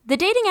The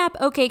dating app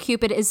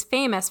OkCupid is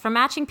famous for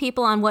matching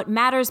people on what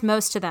matters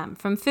most to them,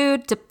 from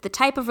food to the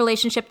type of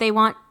relationship they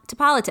want to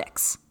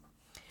politics.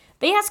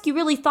 They ask you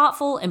really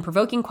thoughtful and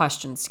provoking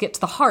questions to get to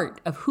the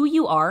heart of who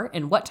you are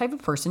and what type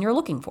of person you're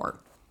looking for.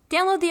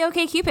 Download the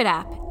OkCupid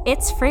app.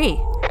 It's free.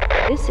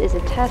 This is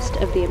a test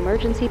of the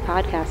emergency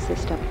podcast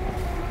system.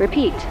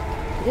 Repeat,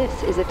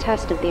 this is a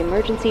test of the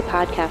emergency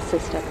podcast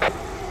system.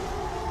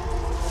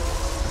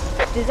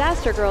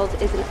 Disaster Girls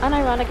is an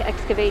unironic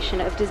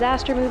excavation of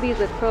disaster movies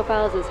with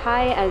profiles as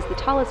high as the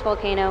tallest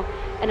volcano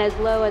and as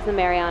low as the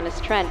Marianas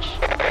Trench.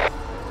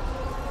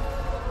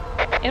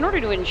 In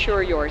order to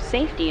ensure your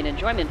safety and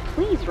enjoyment,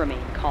 please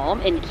remain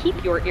calm and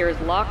keep your ears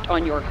locked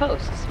on your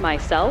hosts,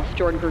 myself,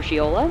 Jordan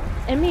Crucchiola,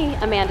 And me,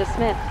 Amanda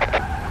Smith.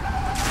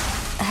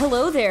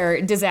 Hello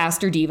there,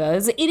 Disaster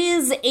Divas. It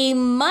is a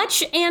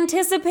much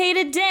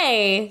anticipated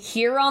day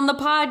here on the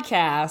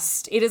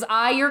podcast. It is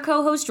I, your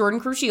co-host,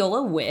 Jordan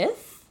Crucchiola,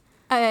 with...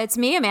 It's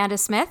me, Amanda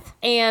Smith.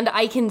 And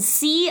I can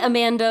see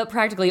Amanda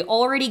practically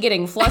already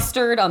getting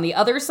flustered on the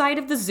other side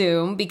of the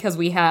Zoom because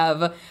we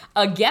have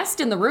a guest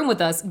in the room with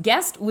us.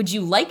 Guest, would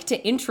you like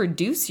to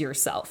introduce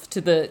yourself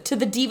to the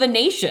Diva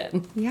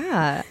Nation?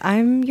 Yeah,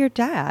 I'm your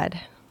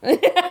dad.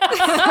 Surprise!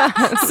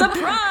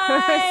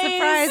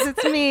 Surprise,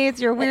 it's me. It's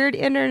your weird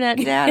internet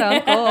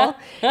dad uncle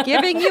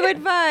giving you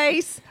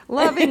advice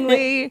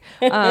lovingly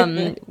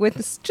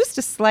with just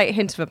a slight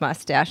hint of a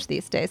mustache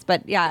these days.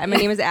 But yeah, my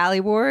name is Allie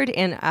Ward,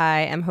 and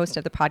I am host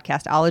of the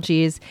podcast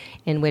Ologies,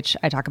 in which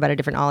I talk about a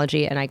different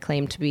ology, and I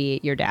claim to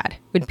be your dad.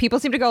 But people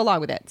seem to go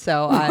along with it,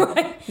 so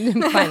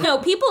fine. No,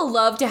 people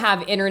love to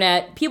have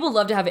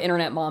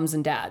internet moms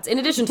and dads, in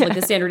addition to like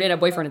the standard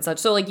internet boyfriend and such.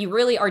 So like you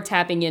really are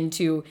tapping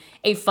into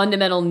a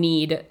fundamental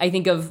need, I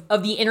think, of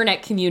the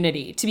internet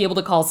community to be able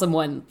to call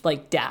someone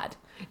like dad.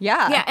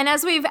 Yeah, and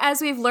as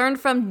we've learned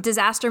from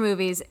disaster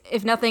movies,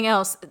 if nothing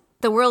else,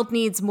 the world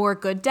needs more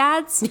good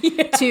dads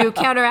to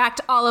counteract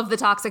all of the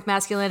toxic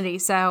masculinity.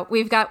 So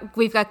we've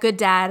got good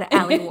dad,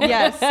 Allie Ward.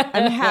 Yes,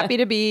 I'm happy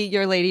to be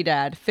your lady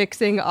dad,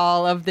 fixing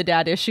all of the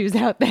dad issues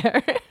out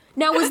there.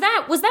 Now, was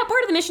that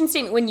part of the mission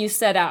statement when you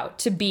set out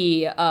to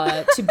be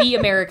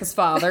America's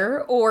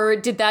father, or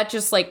did that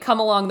just like come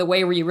along the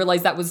way where you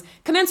realized that was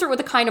commensurate with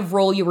the kind of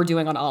role you were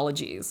doing on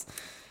Ologies?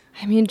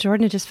 I mean,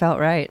 Jordan, it just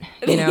felt right.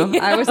 You know,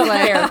 I was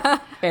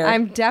like, Fair.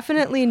 I'm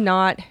definitely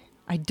not,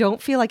 I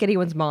don't feel like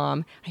anyone's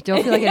mom. I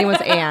don't feel like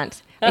anyone's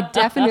aunt. I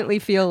definitely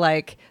feel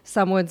like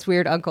someone's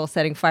weird uncle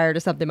setting fire to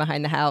something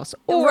behind the house.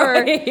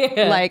 Or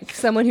like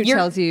someone who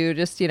tells you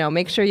just,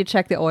 make sure you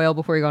check the oil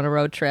before you go on a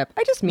road trip.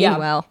 I just mean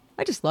well.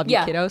 I just love you,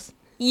 kiddos.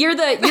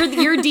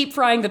 You're deep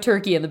frying the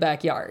turkey in the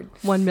backyard.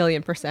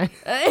 1,000,000%.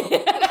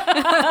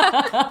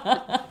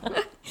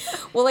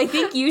 Well, I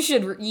think you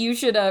should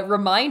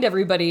remind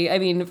everybody. I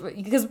mean,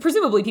 because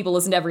presumably people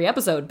listen to every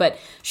episode, but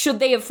should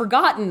they have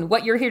forgotten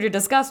what you're here to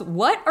discuss?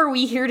 What are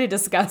we here to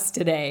discuss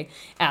today,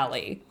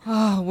 Allie?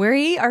 Oh,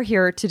 we are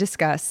here to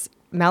discuss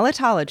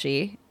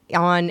malitology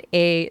on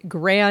a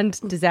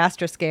grand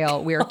disaster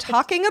scale. We are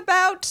talking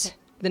about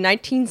the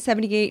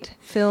 1978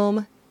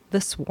 film The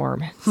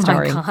Swarm,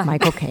 starring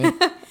Michael Caine.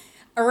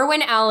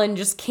 Irwin Allen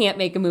just can't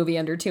make a movie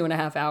under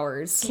 2.5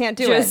 hours. Can't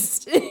do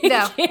it.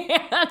 No.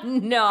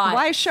 Cannot.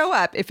 Why show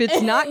up? If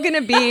it's not going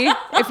to be,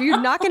 if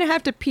you're not going to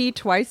have to pee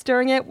twice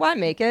during it, why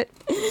make it?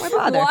 Why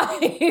bother?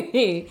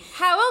 Why?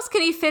 How else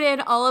can he fit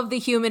in all of the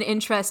human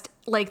interest,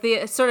 like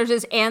the sort of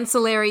just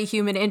ancillary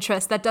human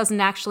interest that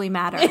doesn't actually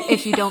matter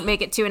if you don't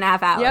make it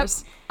 2.5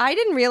 hours? Yep. I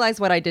didn't realize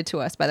what I did to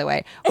us, by the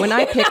way. When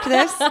I picked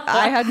this,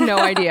 I had no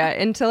idea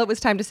until it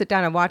was time to sit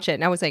down and watch it.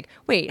 And I was like,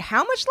 wait,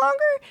 how much longer?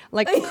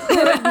 Like,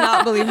 could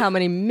not believe how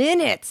many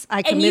minutes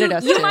I committed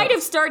us to. You might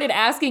have started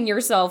asking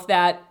yourself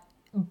that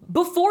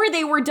before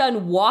they were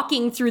done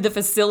walking through the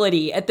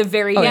facility at the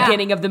very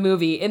beginning of the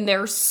movie in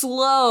their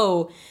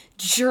slow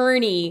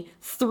journey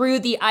through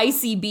the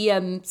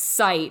ICBM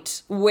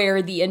site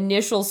where the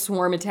initial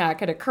swarm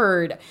attack had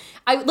occurred.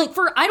 I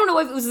don't know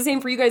if it was the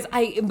same for you guys.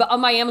 On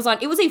my Amazon,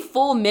 it was a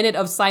full minute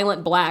of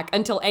silent black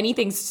until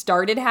anything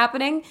started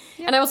happening.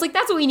 Yep. And I was like,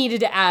 that's what we needed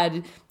to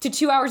add to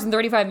 2 hours and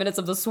 35 minutes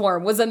of The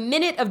Swarm, was a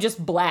minute of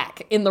just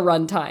black in the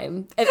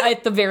runtime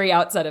at the very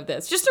outset of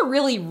this, just to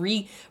really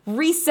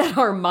reset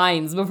our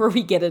minds before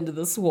we get into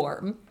The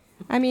Swarm.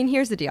 I mean,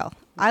 here's the deal.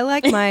 I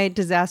like my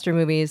disaster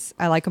movies.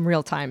 I like them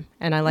real time,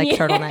 and I like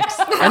turtlenecks.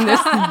 And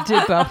this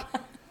did both.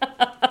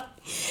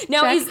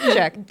 Now,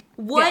 check.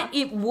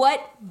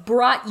 What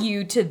brought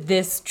you to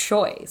this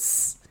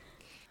choice?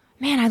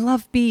 Man, I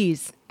love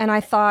bees, and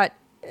I thought,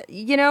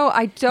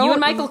 I don't. You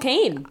and Michael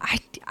Caine.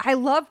 I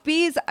love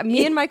bees.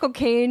 Me and Michael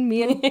Caine.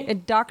 Me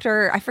and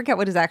Dr. I forget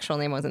what his actual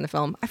name was in the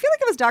film. I feel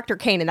like it was Dr.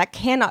 Caine, and that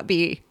cannot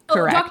be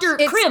correct.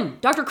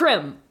 Dr.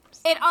 Krim.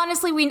 It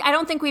honestly, I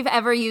don't think we've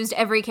ever used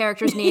every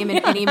character's name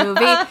in any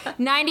movie.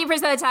 90%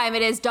 of the time,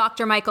 it is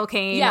Dr. Michael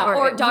Caine. Yeah,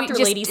 or Dr.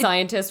 Lady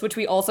Scientist, which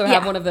we also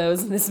have one of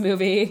those in this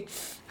movie.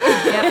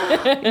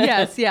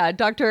 Yes, yeah.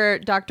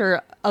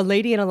 Dr. A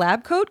Lady in a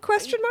Lab Coat,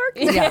 question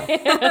mark? Yeah.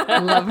 I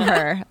love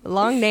her.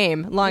 Long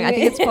name. I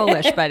think it's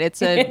Polish, but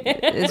it's a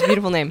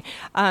beautiful name.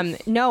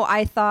 No,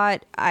 I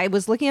thought I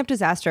was looking up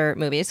disaster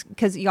movies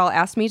because y'all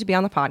asked me to be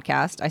on the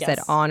podcast. I said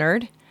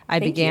honored. I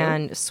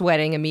began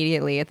sweating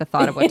immediately at the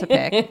thought of what to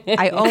pick.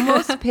 I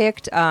almost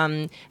picked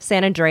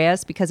San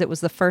Andreas because it was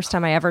the first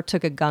time I ever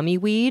took a gummy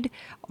weed,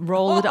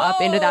 rolled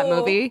up into that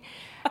movie.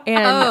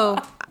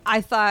 And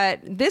I thought,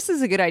 this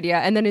is a good idea.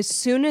 And then as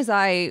soon as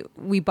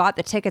we bought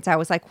the tickets, I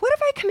was like, what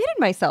have I committed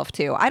myself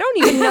to? I don't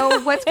even know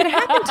what's going to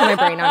happen to my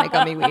brain on a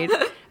gummy weed.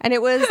 And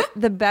it was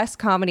the best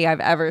comedy I've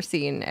ever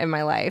seen in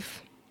my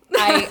life.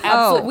 I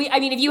absolutely.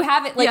 I mean, if you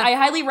haven't, I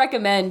highly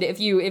recommend if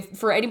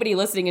for anybody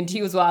listening and to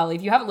you as well,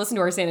 if you haven't listened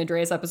to our San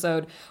Andreas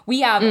episode,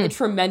 we have a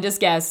tremendous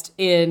guest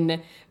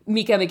in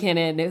Mika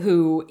McKinnon,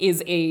 who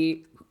is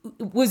She's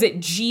a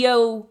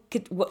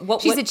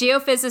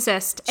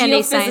geophysicist and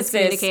a science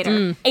communicator.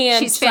 And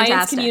she's science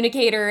fantastic.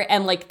 Communicator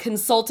and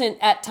consultant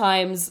at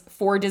times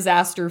for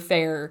Disaster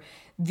Fair.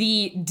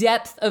 The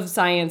depth of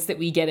science that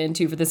we get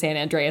into for the San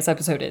Andreas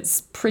episode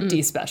is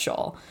pretty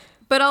special.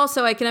 But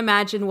also, I can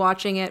imagine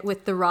watching it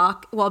with The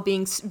Rock while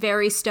being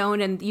very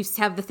stoned, and you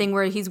have the thing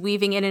where he's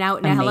weaving in and out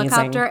in a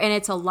helicopter, and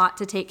it's a lot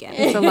to take in.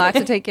 It's a lot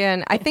to take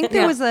in. I think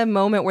there was a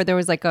moment where there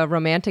was a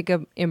romantic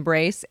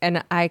embrace,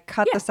 and I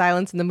cut the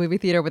silence in the movie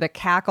theater with a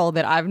cackle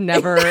that I've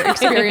never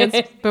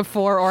experienced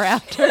before or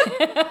after.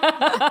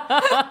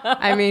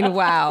 I mean,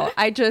 wow.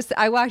 I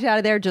walked out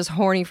of there just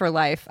horny for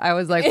life. I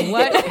was like,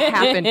 what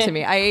happened to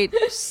me? I ate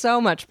so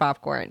much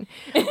popcorn,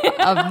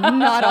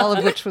 not all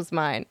of which was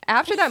mine.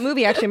 After that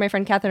movie, actually, my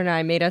friend Catherine and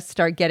I made us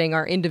start getting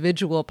our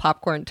individual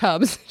popcorn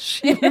tubs.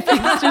 She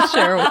refused to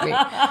share with me.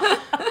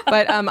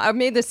 But I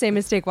made the same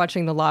mistake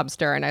watching The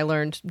Lobster, and I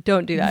learned,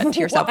 don't do that to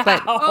yourself. Wow.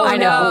 But I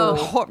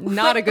know,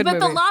 not a good movie.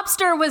 But The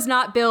Lobster was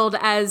not billed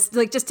as,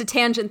 just a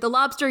tangent. The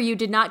Lobster, you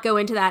did not go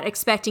into that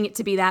expecting it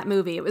to be that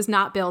movie. It was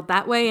not billed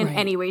that way in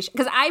any way.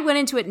 Because I went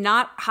into it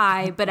not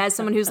high, but as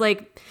someone who's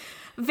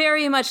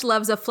very much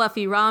loves a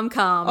fluffy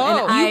rom-com.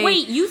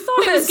 You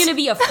thought it was going to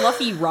be a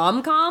fluffy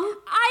rom-com?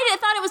 I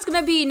thought it was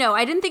going to be, no,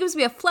 I didn't think it was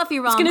going to be a fluffy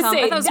rom-com. I was going to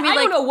say, I thought it was gonna be I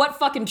don't know what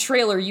fucking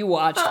trailer you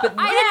watched, but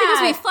I didn't think it was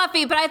going to be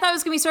fluffy, but I thought it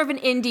was going to be sort of an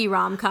indie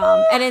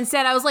rom-com. And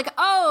instead I was like,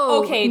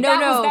 okay,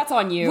 that's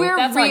on you. We're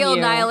that's real on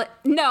you.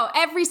 No,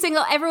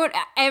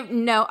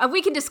 no,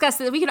 we can discuss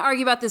this. We can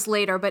argue about this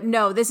later, but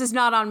no, this is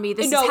not on me.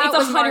 This is how it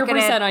was marketed.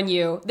 It's 100% on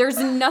you. There's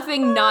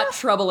nothing not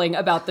troubling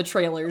about the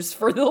trailers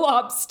for The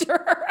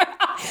Lobster.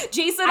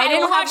 Jason,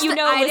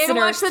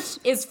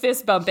 is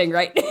fist bumping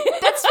right now.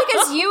 That's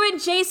because you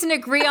and Jason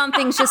agree on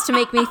things just to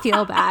make me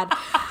feel bad.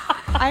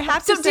 I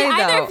have to say,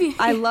 though,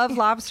 I love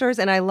lobsters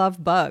and I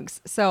love bugs.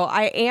 So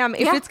I am,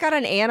 if it's got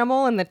an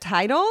animal in the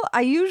title,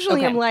 I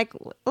usually am like,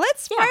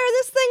 let's fire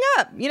this thing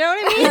up. You know what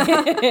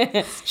I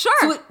mean? Sure.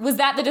 So was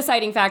that the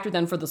deciding factor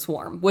then for The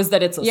Swarm? Was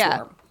that it's a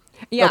swarm?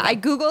 Yeah, okay.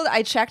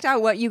 I checked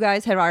out what you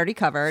guys had already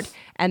covered,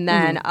 and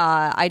then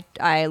I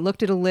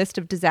looked at a list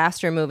of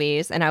disaster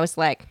movies, and I was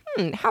like,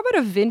 how about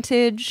a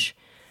vintage,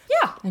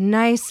 a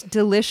nice,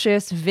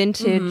 delicious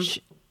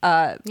vintage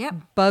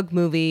bug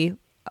movie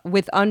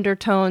with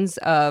undertones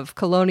of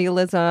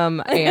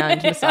colonialism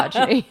and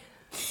misogyny.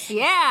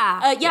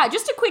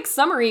 Just a quick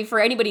summary for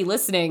anybody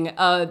listening.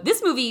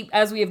 This movie,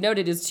 as we have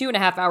noted, is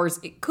 2.5 hours.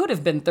 It could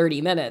have been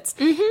 30 minutes.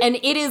 And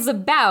it is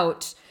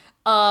about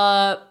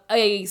a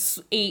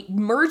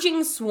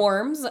merging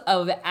swarms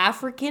of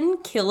African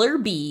killer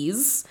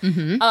bees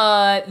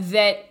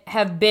that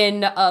have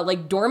been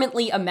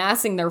dormantly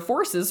amassing their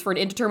forces for an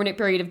indeterminate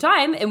period of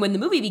time. And when the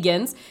movie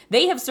begins,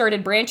 they have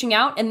started branching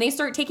out and they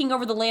start taking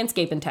over the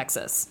landscape in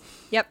Texas.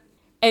 Yep.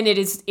 And it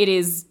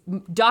is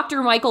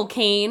Dr. Michael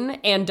Caine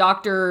and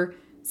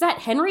is that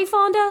Henry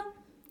Fonda?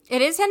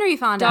 It is Henry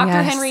Fonda.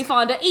 Dr. Henry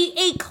Fonda,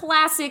 a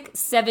classic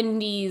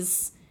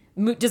 70s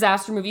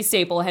disaster movie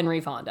staple,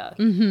 Henry Fonda.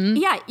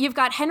 Yeah, you've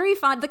got Henry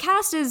Fonda. The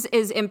cast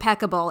is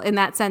impeccable in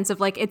that sense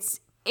of it's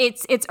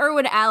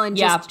Irwin Allen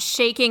just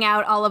shaking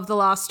out all of the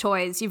lost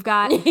toys. You've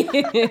got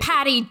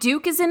Patty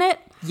Duke is in it.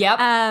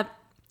 Yep.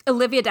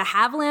 Olivia de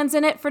Havilland's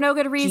in it for no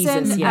good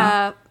reason. Jesus,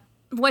 yeah.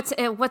 What's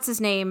his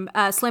name?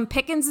 Slim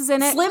Pickens is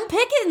in it. Slim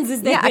Pickens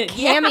is in it. A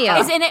cameo.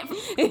 Is in it.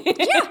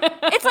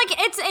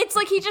 It's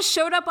like he just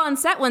showed up on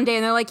set one day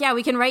and they're like, yeah,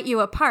 we can write you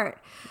a part.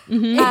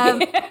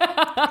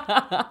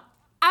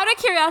 Out of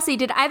curiosity,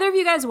 did either of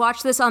you guys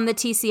watch this on the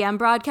TCM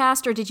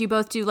broadcast, or did you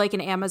both do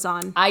an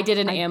Amazon? I did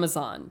an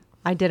Amazon.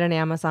 I did an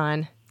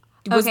Amazon.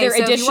 Was there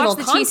additional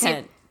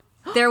content?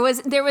 There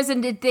was they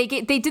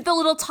did the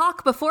little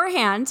talk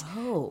beforehand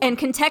and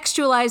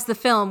contextualized the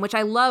film, which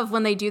I love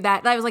when they do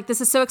that. I was like,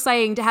 this is so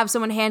exciting to have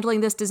someone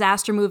handling this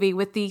disaster movie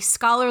with the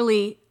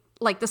scholarly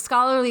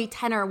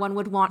tenor one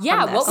would want.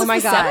 Yeah, from this. what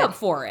was the setup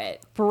for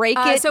it? Break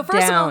it so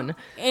first down. Of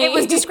all, it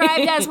was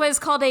described as what is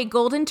called a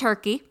golden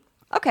turkey.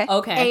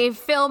 Okay. A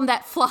film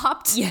that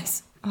flopped.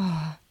 Yes.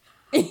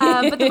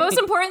 But the most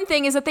important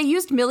thing is that they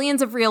used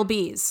millions of real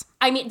bees.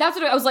 I mean, that's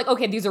what I was like.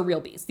 Okay, these are real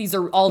bees. These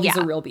are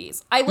real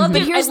bees. I love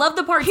I love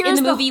the parts in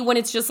the movie when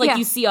it's just like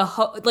you see a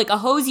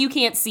hose you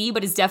can't see,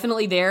 but is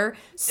definitely there,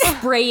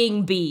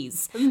 spraying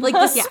bees. Like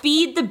the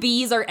speed the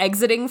bees are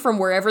exiting from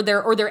wherever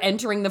they're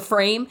entering the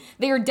frame,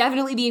 they are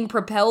definitely being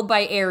propelled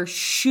by air,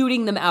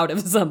 shooting them out of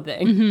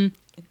something.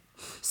 Mm-hmm.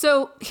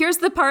 So here's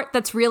the part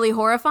that's really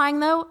horrifying,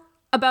 though.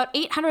 About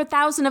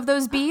 800,000 of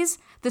those bees,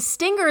 the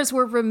stingers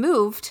were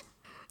removed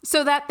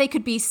so that they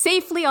could be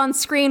safely on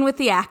screen with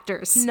the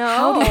actors.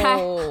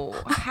 No.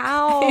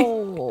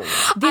 How?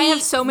 I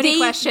have so many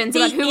questions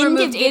about who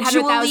removed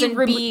 800,000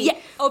 bees. Yeah,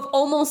 of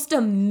almost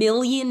 1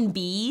 million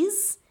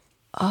bees?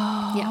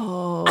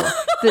 Oh.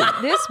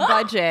 This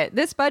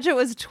budget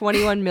was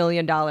 $21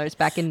 million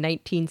back in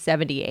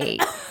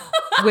 1978.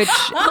 Which,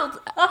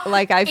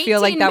 like, I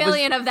feel like that was...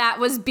 18 million of that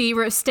was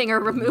bee stinger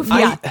removal.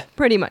 Yeah,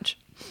 pretty much.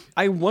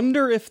 I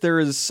wonder if there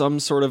is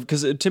some sort of...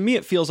 Because to me,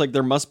 it feels like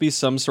there must be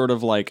some sort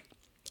of, like,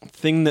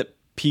 thing that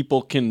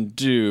people can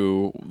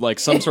do, like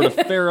some sort of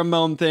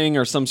pheromone thing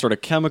or some sort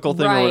of chemical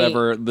thing or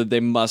whatever that they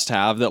must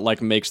have that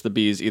like makes the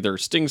bees either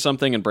sting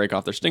something and break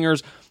off their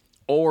stingers,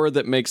 or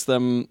that makes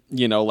them,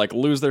 you know, like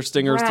lose their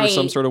stingers through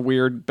some sort of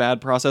weird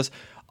bad process.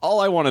 All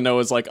I want to know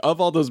is like, of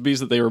all those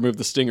bees that they removed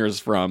the stingers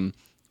from,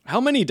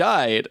 how many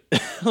died?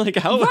 Like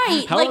how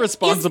like,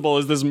 responsible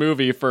is this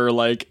movie for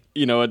like,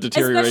 you know, a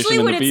deterioration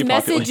in the bee population?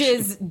 Especially when its message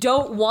is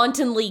don't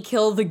wantonly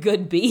kill the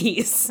good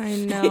bees. I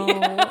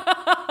know.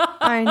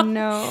 I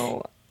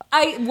know.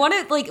 I want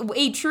it like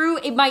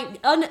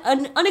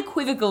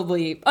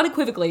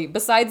unequivocally,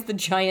 besides the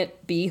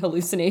giant bee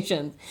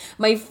hallucinations,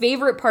 my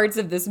favorite parts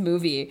of this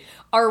movie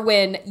are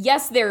when,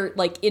 yes, they're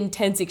like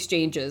intense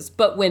exchanges,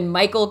 but when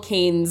Michael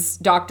Caine's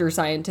doctor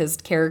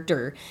scientist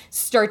character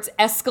starts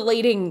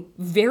escalating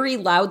very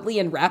loudly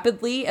and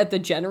rapidly at the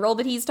general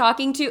that he's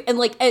talking to, and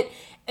like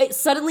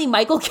suddenly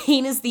Michael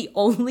Caine is the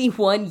only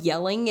one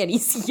yelling, and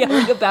he's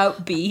yelling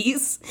about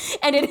bees.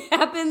 And it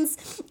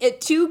happens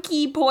at 2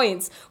 key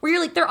points where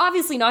you're like, they're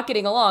obviously not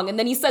getting along. And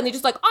then he's suddenly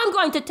just like, I'm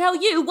going to tell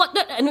you what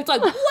the... And it's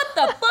like, what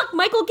the fuck?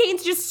 Michael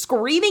Caine's just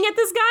screaming at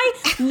this guy.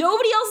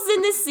 Nobody else is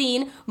in this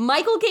scene.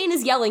 Michael Caine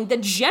is yelling. The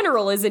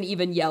general isn't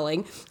even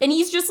yelling. And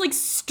he's just like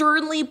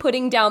sternly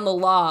putting down the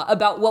law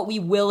about what we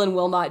will and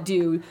will not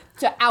do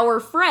to our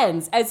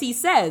friends. As he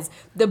says,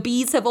 the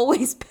bees have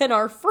always been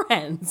our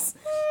friends.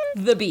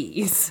 The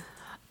bees.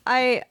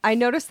 I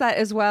noticed that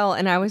as well,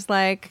 and I was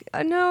like,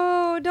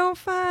 no, don't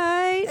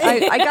fight.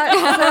 I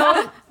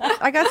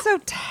got so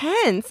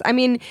tense. I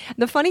mean,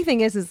 the funny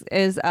thing is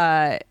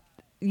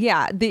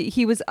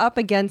he was up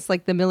against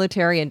like the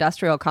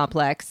military-industrial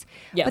complex.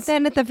 Yes. But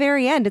then at the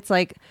very end, it's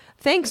like,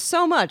 thanks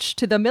so much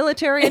to the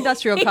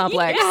military-industrial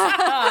complex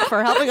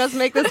for helping us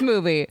make this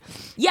movie.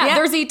 Yeah,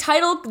 there's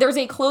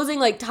a closing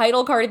like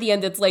title card at the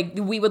end that's like,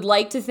 we would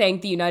like to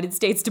thank the United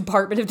States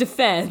Department of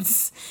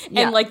Defense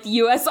and like the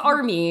US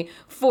Army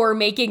for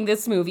making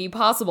this movie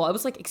possible. I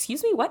was like,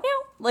 excuse me, what now?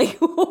 Like,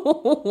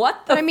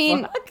 what the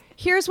fuck?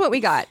 Here's what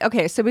we got.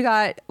 Okay, so we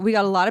got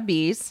a lot of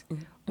bees.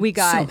 We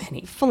got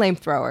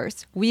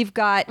flamethrowers. We've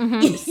got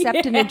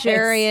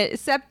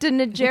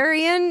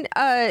septenagarian,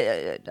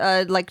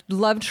 like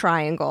love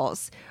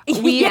triangles.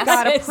 We've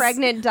got a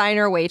pregnant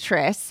diner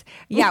waitress.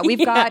 Yeah,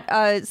 we've got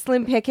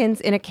Slim Pickens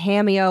in a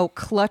cameo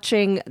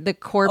clutching the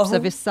corpse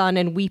of his son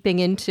and weeping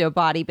into a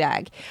body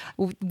bag.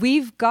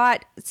 We've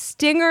got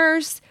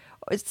stingers.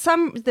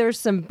 There's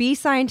some bee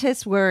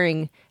scientists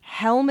wearing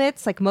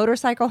helmets, like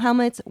motorcycle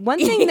helmets. One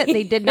thing that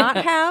they did not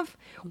have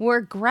were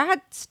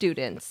grad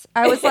students.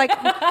 I was like,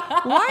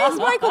 why is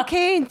Michael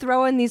Caine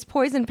throwing these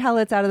poison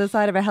pellets out of the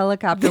side of a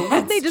helicopter?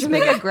 Wouldn't they just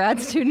make a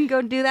grad student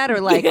go do that,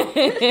 or like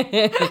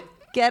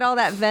get all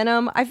that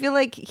venom? I feel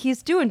like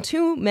he's doing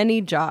too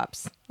many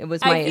jobs. It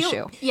was my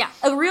issue. Yeah,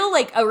 a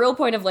real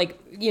point of like,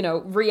 you know,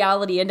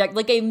 reality index,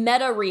 like a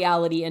meta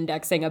reality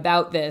indexing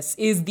about this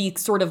is the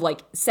sort of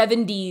like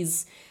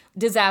 70s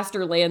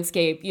disaster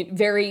landscape,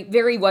 very,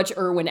 very much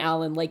Irwin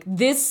Allen. Like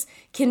this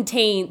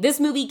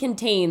movie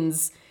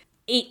contains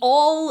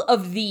all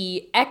of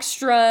the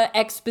extra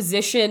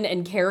exposition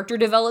and character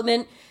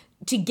development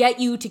to get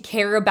you to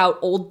care about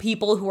old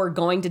people who are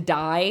going to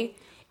die.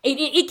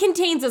 It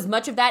contains as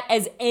much of that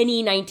as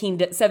any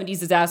 1970s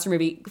disaster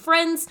movie.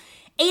 Friends,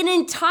 an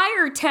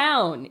entire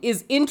town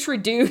is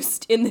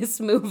introduced in this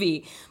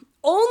movie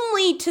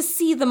only to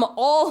see them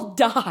all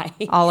die.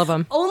 All of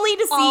them. Only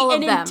to see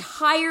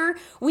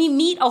we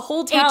meet a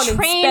whole town. A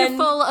train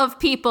full of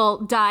people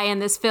die in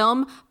this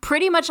film,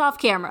 pretty much off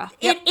camera.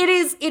 It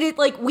is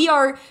like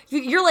you're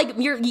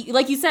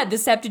like you said, the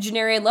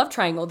septuagenarian love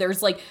triangle.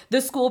 There's like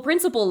the school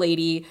principal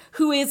lady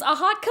who is a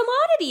hot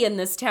commodity in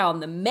this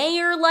town. The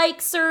mayor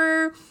likes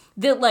her.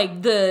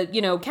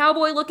 The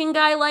cowboy looking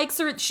guy likes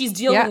her. She's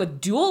dealing with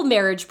dual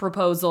marriage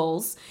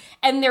proposals.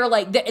 And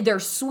they're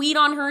sweet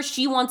on her.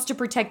 She wants to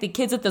protect the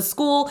kids at the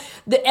school.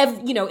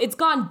 It's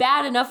gone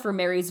bad enough for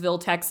Marysville,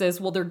 Texas.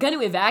 Well, they're going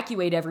to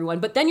evacuate everyone.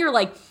 But then you're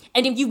like,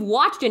 and if you've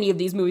watched any of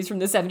these movies from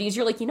the 70s,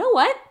 you're like, you know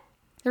what?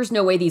 There's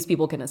no way these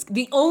people can escape.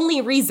 The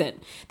only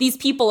reason these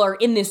people are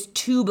in this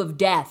tube of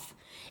death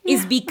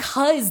is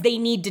because they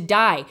need to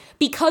die.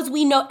 Because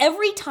we know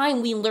every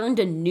time we learned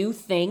a new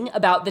thing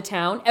about the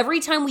town, every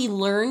time we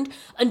learned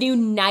a new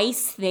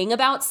nice thing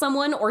about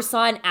someone or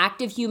saw an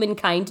act of human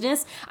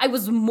kindness, I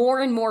was more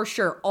and more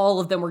sure all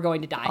of them were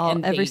going to die.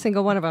 Every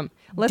single one of them.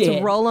 Let's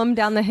roll them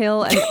down the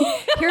hill. And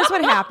here's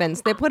what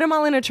happens. They put them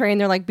all in a train.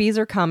 They're like, bees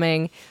are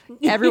coming.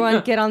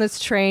 Everyone get on this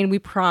train. We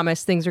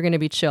promise things are going to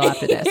be chill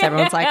after this.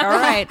 Everyone's like, all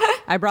right,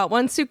 I brought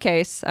one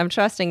suitcase. I'm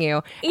trusting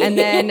you. And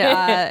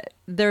then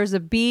there's a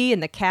bee in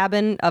the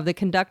cabin of the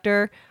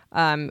conductor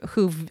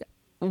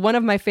one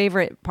of my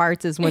favorite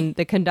parts is when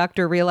the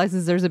conductor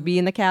realizes there's a bee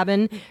in the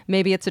cabin.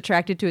 Maybe it's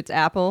attracted to its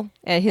apple,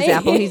 his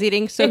apple he's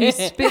eating, so he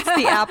spits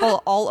the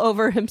apple all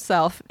over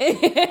himself.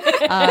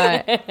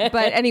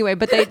 But anyway,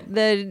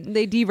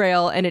 they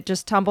derail and it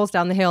just tumbles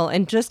down the hill.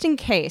 And just in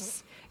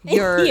case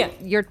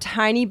your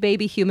tiny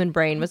baby human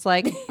brain was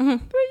like, but you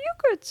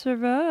could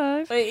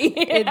survive.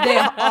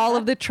 All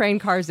of the train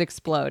cars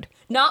explode.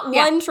 Not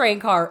one train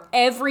car,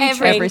 every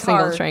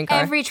single train car.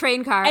 Every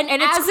train car. And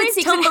it's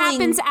crazy because it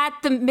happens at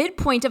the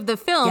midpoint of the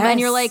film. Yes. And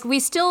you're like,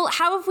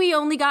 how have we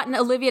only gotten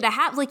Olivia de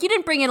Havilland? Like, you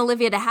didn't bring in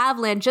Olivia de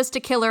Havilland just to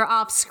kill her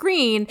off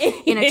screen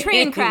in a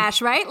train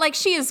crash, right? Like,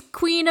 she is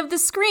queen of the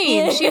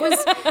screen. She was,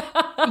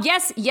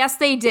 yes,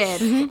 they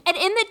did. Mm-hmm. And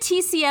in the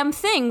TCM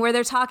thing where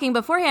they're talking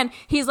beforehand,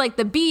 he's like,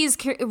 the bees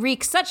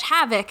wreak such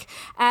havoc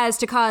as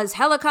to cause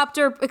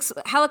helicopter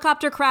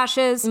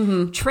crashes,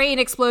 train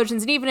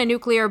explosions, and even a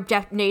nuclear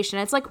detonation.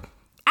 It's like,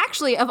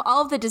 actually, of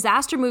all of the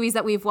disaster movies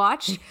that we've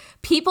watched,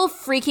 people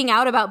freaking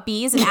out about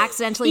bees and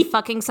accidentally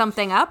fucking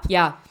something up.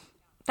 Yeah.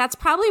 That's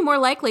probably more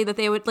likely that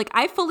they would, like,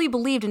 I fully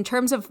believed in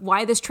terms of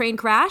why this train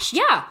crashed.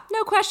 Yeah.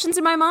 No questions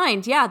in my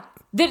mind. Yeah.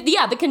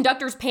 The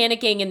conductor's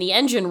panicking in the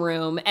engine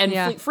room and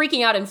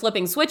freaking out and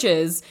flipping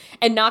switches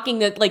and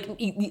locking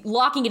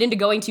it into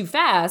going too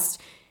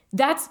fast.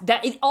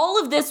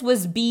 All of this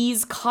was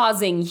bees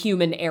causing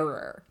human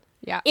error.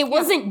 Yeah. It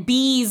wasn't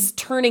bees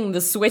turning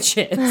the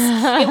switches.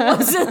 It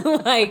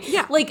wasn't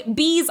like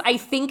bees, I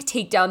think,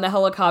 take down the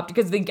helicopter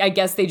because I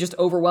guess they just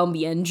overwhelm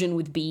the engine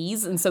with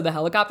bees and so the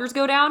helicopters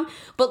go down.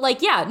 But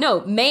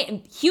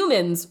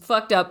humans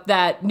fucked up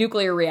that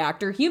nuclear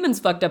reactor.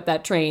 Humans fucked up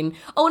that train.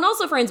 Oh, and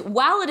also, friends,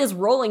 while it is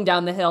rolling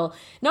down the hill,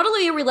 not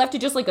only are we left to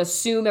just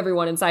assume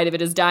everyone inside of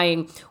it is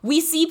dying, we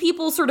see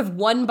people sort of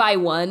one by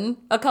one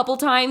a couple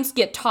times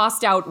get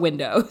tossed out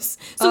windows.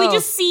 So we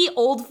just see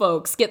old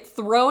folks get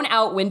thrown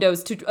out windows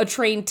to a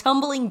train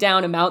tumbling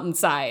down a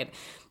mountainside.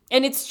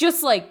 And it's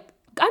just like,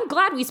 I'm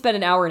glad we spent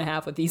an hour and a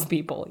half with these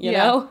people, you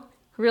know?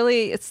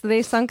 Really,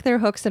 they sunk their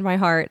hooks in my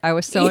heart. I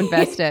was so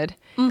invested.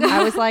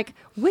 I was like,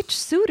 which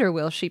suitor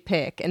will she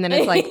pick? And then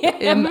it's like,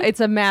 it's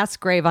a mass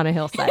grave on a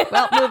hillside.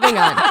 Well, moving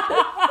on.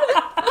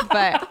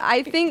 But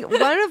I think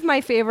one of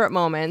my favorite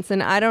moments,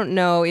 and I don't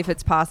know if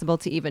it's possible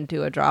to even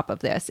do a drop of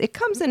this, it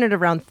comes in at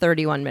around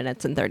 31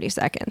 minutes and 30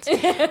 seconds.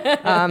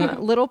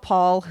 Little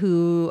Paul,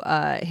 who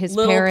his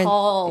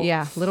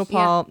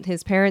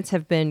parents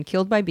have been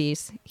killed by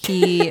bees.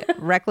 He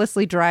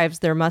recklessly drives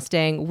their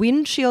Mustang,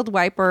 windshield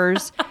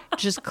wipers,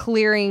 just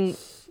clearing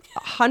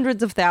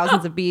hundreds of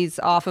thousands of bees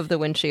off of the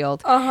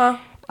windshield.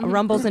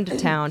 Rumbles into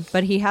town,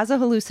 but he has a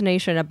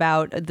hallucination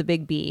about the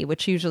big B,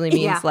 which usually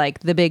means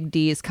like the big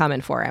D is coming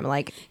for him.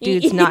 Like,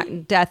 dude's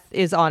not, death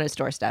is on his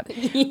doorstep.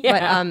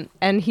 But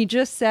and he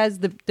just says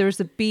there's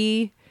a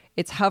bee,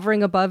 it's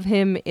hovering above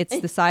him, it's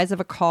the size of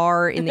a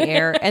car in the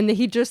air, and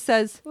he just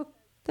says,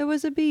 there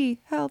was a bee,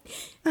 help.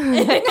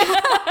 And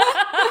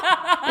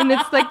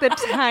it's like the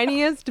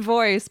tiniest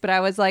voice, but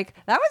I was like,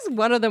 that was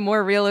one of the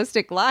more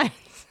realistic lines.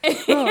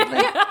 There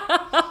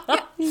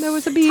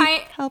was a bee,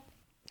 help.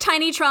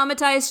 Tiny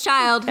traumatized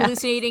child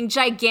hallucinating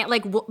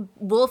gigantic,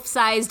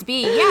 wolf-sized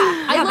bee.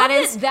 Yeah, I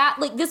love that.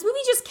 This movie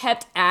just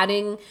kept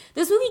adding.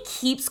 This movie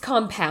keeps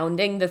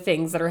compounding the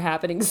things that are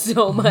happening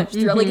so much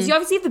throughout. Because you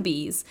obviously have the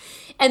bees,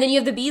 and then you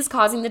have the bees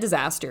causing the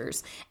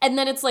disasters, and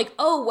then it's like,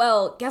 oh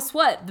well, guess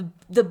what?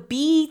 The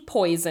bee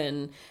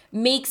poison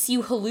makes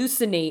you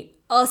hallucinate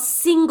a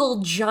single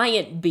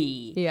giant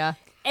bee. Yeah.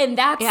 And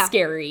that's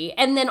scary.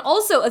 And then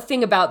also a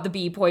thing about the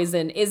bee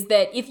poison is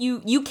that if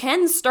you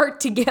can start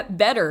to get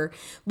better,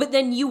 but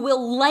then you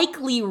will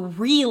likely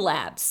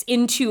relapse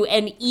into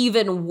an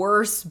even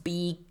worse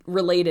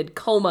bee-related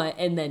coma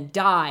and then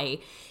die.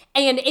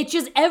 And it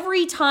just,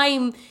 every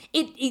time,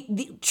 it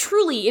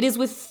is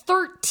with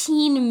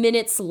 13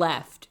 minutes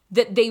left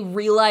that they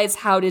realize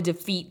how to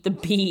defeat the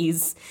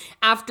bees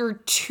after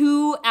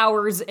 2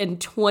 hours and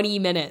 20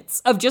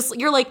 minutes of just,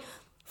 you're like,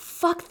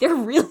 fuck, they're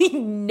really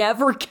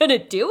never gonna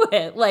do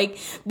it. Like,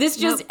 this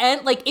just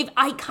if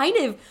I kind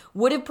of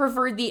would have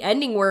preferred the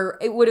ending where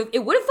it would have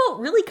felt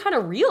really kind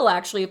of real,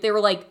 actually, if they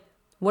were like,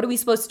 what are we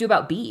supposed to do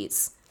about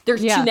bees?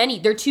 There's too many.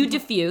 They're too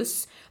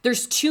diffuse.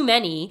 There's too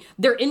many.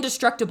 They're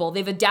indestructible.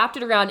 They've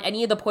adapted around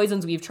any of the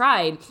poisons we've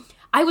tried.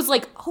 I was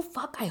like, oh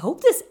fuck, I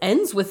hope this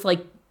ends with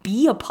like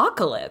bee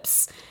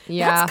apocalypse.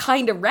 Yeah. That's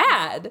kind of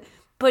rad.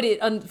 But it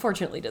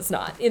unfortunately does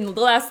not. In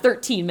the last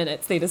 13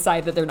 minutes, they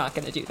decide that they're not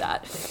going to do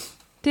that.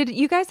 Did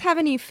you guys have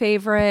any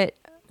favorite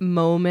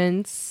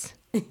moments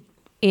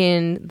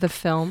in the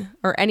film,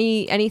 or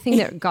anything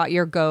that got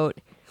your goat?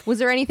 Was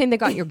there anything that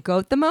got your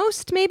goat the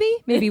most? Maybe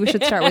we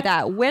should start with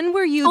that. When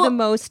were you the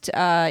most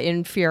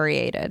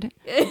infuriated?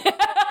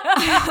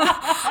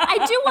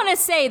 I do want to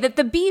say that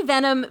the bee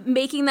venom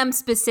making them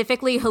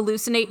specifically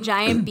hallucinate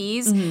giant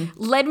bees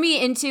led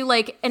me into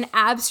like an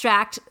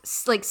abstract,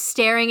 like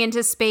staring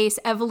into space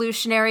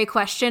evolutionary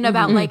question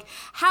about like,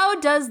 how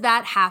does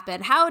that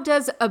happen? How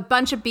does a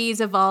bunch of bees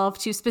evolve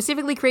to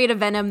specifically create a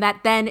venom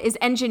that then is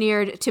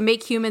engineered to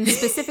make humans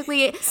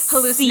specifically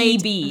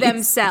hallucinate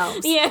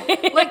themselves? Yeah.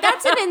 Like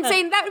that's an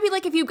insane, that would be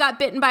like if you got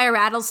bitten by a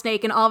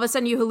rattlesnake and all of a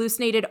sudden you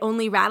hallucinated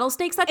only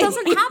rattlesnakes. That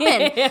doesn't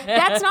happen.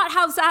 That's not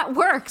how that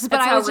works. But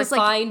That's I was how just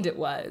refined like, it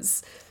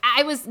was.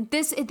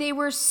 They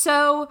were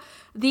so,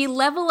 the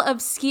level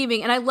of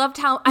scheming, and I loved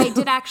how, I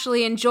did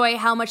actually enjoy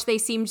how much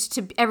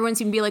everyone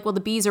seemed to be like, well, the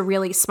bees are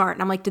really smart.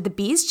 And I'm like, did the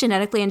bees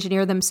genetically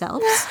engineer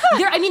themselves?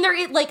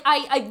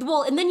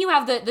 Well, and then you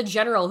have the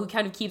general who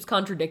kind of keeps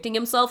contradicting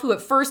himself, who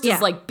at first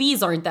is like,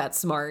 bees aren't that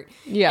smart.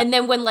 Yeah. And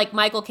then when like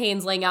Michael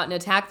Caine's laying out an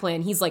attack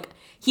plan, he's like,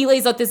 he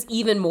lays out this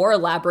even more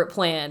elaborate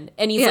plan.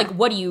 And he's like,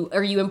 what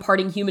are you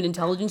imparting human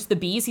intelligence to the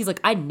bees? He's like,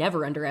 I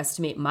never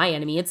underestimate my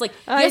enemy. It's like,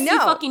 yes, you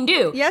fucking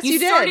do. Yes, you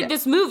did. You started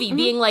this movie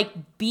being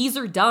like, bees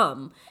are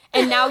dumb.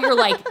 And now you're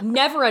like,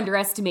 never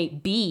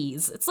underestimate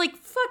bees. It's like,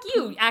 fuck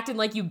you, acting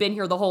like you've been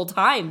here the whole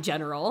time,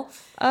 General.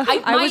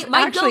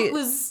 My goat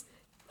was...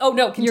 Oh,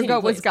 no, continue, Your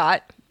goat please. was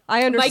got.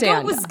 I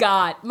understand.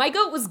 My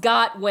goat was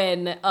got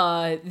when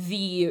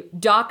the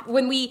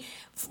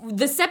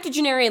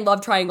septuagenarian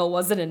love triangle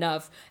wasn't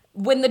enough.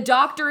 When the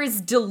doctor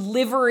is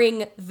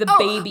delivering the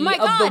baby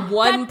of the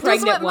one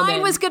pregnant woman.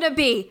 Mine was gonna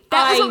be.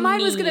 That was what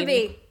mine was gonna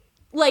be.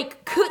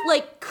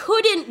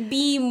 Couldn't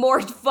be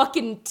more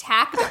fucking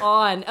tacked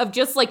on of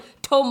just like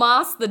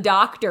Tomas the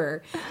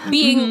doctor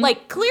being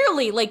like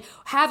clearly like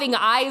having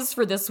eyes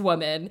for this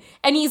woman,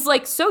 and he's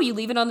like, so you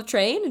leaving on the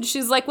train? And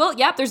she's like, well,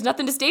 yeah, there's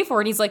nothing to stay for.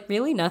 And he's like,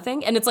 really,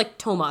 nothing? And it's like,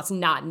 Tomas,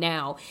 not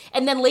now.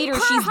 And then later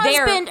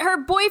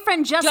her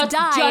boyfriend just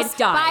died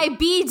by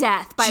bee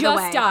death, by the way.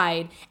 Just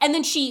died. And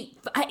then she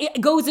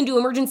goes into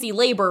emergency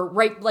labor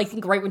right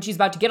when she's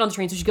about to get on the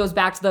train, so she goes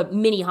back to the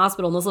mini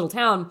hospital in this little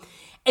town.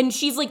 And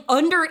she's like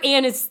under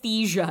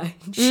anesthesia.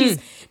 She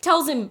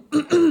tells him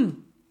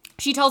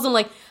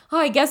like, oh,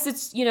 I guess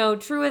it's,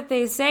 true what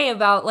they say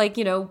about like,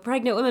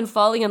 pregnant women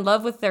falling in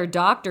love with their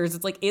doctors.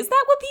 It's like, is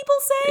that what people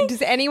say?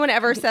 Does anyone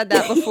ever said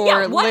that before?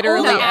 Yeah, what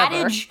literally old ever.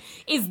 adage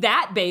is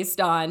that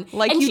based on?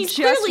 Like, and you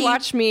just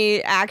watched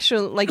me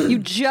you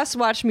just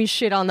watched me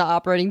shit on the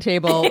operating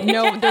table.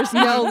 No, there's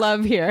no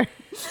love here.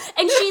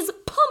 And she's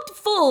pumped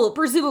full,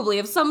 presumably,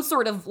 of some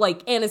sort of,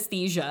 like,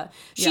 anesthesia.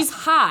 She's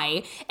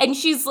high, and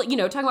she's, like, talking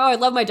about, oh, I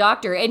love my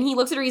doctor. And he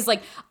looks at her, he's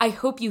like, I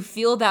hope you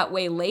feel that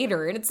way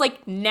later. And it's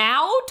like,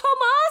 now,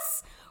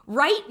 Tomas?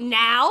 Right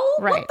now?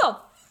 Right. What the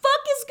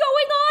fuck is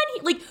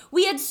going on?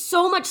 We had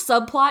so much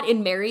subplot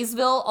in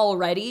Marysville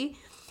already.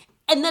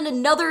 And then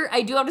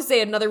I do have to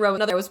say another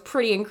moment that I was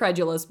pretty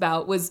incredulous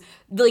about was,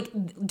 like,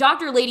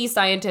 Dr. Lady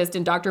Scientist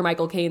and Dr.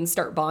 Michael Caine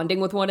start bonding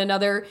with one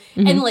another.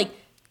 And, like,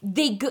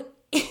 they go...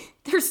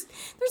 There's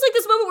like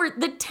this moment where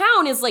the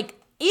town is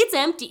like, it's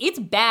empty. It's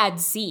bad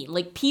scene.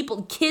 Like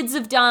kids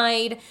have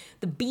died.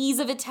 The bees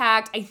have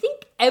attacked. I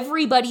think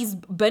everybody's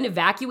been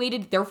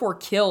evacuated, therefore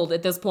killed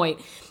at this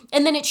point.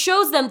 And then it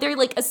shows them, they're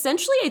like,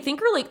 essentially, I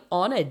think are like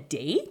on a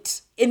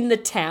date in the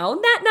town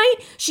that night.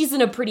 She's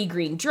in a pretty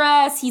green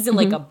dress. He's in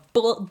like a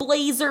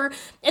blazer.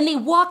 And they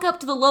walk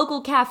up to the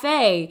local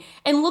cafe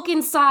and look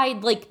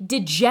inside like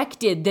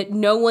dejected that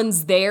no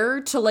one's there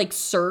to like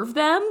serve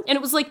them. And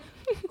it was like,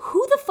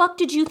 who the fuck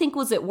did you think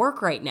was at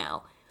work right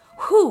now?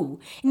 Who?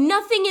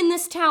 Nothing in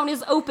this town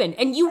is open.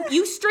 And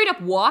you straight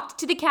up walked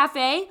to the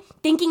cafe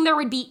thinking there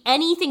would be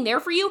anything there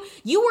for you.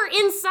 You were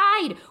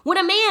inside when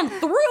a man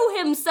threw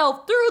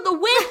himself through the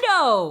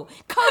window,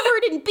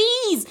 covered in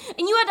bees,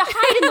 and you had to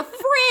hide in the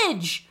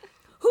fridge.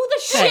 Who the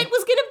shit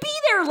was going to be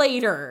there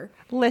later?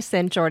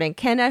 Listen, Jordan,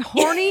 can a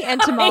horny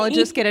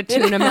entomologist get a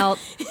tuna melt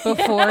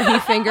before he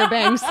finger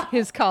bangs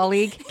his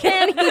colleague?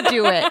 Can he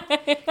do it? Can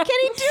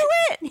he do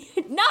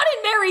it? Not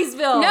in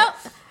Marysville. No.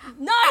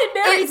 Not in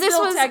Marysville, This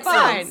was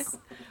Texas.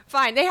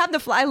 Fine. They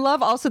have I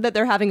love also that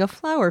they're having a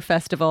flower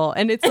festival,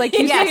 and it's like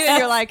you see it and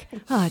you're like,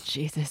 oh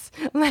Jesus,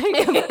 like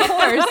of course.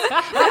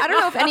 But I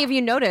don't know if any of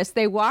you noticed.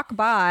 They walk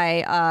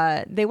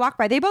by. They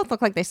both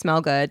look like they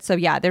smell good. So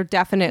yeah, they're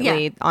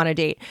definitely on a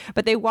date.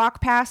 But they walk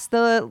past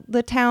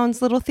the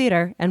town's little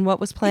theater, and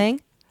what was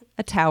playing?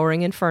 A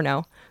Towering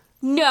Inferno.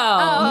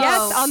 No.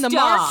 Yes, on the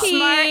marquee.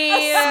 Smart.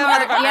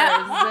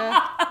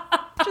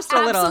 Just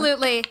a little.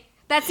 Absolutely.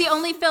 That's the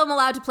only film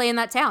allowed to play in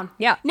that town.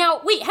 Yeah.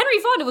 Now, wait, Henry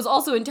Fonda was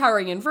also in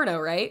Towering Inferno,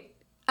 right?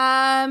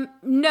 No,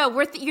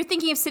 you're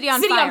thinking of City on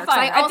City Fire. on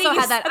Fire. I also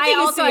had that. I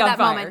also had that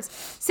Fire. moment.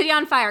 City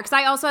on Fire. Because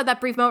I also had that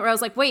brief moment where I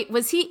was like, wait,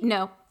 was he?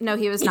 No,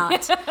 he was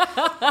not.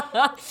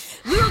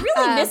 We were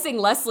really missing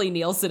Leslie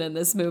Nielsen in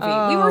this movie.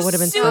 We were would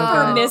have been so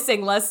super good.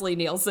 missing Leslie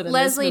Nielsen in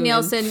this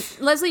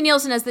movie. Leslie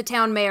Nielsen as the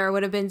town mayor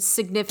would have been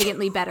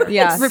significantly better.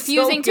 Yeah.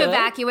 Refusing So to good.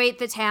 evacuate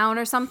the town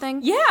or something.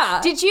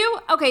 Yeah. Did you?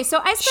 Okay, so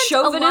I spent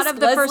Chauvinist a lot of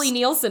the Leslie first.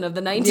 Nielsen of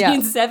the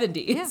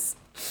 1970s.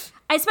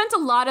 I spent a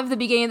lot of the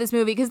beginning of this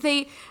movie because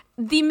the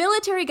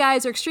military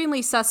guys are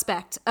extremely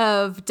suspect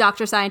of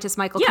Dr. Scientist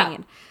Michael Yeah.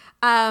 Caine.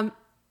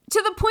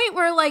 To the point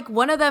where, like,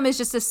 one of them is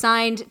just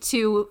assigned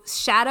to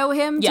shadow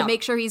him Yeah. to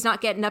make sure he's not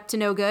getting up to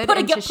no good Put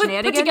and to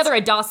shenanigans. together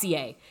a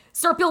dossier.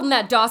 Start building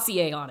that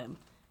dossier on him.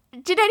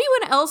 Did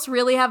anyone else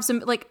really have some,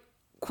 like,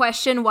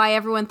 question why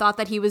everyone thought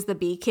that he was the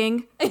bee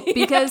king?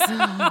 Because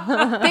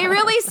they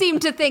really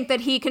seemed to think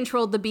that he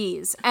controlled the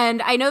bees.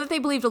 And I know that they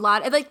believed a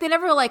lot. Like, they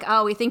never were like,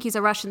 oh, we think he's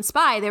a Russian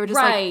spy. They were just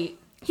like,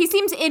 he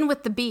seems in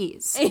with the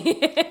bees.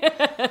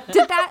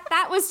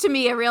 That was to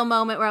me a real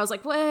moment where I was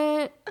like,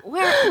 what?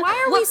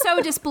 Why are we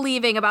so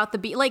disbelieving about the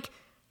bee? Like,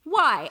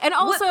 why? And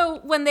also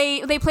when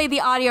they play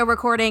the audio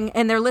recording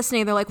and they're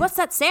listening, they're like, what's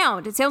that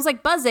sound? It sounds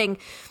like buzzing.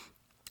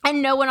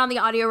 And no one on the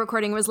audio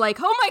recording was like,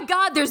 oh my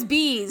God, there's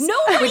bees.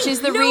 Nobody, Which is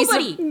the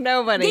reason.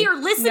 Nobody. They are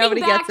listening Nobody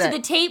back gets to it. the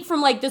tape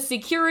from like the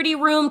security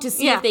room to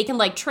see Yeah. if they can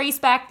like trace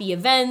back the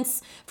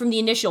events from the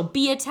initial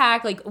bee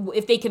attack, like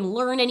if they can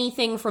learn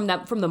anything from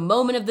the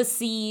moment of the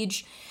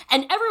siege.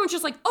 And everyone's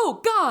just like,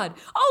 oh God,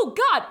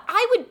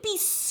 I would be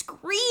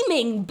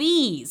screaming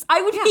bees.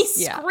 I would be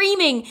Yeah.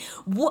 screaming,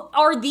 what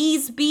are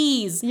these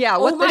bees? Yeah,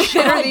 Oh what the my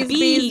shit are God, these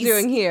bees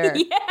doing here?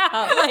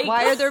 Yeah, like,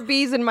 Why are there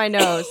bees in my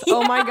nose?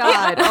 Oh my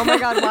God. Oh my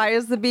God. Why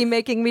is the bee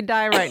making me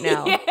die right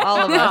now? All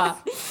of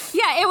us.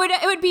 Yeah,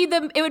 it would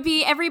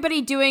be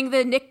everybody doing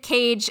the Nick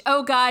Cage,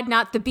 oh God,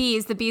 not the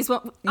bees. The bees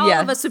won't, all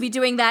Yeah. of us would be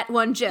doing that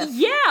one gif.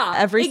 Yeah,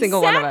 Every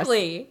single one of us.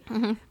 exactly.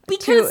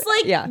 Because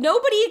yeah.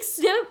 nobody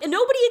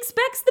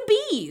expects the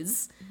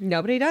bees.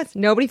 Nobody does.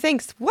 Nobody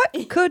thinks, what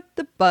could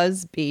the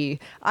buzz be?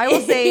 I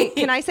will say,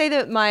 can I say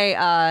that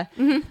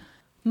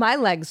my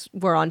legs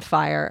were on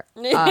fire,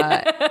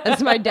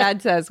 as my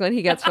dad says when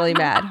he gets really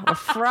mad.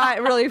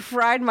 Really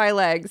fried my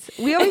legs.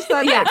 We always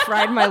thought that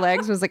fried my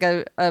legs was like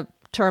a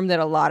term that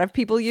a lot of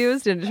people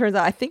used, and it turns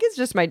out I think it's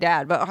just my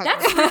dad. But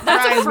That's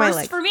fried a my first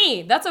legs. for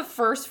me. That's a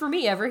first for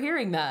me ever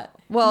hearing that.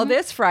 Well,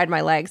 this fried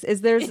my legs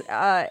is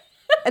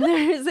and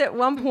there is at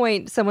one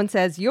point someone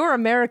says, your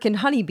American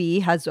honeybee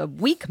has a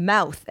weak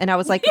mouth. And I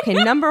was like, okay,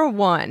 number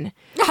one,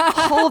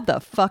 hold the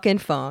fucking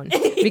phone.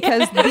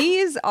 Because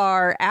these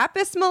are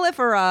Apis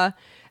mellifera,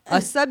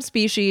 a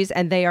subspecies,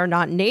 and they are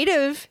not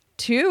native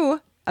to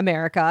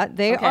America.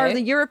 They are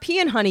the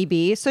European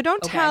honeybee. So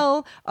don't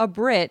tell a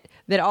Brit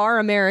that are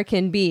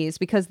American bees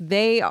because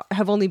they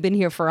have only been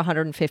here for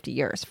 150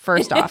 years,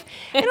 first off.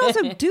 And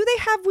also, do they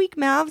have weak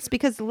mouths?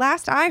 Because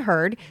last I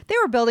heard, they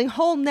were building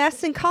whole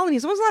nests and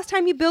colonies. When was the last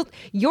time you built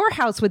your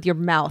house with your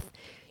mouth?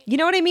 You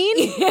know what I mean?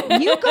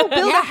 You go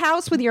build a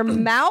house with your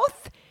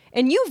mouth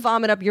and you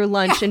vomit up your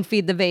lunch and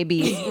feed the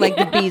babies like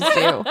the bees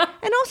do.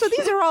 And also,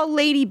 these are all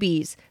lady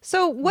bees.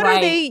 So what are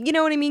they? You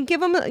know what I mean?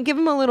 Give them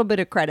a little bit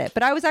of credit.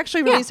 But I was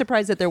actually really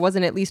surprised that there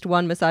wasn't at least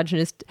one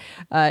misogynist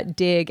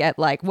dig at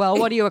like, well,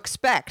 what do you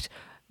expect?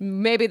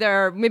 Maybe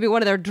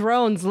one of their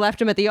drones left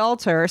them at the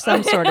altar or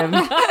some sort of.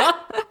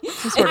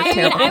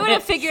 I would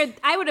have figured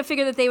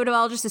that they would have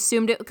all just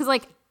assumed it because,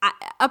 like,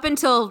 up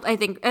until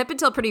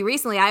pretty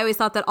recently, I always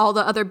thought that all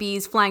the other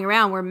bees flying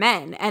around were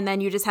men, and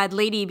then you just had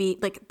lady bee,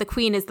 like the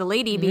queen is the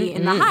lady bee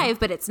in the hive,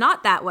 but it's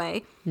not that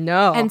way.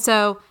 No, and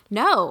so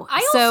no,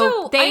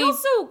 they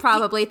also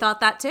probably thought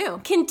that too.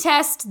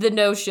 Contest the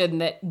notion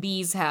that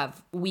bees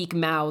have weak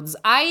mouths.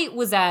 I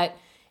was at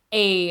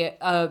a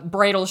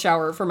bridal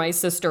shower for my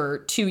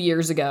sister 2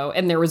 years ago,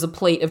 and there was a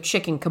plate of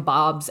chicken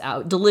kebabs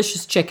out,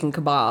 delicious chicken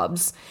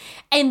kebabs,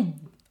 and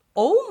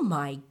oh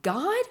my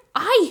God,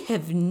 I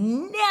have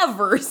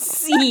never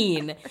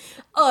seen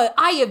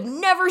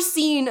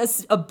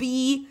a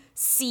bee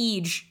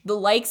siege the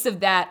likes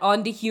of that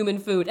onto human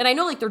food. And I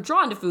know like they're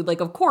drawn to food,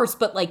 like of course,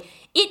 but like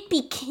it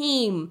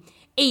became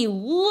a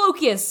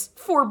locus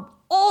for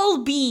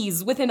all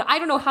bees within I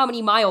don't know how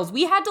many miles.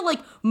 We had to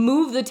like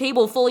move the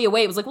table fully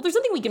away. It was like, well, there's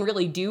nothing we can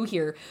really do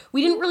here.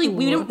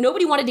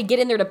 Nobody wanted to get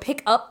in there to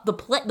pick up the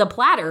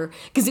platter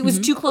because it was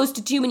too close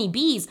to too many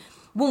bees.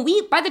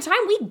 By the time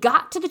we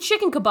got to the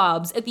chicken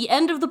kebabs at the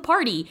end of the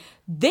party,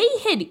 they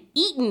had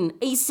eaten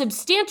a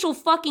substantial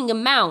fucking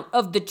amount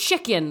of the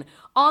chicken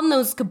on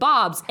those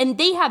kebabs, and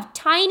they have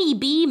tiny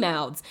bee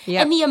mouths.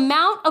 Yep. And the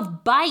amount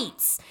of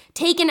bites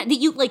taken that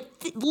you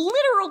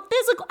literal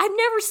physical, I've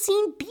never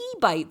seen bee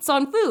bites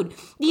on food.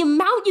 The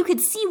amount you could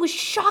see was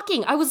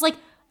shocking. I was like,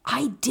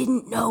 I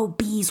didn't know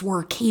bees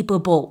were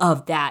capable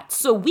of that.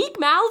 So weak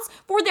mouths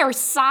for their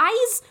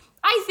size?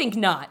 I think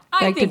not.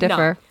 I think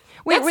not.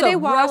 Wait, That's were they a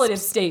wasps? relative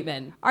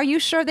statement. Are you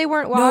sure they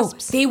weren't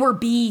wasps? No, they were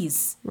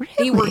bees. Really?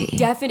 They were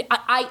definitely.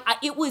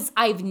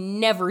 I've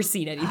never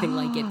seen anything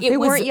like it. They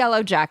weren't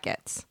yellow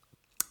jackets.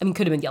 I mean,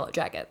 could have been Yellow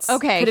Jackets.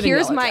 Okay,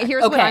 here's what I'm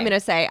going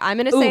to say. I'm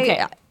going to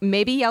say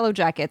maybe Yellow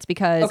Jackets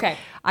because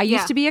I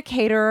used to be a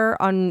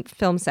caterer on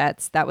film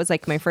sets. That was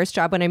like my first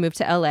job when I moved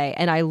to LA,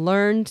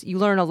 and you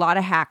learn a lot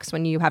of hacks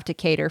when you have to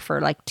cater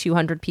for like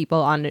 200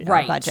 people on a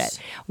budget.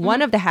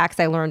 One of the hacks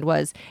I learned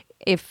was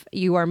if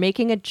you are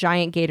making a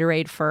giant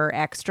Gatorade for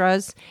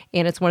extras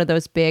and it's one of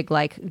those big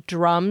like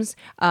drums,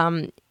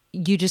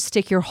 you just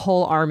stick your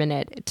whole arm in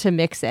it to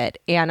mix it.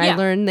 And I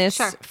learned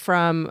this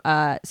from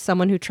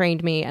someone who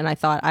trained me, and I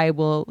thought I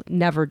will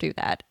never do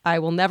that. I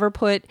will never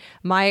put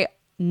my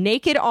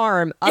naked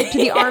arm up to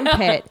the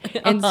armpit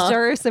and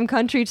stir some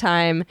country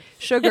time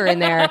sugar in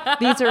there.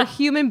 These are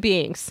human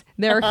beings.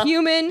 They're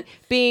human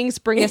beings.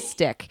 Bring a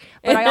stick.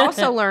 But I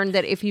also learned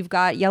that if you've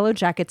got Yellow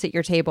Jackets at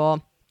your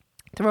table,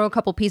 throw a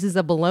couple pieces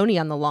of bologna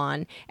on the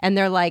lawn, and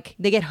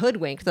they get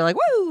hoodwinked. They're like,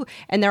 woo!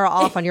 And they're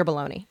off on your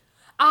bologna.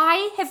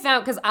 I have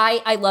found, because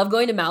I love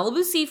going to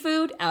Malibu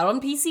Seafood out on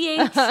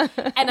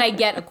PCH, and I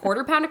get a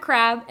 1/4 pound of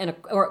crab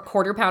or a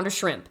 1/4 pound of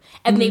shrimp.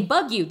 And they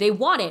bug you. They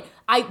want it.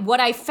 What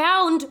I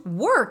found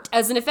worked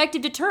as an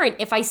effective deterrent.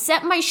 If I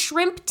set my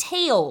shrimp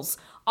tails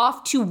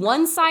off to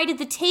one side of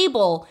the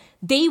table,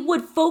 they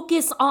would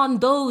focus on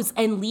those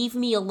and leave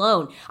me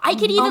alone. I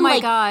could even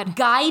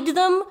guide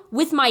them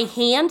with my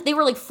hand. They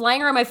were like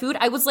flying around my food.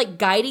 I was like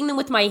guiding them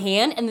with my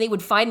hand, and they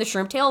would find the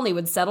shrimp tail and they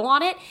would settle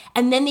on it,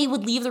 and then they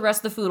would leave the rest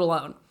of the food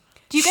alone.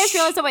 Do you guys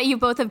realize that what you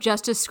both have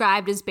just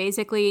described is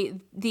basically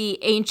the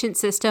ancient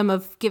system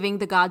of giving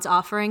the gods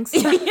offerings?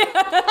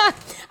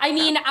 I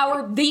mean,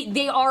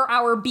 they are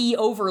our bee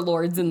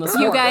overlords in the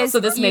story, so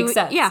this makes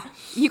sense. Yeah,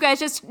 you guys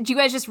just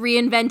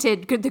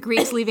reinvented the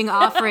Greeks leaving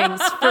offerings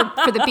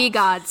for the bee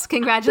gods.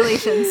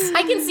 Congratulations!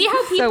 I can see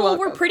how people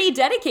were pretty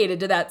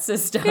dedicated to that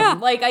system. Yeah.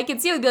 Like I can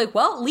see they'd be like,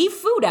 well, leave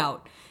food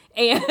out.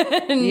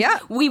 And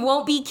we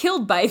won't be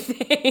killed by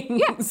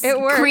things. Yeah,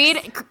 it works.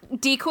 Create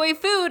decoy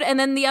food, and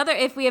then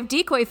if we have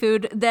decoy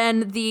food,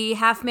 then the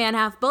half man,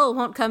 half bull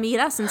won't come eat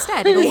us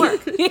instead. It'll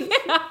work.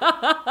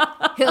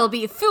 He'll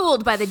be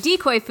fooled by the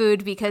decoy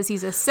food because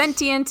he's a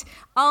sentient,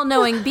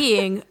 all-knowing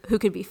being who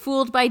could be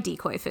fooled by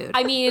decoy food.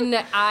 I mean,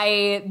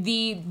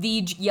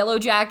 the Yellow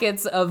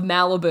Jackets of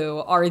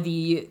Malibu are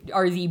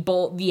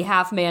the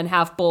half man,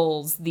 half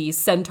bulls, the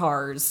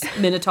centaurs,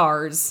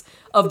 minotaurs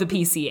of the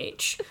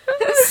PCH.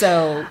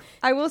 So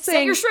I will say,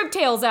 set your shrimp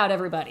tails out,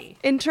 everybody.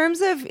 In terms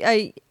of,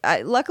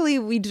 luckily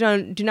we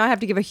do not have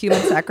to give a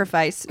human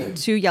sacrifice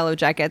to Yellow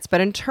Jackets,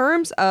 but in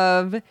terms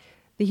of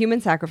the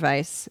human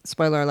sacrifice,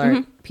 spoiler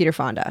alert, Peter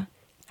Fonda.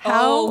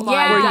 How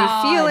were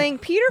you feeling?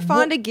 Peter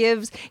Fonda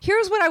gives...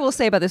 Here's what I will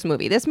say about this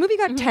movie. This movie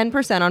got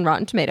 10% on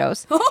Rotten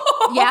Tomatoes.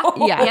 Yep,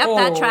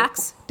 that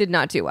tracks. Did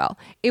not do well.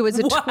 It was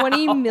a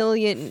 $21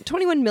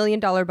 million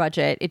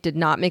budget. It did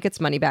not make its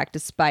money back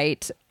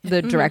despite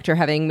the director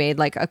having made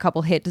like a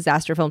couple hit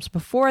disaster films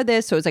before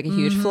this. So it was like a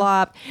huge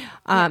flop.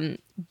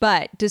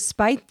 But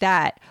despite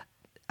that,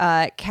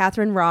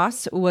 Catherine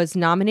Ross was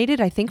nominated,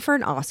 I think, for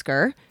an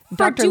Oscar.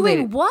 For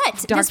doing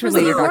what? This was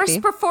the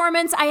worst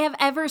performance I have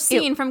ever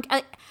seen from...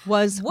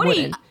 What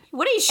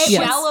a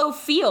shallow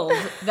field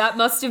that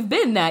must have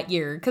been that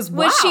year. Because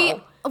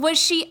Was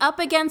she up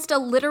against a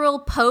literal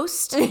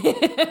post?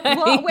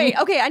 Well, wait.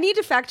 Okay, I need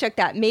to fact check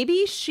that.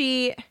 Maybe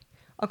she...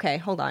 Okay,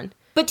 hold on.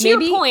 But to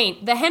your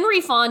point, the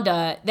Henry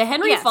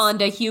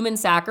Fonda human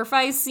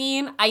sacrifice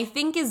scene, I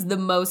think, is the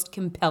most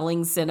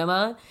compelling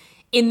cinema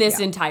in this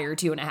entire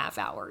 2.5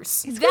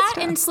 hours. That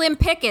and Slim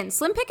Pickens.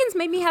 Slim Pickens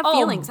made me have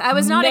feelings. I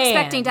was not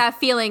expecting to have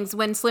feelings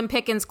when Slim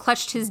Pickens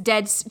clutched his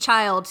dead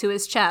child to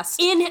his chest.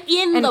 In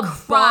the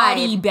cried.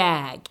 Body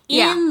bag.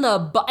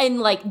 And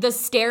like the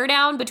stare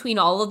down between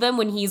all of them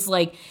when he's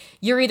like,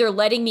 you're either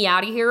letting me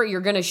out of here or you're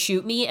going to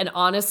shoot me. And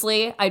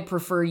honestly, I'd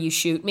prefer you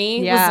shoot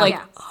me. Yeah. Was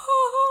like,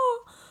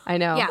 I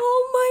know. Yeah.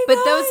 Oh my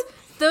God. But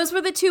those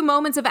were the two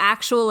moments of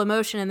actual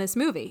emotion in this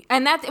movie.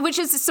 And which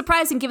is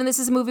surprising given this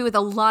is a movie with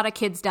a lot of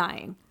kids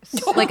dying.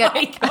 Like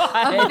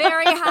a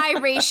very high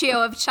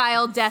ratio of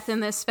child death in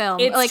this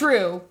film. It's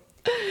true.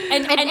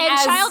 And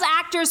child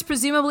actors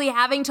presumably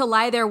having to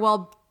lie there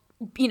while,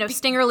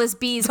 stingerless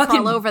bees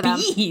crawl over them.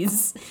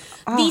 Bees.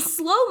 The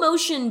slow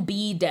motion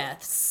bee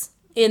deaths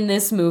in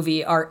this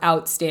movie are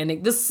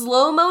outstanding. The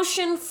slow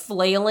motion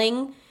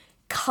flailing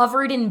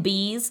covered in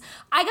bees.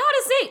 I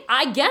gotta say,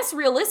 I guess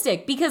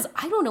realistic, because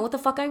I don't know what the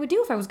fuck I would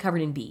do if I was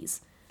covered in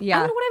bees. Yeah. I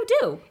don't know what I would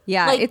do.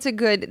 Yeah,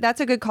 that's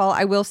a good call.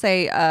 I will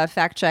say,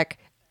 fact check,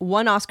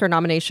 one Oscar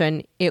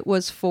nomination. It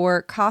was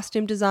for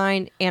costume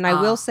design. And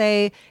I will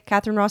say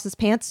Catherine Ross's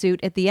pantsuit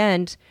at the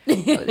end,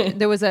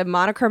 there was a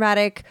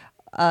monochromatic,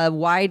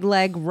 wide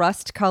leg,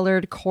 rust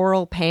colored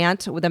coral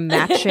pant with a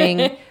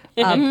matching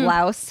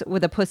blouse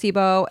with a pussy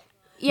bow.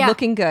 Yeah.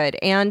 Looking good.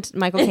 And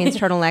Michael Caine's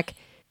turtleneck.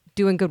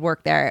 doing good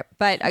work there.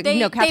 But They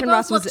Catherine both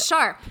Ross was looked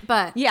sharp,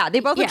 but yeah, they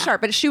both look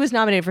sharp, but she was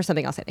nominated for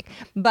something else, I think.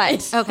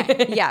 But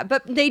Okay. yeah,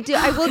 but they do.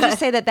 I will just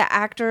say that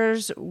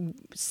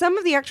some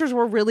of the actors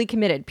were really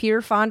committed.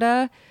 Peter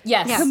Fonda,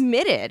 Yes.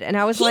 committed, and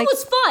I was He like,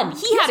 was fun.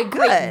 He had a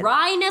great good.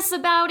 wryness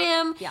about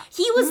him. Yeah.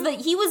 He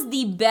was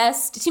the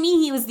best. To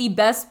me, he was the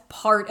best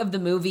part of the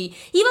movie.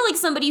 He felt like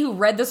somebody who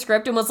read the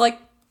script and was like,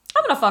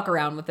 I'm gonna fuck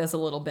around with this a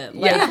little bit.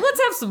 Like,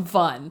 let's have some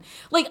fun.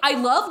 Like, I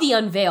love the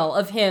unveil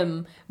of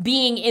him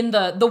being in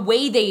the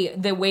way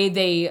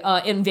they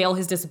unveil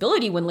his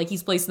disability when like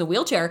he's placed in the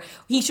wheelchair.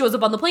 He shows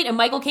up on the plane and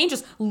Michael Caine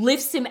just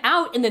lifts him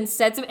out and then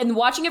sets him, and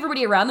watching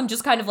everybody around them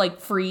just kind of like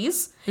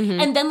freeze.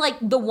 And then like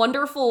the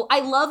wonderful, I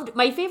loved,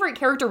 my favorite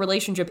character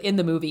relationship in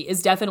the movie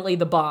is definitely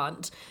the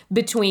bond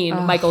between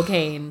Michael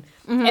Caine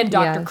and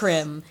Dr. Yes.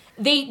 Krim.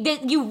 They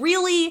you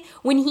really,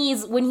 when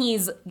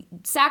he's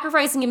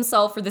sacrificing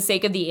himself for the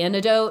sake of the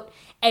antidote,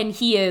 and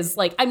he is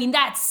like, I mean,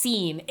 that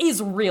scene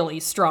is really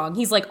strong.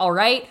 He's like, all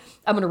right,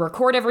 I'm going to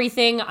record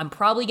everything. I'm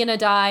probably going to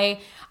die.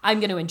 I'm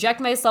going to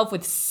inject myself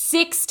with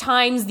 6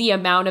 times the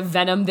amount of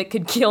venom that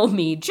could kill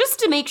me just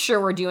to make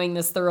sure we're doing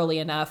this thoroughly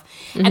enough.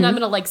 And I'm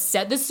going to like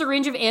set this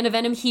syringe of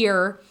antivenom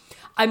here.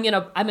 I'm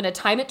gonna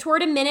time it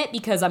toward a minute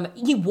because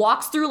he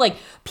walks through, like,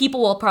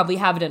 people will probably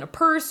have it in a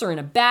purse or in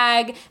a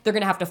bag. They're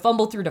gonna have to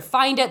fumble through to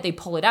find it. They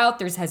pull it out.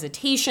 There's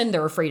hesitation.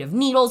 They're afraid of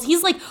needles.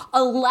 He's like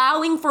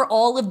allowing for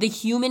all of the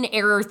human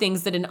error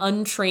things that an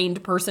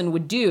untrained person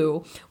would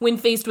do when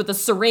faced with a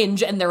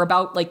syringe and they're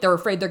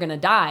afraid they're gonna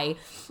die.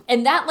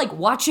 And that, like,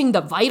 watching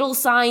the vital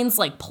signs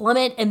like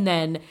plummet and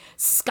then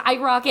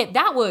skyrocket,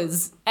 that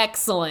was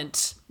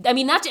excellent. I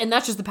mean, that's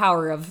just the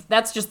power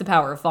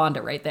of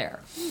Fonda right there.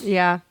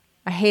 yeah,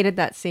 I hated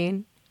that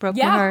scene. Broke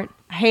my Yeah. heart.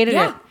 I hated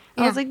Yeah. it.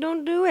 I was like,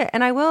 don't do it.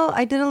 And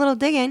I did a little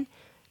digging.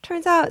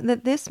 Turns out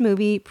that this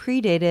movie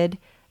predated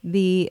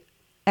the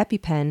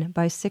EpiPen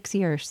by 6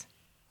 years.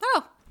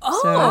 oh,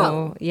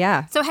 So,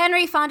 yeah. so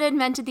Henry Fonda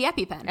invented the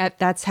EpiPen.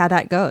 That's how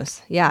that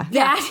goes. Yeah.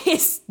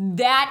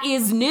 That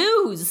is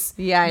news.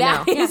 Yeah, I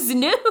That know. is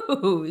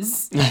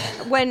news.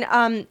 When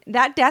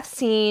that death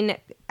scene,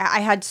 I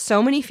had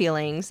so many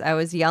feelings. I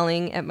was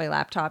yelling at my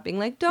laptop, being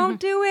like,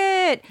 don't do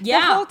it. Yeah.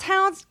 The whole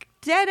town's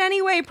dead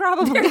anyway,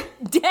 probably.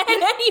 Dead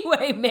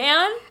anyway,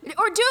 man.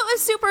 Or do it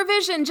with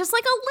supervision, just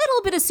like a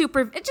little bit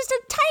of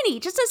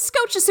just a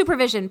scotch of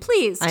supervision,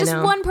 please. I Just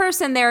know. one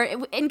person there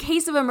in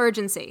case of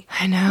emergency.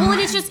 I know. Well,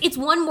 and it's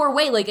one more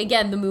way. Like,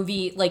 again, the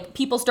movie, like,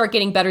 people start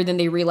getting better, then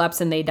they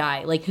relapse and they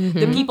die. Like,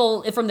 the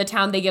people from the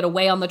town, they get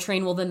away on the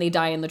train, well, then they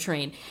die in the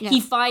train. Yeah. He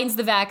finds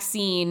the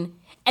vaccine,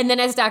 and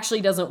then it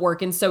actually doesn't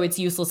work, and so it's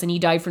useless, and he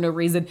died for no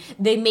reason.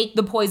 They make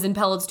the poison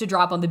pellets to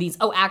drop on the bees.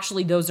 Oh,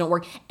 actually, those don't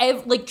work.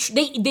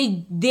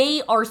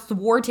 They are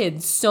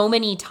thwarted so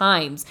many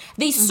times.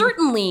 They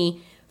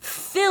certainly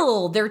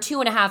fill their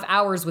 2.5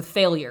 hours with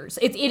failures.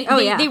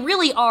 They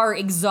really are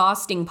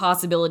exhausting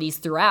possibilities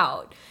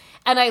throughout.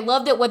 And I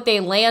love that what they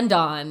land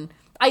on,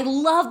 I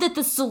love that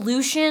the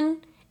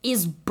solution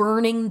is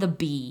burning the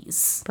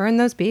bees. Burn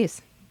those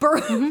bees.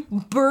 Burn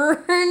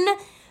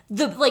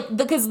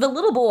because the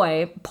little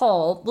boy,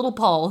 little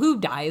Paul, who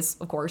dies,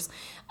 of course,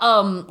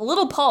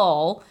 little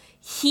Paul,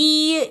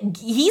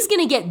 he's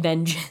gonna get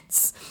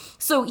vengeance.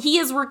 So he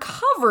is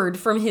recovered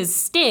from his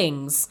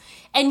stings,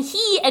 and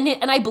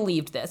I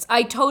believed this.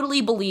 I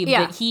totally believed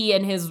that he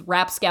and his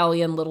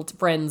rapscallion little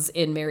friends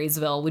in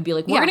Marysville would be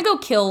like, we're gonna go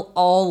kill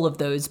all of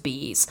those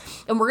bees,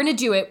 and we're gonna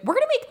do it. We're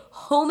gonna make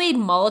homemade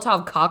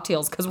Molotov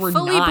cocktails because we're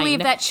Fully 9. believe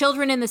that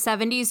children in the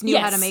 70s knew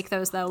how to make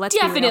those, though. Let's be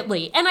real.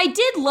 Definitely. And I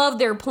did love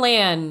their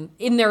plan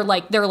in their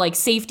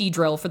safety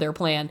drill for their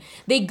plan.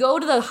 They go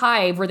to the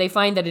hive where they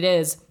find that it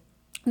is.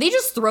 They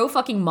just throw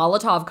fucking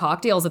Molotov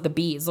cocktails at the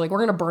bees. Like, we're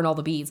going to burn all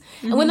the bees.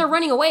 And when they're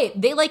running away,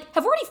 they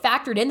have already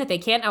factored in that they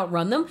can't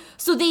outrun them.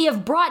 So they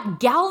have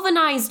brought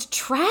galvanized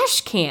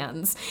trash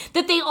cans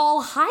that they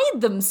all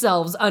hide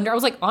themselves under. I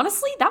was like,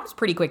 honestly, that was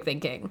pretty quick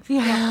thinking.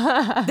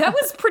 Yeah. That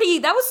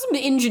was some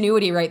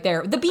ingenuity right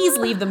there. The bees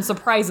leave them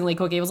surprisingly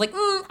quickly. I was like,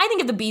 I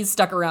think if the bees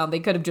stuck around, they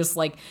could have just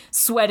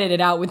sweated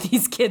it out with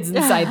these kids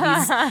inside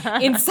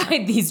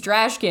these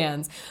trash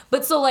cans.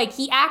 But so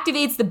he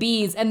activates the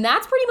bees, and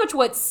that's pretty much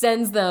what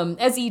sends them,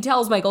 as he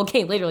tells Michael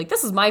Caine later,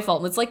 this is my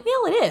fault. And it's like,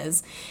 well, it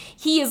is.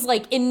 He has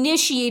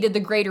initiated the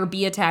greater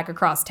bee attack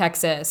across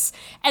Texas.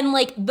 And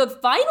the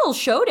final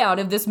showdown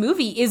of this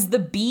movie is the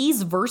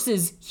bees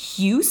versus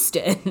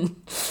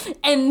Houston.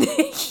 And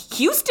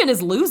Houston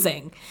is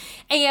losing.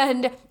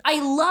 And I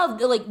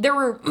loved, there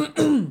were...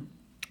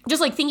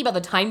 Just thinking about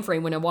the time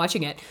frame when I'm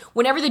watching it,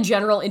 whenever the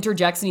general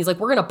interjects and he's like,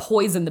 we're going to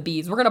poison the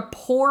bees. We're going to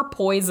pour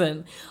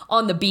poison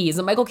on the bees.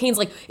 And Michael Caine's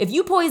like, if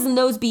you poison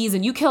those bees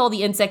and you kill all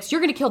the insects, you're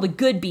going to kill the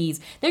good bees.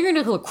 Then you're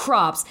going to kill the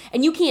crops.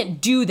 And you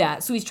can't do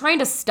that. So he's trying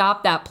to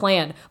stop that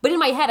plan. But in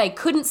my head, I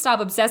couldn't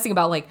stop obsessing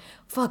about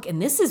fuck,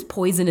 and this is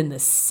poison in the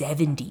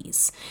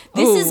 70s.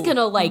 This is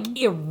gonna like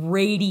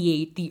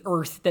irradiate the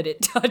earth that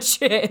it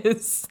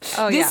touches.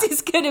 This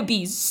is gonna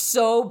be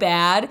so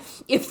bad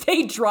if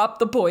they drop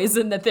the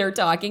poison that they're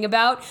talking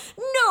about.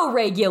 No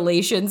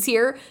regulations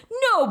here,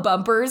 no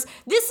bumpers.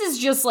 This is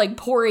just like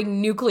pouring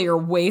nuclear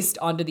waste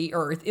onto the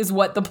earth is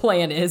what the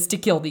plan is to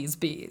kill these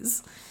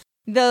bees.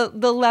 The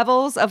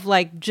levels of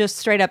like just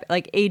straight up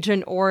like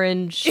Agent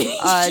Orange,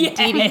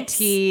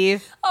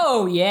 DDT.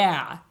 Oh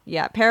yeah.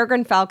 Yeah,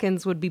 peregrine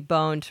falcons would be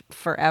boned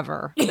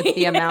forever with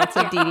the amounts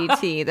of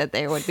DDT that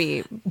they would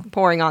be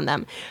pouring on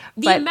them.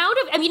 The amount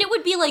of, I mean, it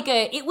would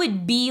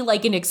be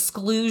like an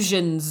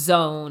exclusion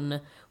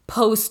zone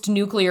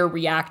post-nuclear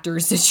reactor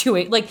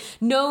situation. Like,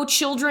 no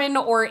children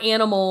or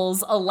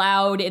animals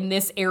allowed in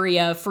this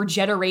area for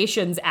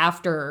generations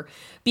after,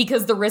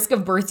 because the risk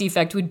of birth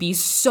defect would be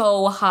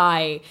so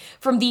high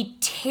from the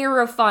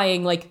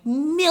terrifying, like,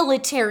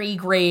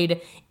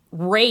 military-grade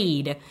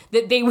raid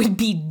that they would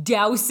be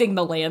dousing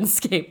the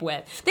landscape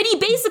with, that he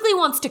basically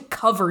wants to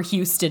cover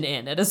Houston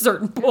in at a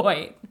certain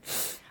point.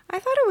 I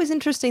thought it was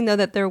interesting, though,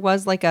 that there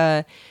was, like,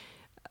 a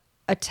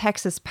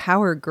Texas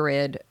power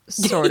grid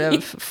sort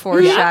of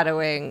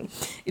foreshadowing.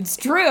 It's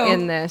true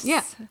in this.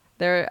 Yeah,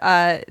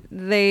 they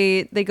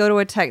go to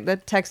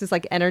the Texas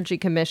like Energy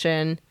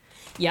Commission.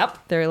 Yep.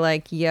 They're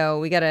like,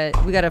 yo, we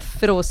gotta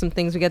fiddle with some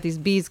things. We got these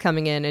bees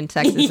coming in, and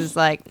Texas is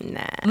like,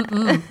 nah.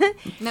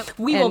 Nope.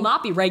 We will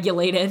not be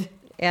regulated.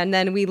 And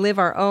then we live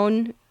our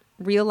own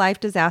real life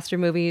disaster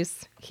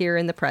movies here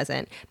in the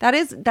present.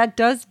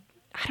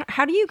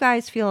 How do you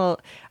guys feel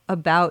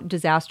about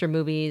disaster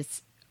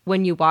movies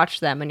when you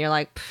watch them and you're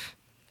like,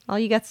 oh,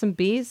 you got some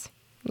bees?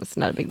 That's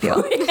not a big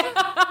deal.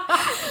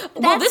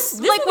 That's this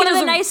like one of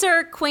the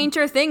nicer,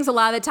 quainter things a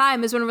lot of the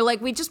time is when we're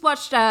like, we just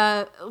watched,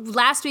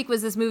 last week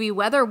was this movie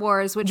Weather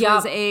Wars, which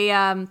was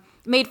a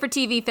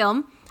made-for-TV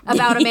film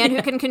about a man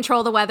who can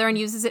control the weather and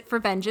uses it for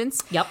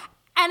vengeance. Yep.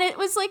 And it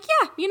was like,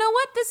 yeah, you know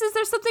what?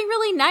 There's something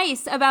really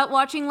nice about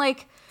watching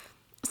like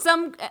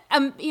some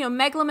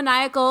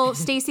megalomaniacal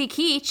Stacy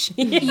Keach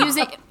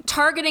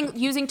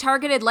using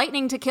targeted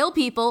lightning to kill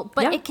people,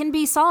 but it can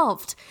be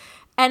solved.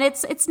 And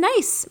it's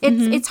nice.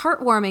 It's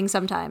heartwarming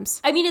sometimes.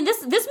 I mean, and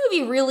this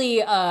movie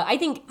really, I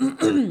think,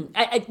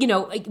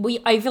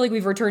 I feel like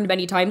we've returned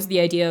many times to the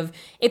idea of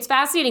it's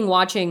fascinating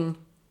watching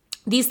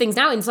these things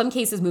now. In some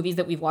cases, movies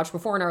that we've watched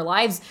before in our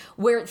lives,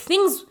 where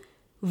things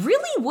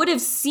really would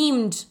have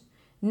seemed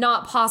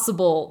not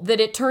possible, that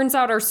it turns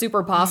out are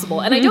super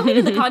possible. And I don't mean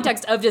in the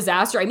context of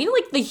disaster. I mean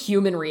like the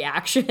human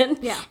reaction.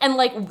 Yeah. And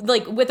like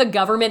with a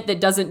government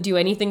that doesn't do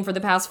anything for the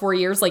past 4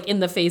 years, like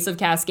in the face of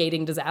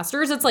cascading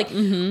disasters, it's like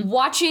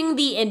watching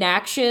the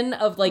inaction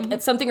of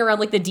like something around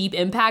like the Deep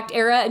Impact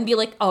era and be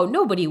like, oh,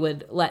 nobody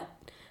would let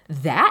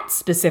that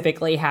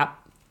specifically happen.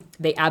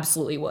 They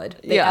absolutely would.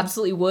 They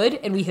absolutely would,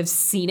 and we have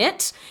seen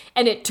it.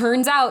 And it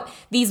turns out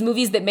these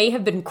movies that may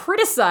have been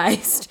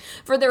criticized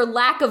for their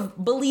lack of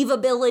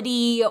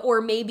believability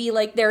or maybe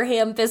like their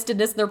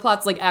ham-fistedness and their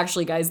plots, like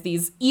actually, guys,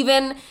 these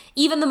even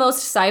the most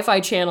Sci-Fi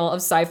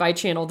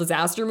Channel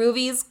disaster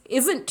movies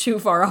isn't too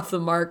far off the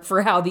mark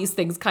for how these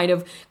things kind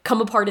of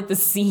come apart at the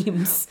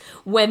seams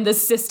when the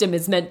system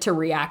is meant to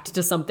react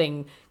to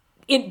something.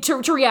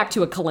 To react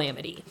to a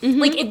calamity.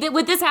 Like,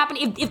 would this happen?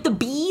 If the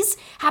bees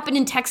happened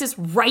in Texas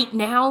right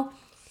now,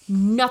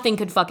 nothing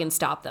could fucking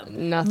stop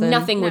them.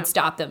 Nothing would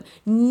stop them.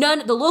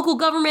 The local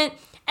government,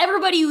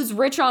 everybody who's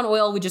rich on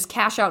oil would just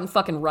cash out and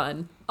fucking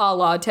run, a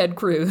la Ted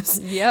Cruz.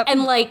 Yep.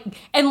 And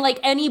like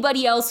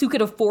anybody else who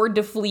could afford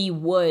to flee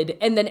would,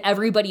 and then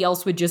everybody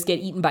else would just get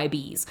eaten by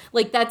bees.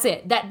 Like, that's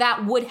it.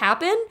 That would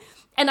happen.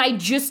 And I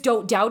just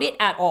don't doubt it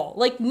at all.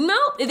 Like, no,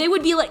 they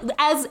would be like,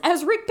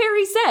 as Rick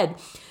Perry said,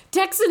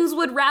 Texans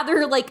would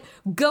rather, like,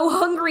 go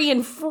hungry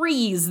and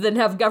freeze than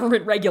have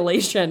government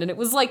regulation. And it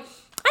was like,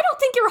 I don't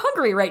think you're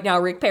hungry right now,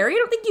 Rick Perry. I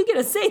don't think you get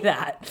to say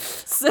that.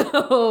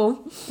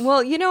 So.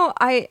 Well,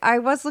 I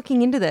was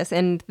looking into this,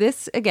 and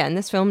this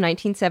film,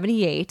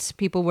 1978,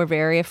 people were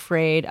very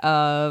afraid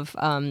of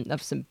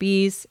some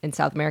bees in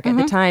South America at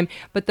the time.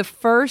 But the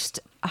first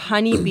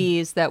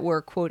honeybees that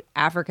were, quote,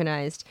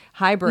 Africanized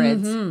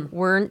hybrids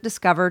weren't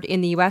discovered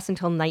in the U.S.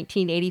 until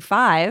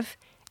 1985.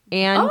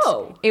 And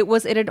it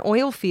was in an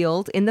oil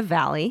field in the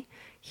valley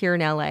here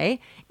in LA.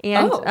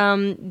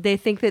 And they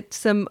think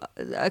that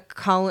a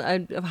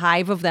colony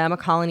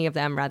of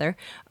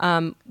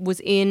them, was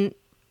in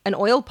an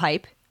oil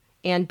pipe.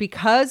 And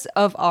because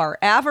of our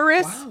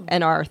avarice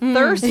and our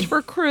thirst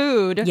for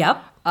crude,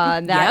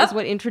 that is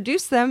what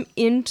introduced them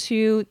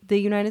into the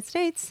United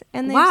States.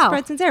 And they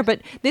spread since there. But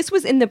this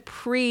was in the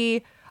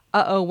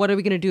what are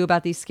we going to do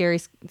about these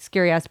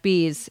scary-ass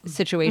bees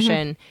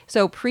situation.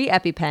 So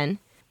pre-EpiPen.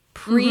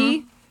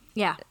 Hybridized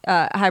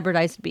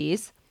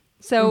bees.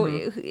 So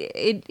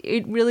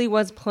it really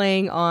was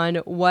playing on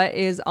what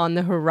is on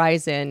the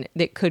horizon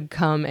that could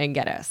come and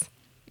get us.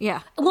 Yeah.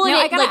 Well,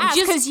 I gotta ask,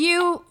 because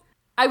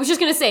I was just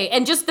gonna say,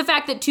 and just the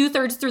fact that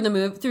 2/3 through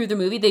the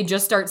movie they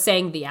just start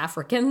saying the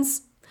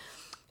Africans.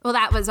 Well,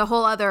 that was a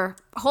whole other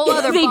ball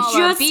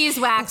of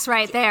beeswax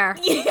right there.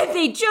 Yeah,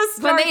 they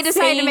just when start they decided to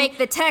saying make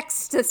the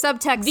subtext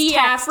the text,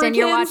 Africans and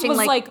you're watching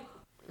was like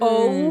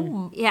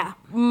yeah.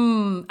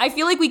 I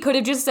feel like we could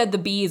have just said the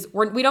bees.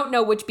 We don't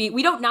know which bee.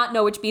 We don't not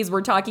know which bees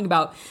we're talking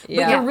about.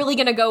 But you're really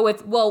gonna go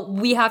with, well,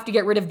 we have to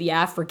get rid of the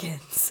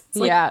Africans. It's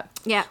like,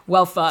 yeah.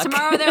 Well, fuck.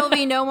 Tomorrow there will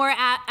be no more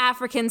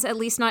Africans, at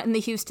least not in the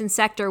Houston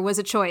sector, was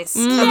a choice.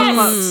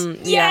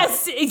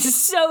 Yes, it's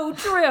so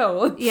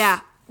true. Yeah.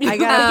 I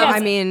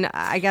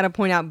gotta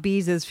point out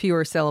bees is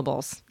fewer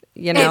syllables.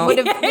 You know,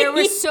 there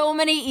were so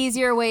many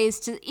easier ways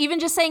to,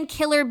 even just saying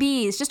killer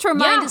bees, just to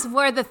remind us of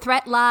where the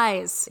threat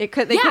lies. They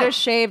could have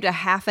shaved a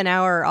half an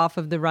hour off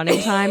of the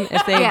running time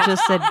if they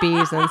just said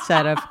bees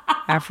instead of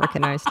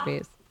Africanized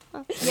bees.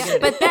 Yeah,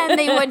 but then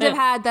they wouldn't have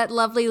had that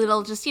lovely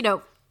little just,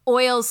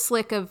 oil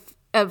slick of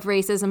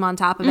racism on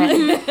top of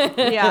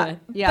it. Yeah.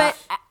 But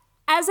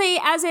I'd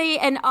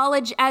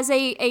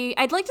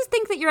like to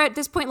think that you're at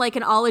this point like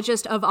an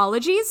ologist of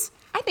ologies.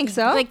 I think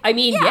so. Like,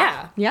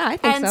 yeah, I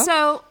think so. And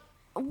so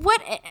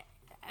what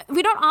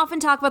we don't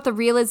often talk about the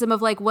realism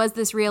of like, was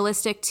this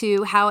realistic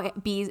to how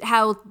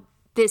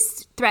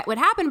this threat would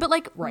happen? But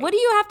like, what do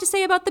you have to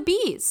say about the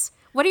bees?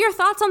 What are your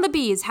thoughts on the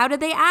bees? How did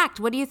they act?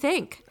 What do you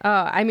think?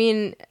 I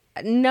mean,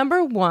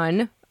 number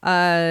one,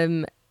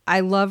 I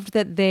loved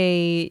that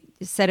they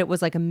said it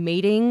was like a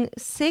mating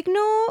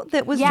signal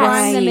that was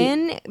drawing them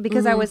in,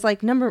 because I was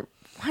like, number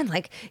one,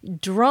 like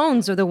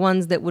drones are the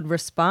ones that would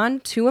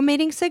respond to a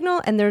mating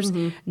signal, and there's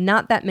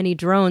not that many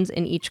drones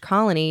in each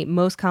colony.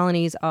 Most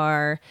colonies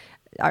are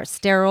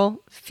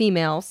sterile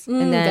females,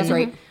 and then that's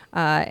right.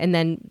 And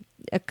then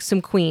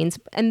some queens,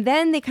 and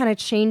then they kind of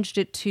changed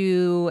it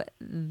to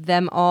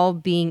them all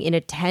being in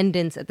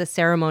attendance at the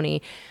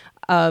ceremony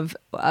of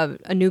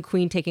a new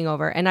queen taking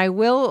over. And I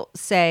will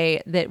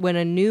say that when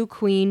a new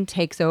queen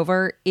takes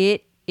over,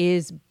 it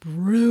is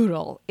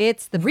brutal.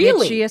 It's the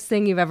bitchiest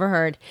thing you've ever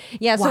heard.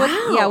 Yeah.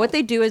 So what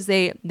they do is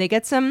they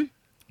get some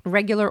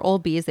regular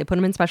old bees. They put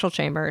them in special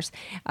chambers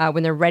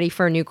when they're ready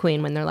for a new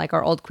queen. When they're like,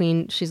 our old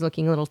queen, she's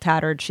looking a little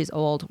tattered. She's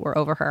old. We're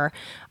over her.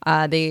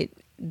 They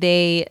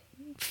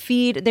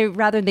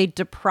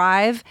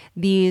deprive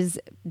these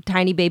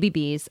tiny baby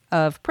bees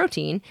of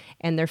protein,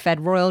 and they're fed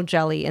royal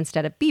jelly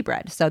instead of bee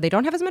bread. So they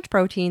don't have as much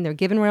protein. They're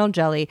given royal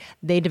jelly.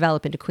 They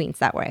develop into queens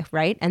that way,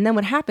 right? And then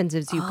what happens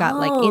is you've got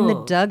like in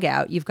the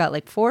dugout, you've got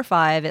like 4 or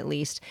 5 at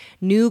least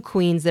new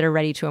queens that are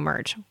ready to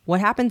emerge. What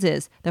happens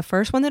is the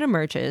first one that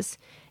emerges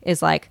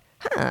is like,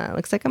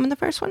 looks like I'm the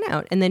first one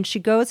out. And then she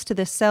goes to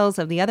the cells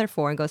of the other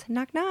 4 and goes,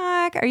 knock,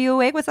 knock. Are you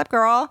awake? What's up,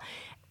 girl?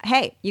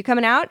 Hey, you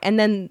coming out? And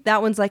then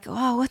that one's like,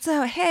 oh, what's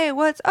up? Hey, oh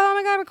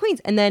my God, we're queens.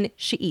 And then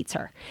she eats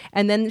her.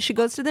 And then she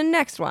goes to the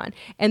next one.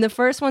 And the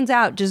first one's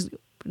out, just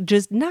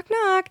knock,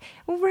 knock,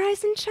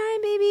 rise and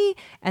shine, baby.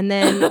 And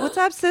then, what's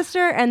up,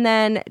 sister? And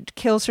then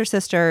kills her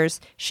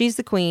sisters. She's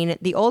the queen.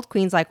 The old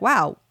queen's like,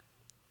 wow,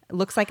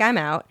 looks like I'm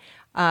out.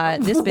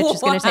 This bitch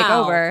is going to take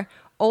over.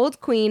 Old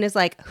queen is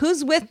like,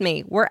 who's with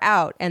me? We're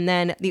out. And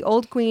then the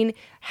old queen,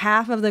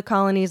 half of the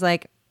colony's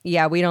like,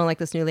 yeah, we don't like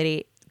this new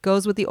lady,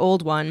 goes with the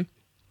old one.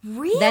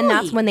 Really? Then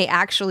that's when they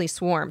actually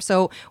swarm.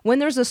 So when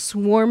there's a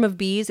swarm of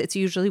bees, it's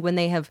usually when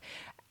they have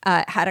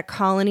had a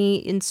colony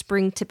in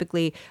spring,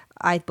 typically,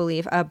 I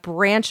believe,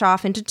 branch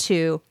off into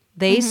 2.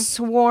 They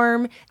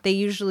swarm. They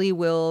usually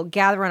will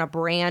gather on a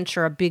branch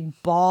or a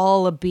big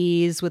ball of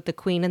bees with the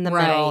queen in the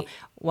middle,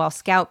 while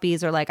scout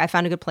bees are like, I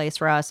found a good place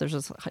for us. There's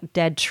this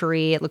dead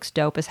tree. It looks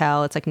dope as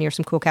hell. It's like near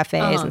some cool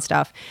cafes and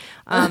stuff.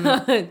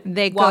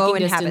 They go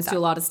and have it to a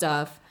lot of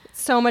stuff.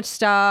 So much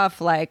stuff,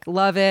 like,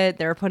 love it.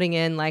 They're putting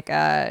in like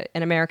an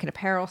American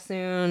Apparel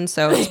soon,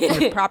 so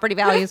property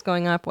values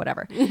going up,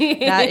 whatever.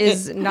 That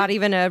is not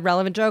even a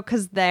relevant joke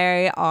because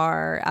they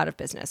are out of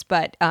business,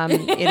 but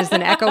it is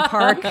an Echo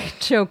Park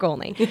joke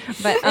only.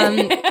 But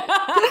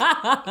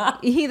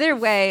either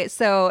way,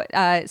 so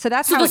that's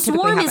how the it typically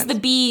swarm happens. is the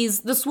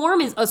bees.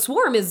 A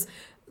swarm is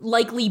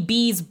likely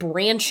bees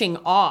branching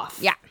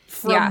off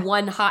from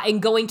one hive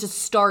and going to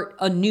start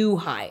a new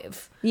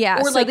hive.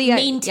 Yeah, or so like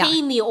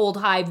maintain the old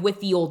hive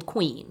with the old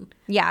queen.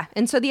 Yeah,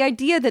 and so the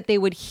idea that they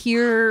would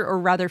hear, or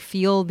rather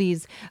feel,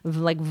 these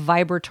like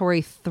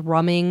vibratory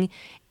thrumming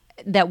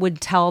that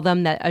would tell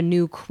them that a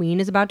new queen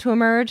is about to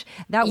emerge,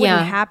 that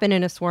wouldn't happen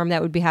in a swarm.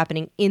 That would be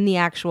happening in the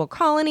actual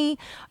colony.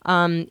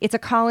 It's a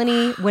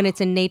colony when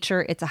it's in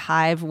nature. It's a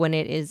hive when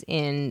it is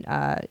in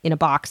a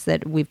box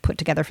that we've put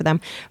together for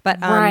them. But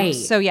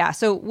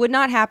so would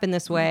not happen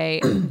this way.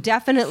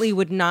 Definitely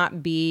would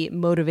not be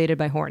motivated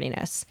by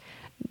horniness.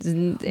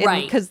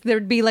 Because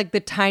there'd be like the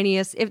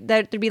tiniest,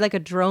 there'd be like a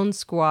drone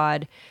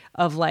squad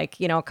of like,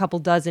 a couple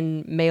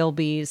dozen male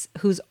bees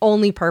whose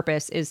only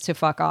purpose is to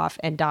fuck off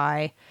and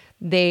die.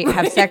 They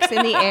have sex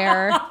in the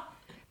air.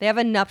 They have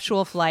a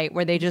nuptial flight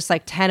where they just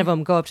like 10 of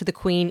them go up to the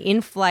queen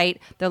in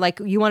flight. They're like,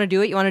 you want to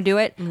do it? You want to do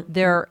it?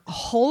 Their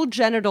whole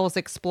genitals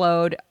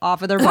explode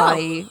off of their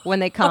body when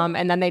they come,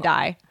 and then they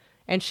die.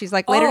 And she's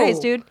like, later days,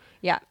 dude.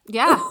 Yeah.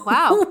 Yeah.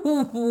 Wow.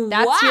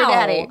 That's your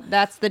daddy.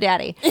 That's the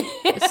daddy.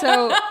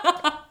 So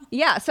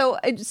Yeah, so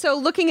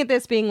looking at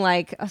this being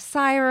like a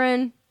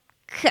siren,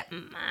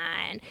 come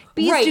on.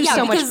 Bees Right, do yeah,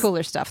 so much because-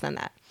 cooler stuff than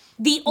that.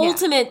 The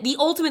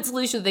ultimate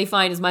solution that they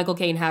find is Michael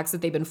Caine hacks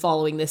that they've been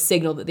following this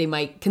signal that they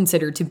might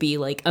consider to be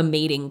like a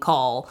mating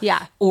call.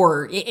 Yeah.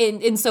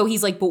 And so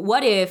he's like, but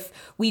what if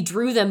we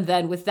drew them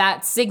then with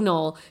that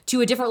signal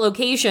to a different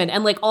location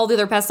and like all the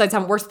other pesticides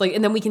haven't worked, like,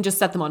 and then we can just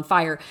set them on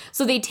fire.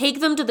 So they take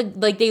them to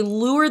they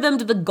lure them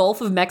to the Gulf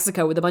of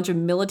Mexico with a bunch of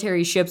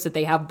military ships that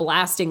they have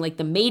blasting like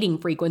the mating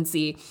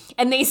frequency.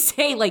 And they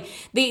say like,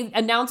 they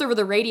announce over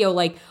the radio,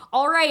 like,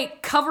 all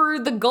right, cover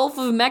the Gulf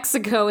of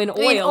Mexico in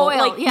oil.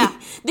 Like, yeah.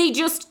 They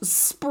just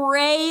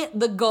spray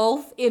the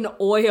Gulf in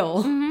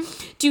oil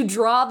to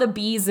draw the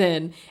bees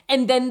in,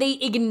 and then they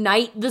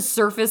ignite the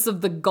surface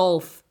of the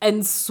Gulf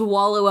and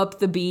swallow up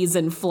the bees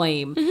in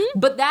flame.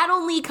 But that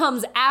only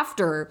comes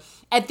after,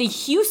 at the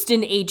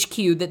Houston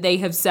HQ that they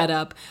have set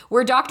up,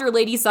 where Dr.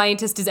 Lady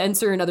Scientist is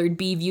entering another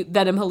bee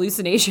venom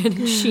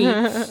hallucination. She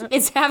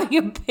is having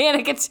a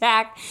panic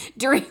attack,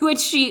 during which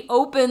she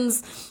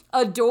opens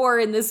a door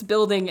in this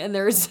building and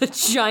there's a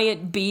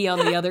giant bee on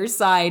the other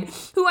side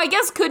who I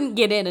guess couldn't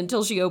get in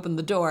until she opened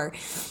the door.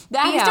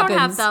 That Bees happens. don't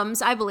have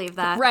thumbs. I believe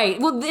that.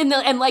 Right. Well,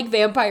 and like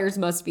vampires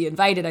must be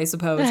invited, I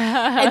suppose.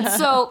 And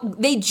so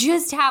they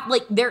just have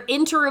like their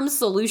interim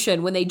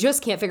solution when they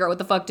just can't figure out what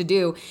the fuck to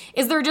do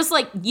is they're just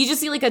like, you just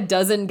see like a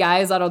dozen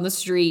guys out on the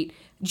street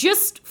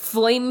just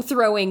flame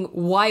throwing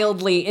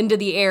wildly into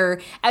the air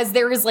as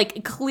there is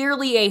like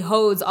clearly a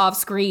hose off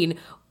screen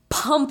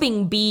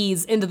pumping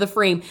bees into the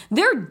frame.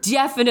 They're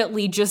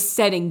definitely just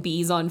setting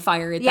bees on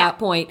fire at that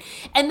point.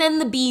 And then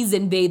the bees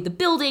invade the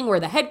building where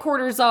the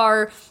headquarters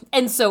are.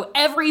 And so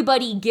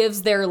everybody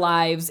gives their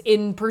lives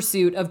in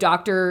pursuit of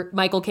Dr.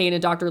 Michael Caine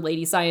and Dr.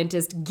 Lady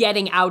Scientist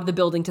getting out of the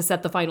building to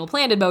set the final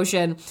plan in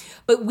motion.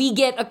 But we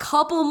get a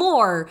couple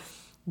more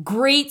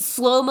great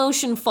slow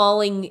motion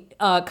falling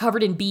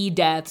covered in bee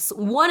deaths,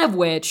 one of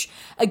which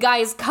a guy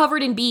is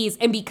covered in bees,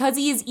 and because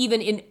he is even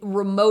in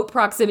remote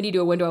proximity to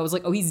a window, I was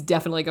like, oh, he's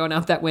definitely going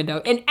out that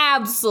window. And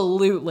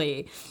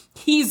absolutely,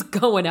 he's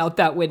going out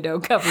that window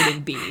covered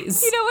in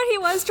bees. You know what he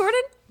was,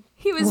 Jordan?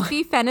 He was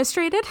bee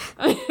fenestrated.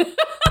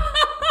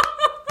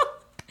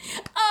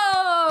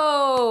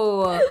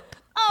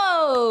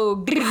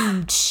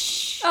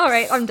 All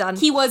right, I'm done.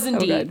 He was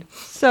indeed. good.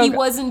 So he good.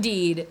 was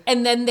indeed.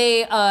 And then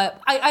they, I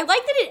like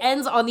that it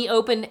ends on the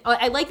open,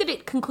 I like that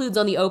it concludes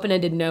on the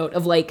open-ended note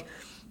of like,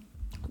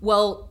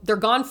 well, they're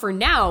gone for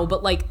now,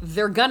 but like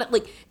they're gonna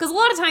like, because a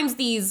lot of times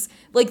these,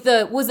 like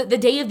was it the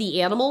Day of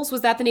the Animals?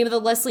 Was that the name of the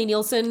Leslie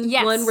Nielsen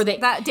one? Where they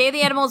that Day of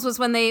the Animals was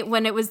when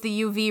it was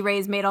the UV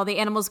rays made all the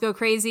animals go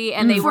crazy,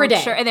 and they For a weren't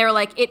day. sure, and they were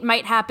like, it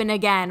might happen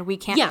again. We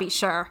can't Yeah. be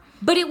sure.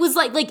 But it was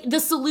like the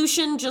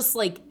solution just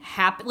like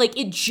happened, like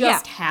it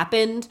just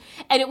happened.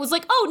 And it was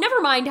like, oh,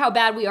 never mind how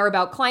bad we are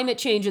about climate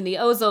change and the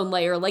ozone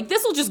layer. Like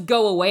this will just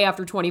go away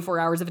after 24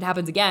 hours if it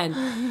happens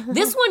again.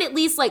 This one, at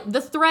least, like the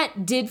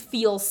threat did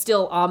feel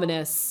still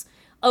ominous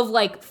of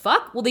like,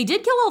 fuck, well, they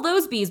did kill all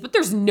those bees, but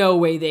there's no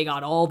way they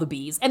got all the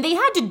bees. And they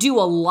had to do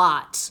a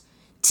lot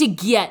to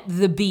get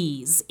the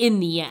bees in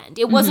the end.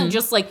 It wasn't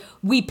just like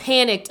we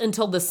panicked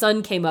until the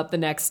sun came up the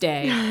next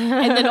day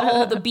and then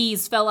all the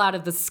bees fell out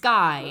of the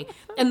sky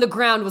and the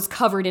ground was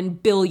covered in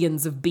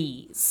billions of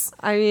bees.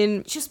 I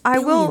mean, Just I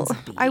billions of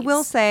I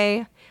will bees.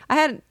 say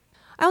I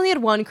only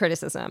had one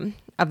criticism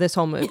of this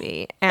whole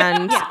movie,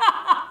 and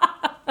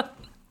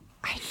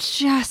I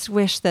just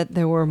wish that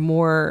there were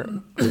more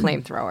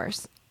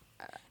flamethrowers.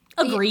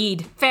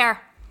 Agreed.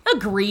 Fair.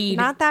 Agreed.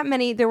 Not that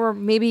many. There were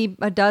maybe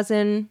 2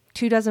 dozen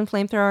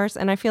flamethrowers,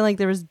 and I feel like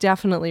there was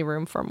definitely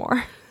room for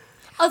more.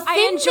 A thing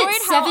I enjoyed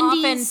that how 70s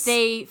often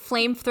they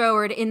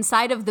flamethrowered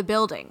inside of the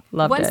building.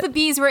 Loved Once it. the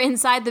bees were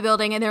inside the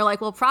building and they're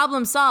like, well,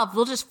 problem solved.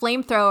 We'll just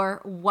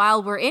flamethrower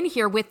while we're in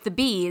here with the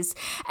bees.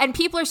 And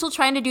people are still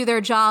trying to do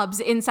their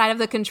jobs inside of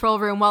the control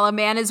room while a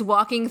man is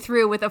walking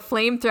through with a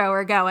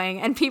flamethrower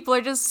going and people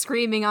are just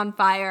screaming on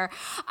fire.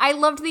 I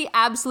loved the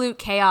absolute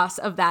chaos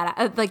of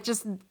that. Like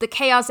just the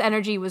chaos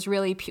energy was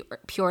really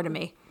pure to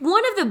me.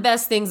 One of the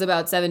best things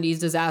about 70s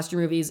disaster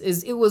movies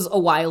is it was a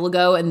while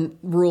ago and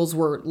rules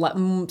were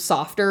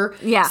softer.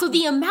 Yeah. So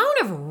the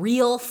amount of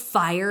real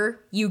fire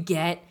you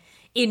get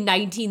in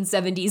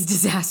 1970s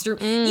disaster,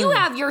 you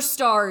have your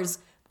stars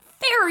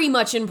very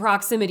much in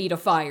proximity to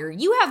fire.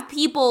 You have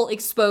people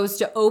exposed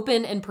to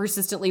open and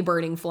persistently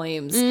burning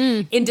flames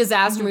in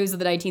disaster movies of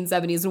the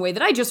 1970s in a way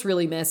that I just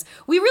really miss.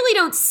 We really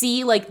don't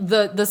see like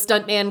the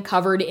stuntman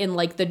covered in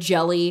like the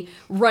jelly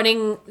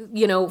running,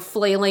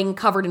 flailing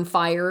covered in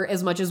fire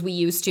as much as we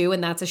used to,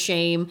 and that's a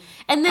shame.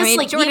 And this,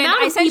 like, Jordan, the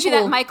amount of I sent you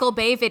people- that Michael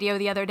Bay video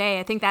the other day.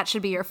 I think that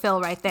should be your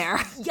fill right there.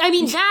 I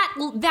mean,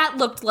 that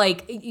looked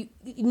like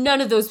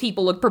none of those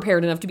people looked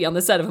prepared enough to be on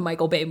the set of a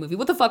Michael Bay movie.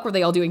 What the fuck were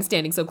they all doing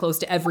standing so close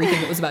to everything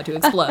that was about to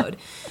explode?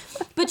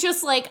 But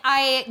just like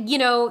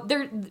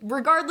there,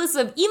 regardless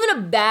of even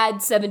a bad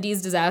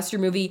 70s disaster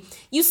movie,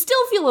 you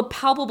still feel a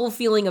palpable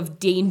feeling of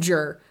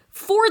danger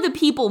for the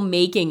people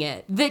making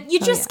it that you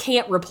just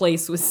can't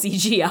replace with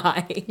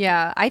CGI.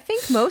 Yeah, I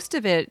think most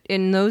of it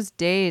in those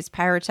days,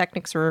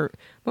 pyrotechnics were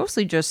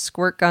mostly just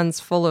squirt guns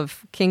full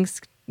of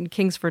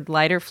Kingsford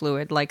lighter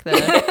fluid, like the,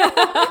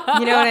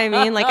 you know what I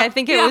mean? Like, I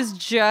think it was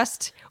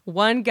just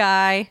one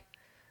guy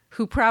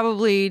who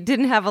probably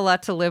didn't have a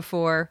lot to live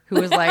for, who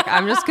was like,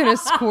 I'm just going to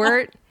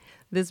squirt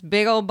this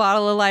big old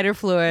bottle of lighter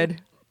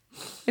fluid.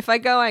 If I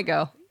go, I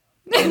go.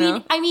 You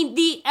know?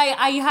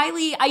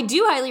 I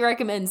do highly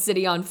recommend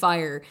City on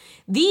Fire.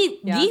 The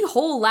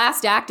whole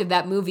last act of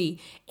that movie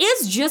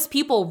is just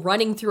people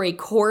running through a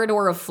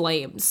corridor of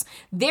flames.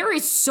 There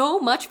is so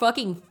much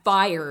fucking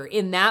fire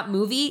in that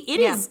movie. It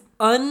is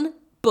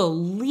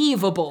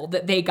unbelievable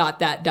that they got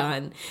that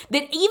done.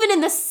 That even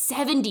in the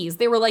 70s,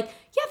 they were like,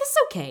 yeah, this is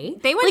okay.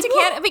 They went to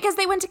Canada because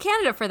they went to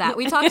Canada for that.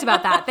 We talked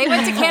about that. They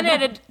went to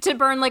Canada to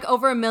burn like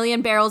over 1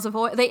 million barrels of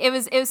oil. It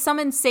was some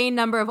insane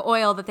number of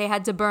oil that they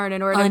had to burn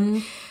in order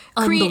to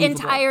create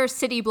entire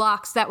city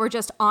blocks that were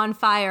just on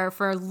fire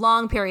for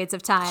long periods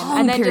of time.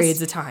 And then periods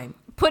of time.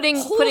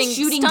 Putting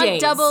shooting stunt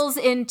days. doubles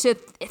into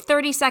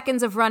 30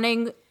 seconds of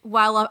running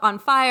while on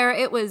fire.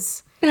 It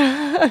was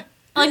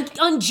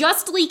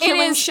Unjustly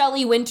killing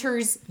Shelley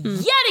Winters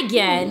yet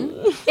again.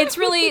 It's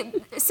really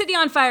City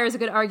on Fire is a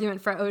good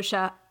argument for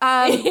OSHA.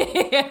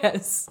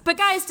 Yes. But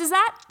guys, does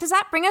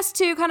that bring us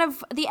to kind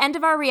of the end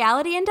of our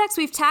reality index?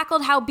 We've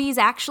tackled how bees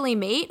actually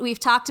mate. We've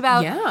talked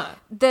about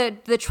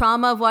the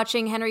trauma of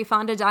watching Henry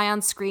Fonda die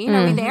on screen.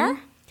 Are we there?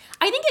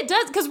 I think it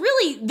does, because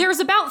really, there's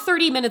about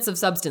 30 minutes of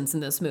substance in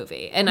this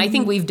movie. And I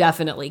think we've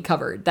definitely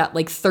covered that,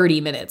 like,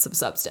 30 minutes of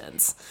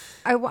substance.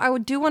 I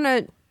do want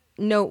to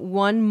note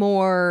one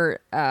more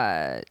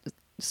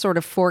sort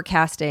of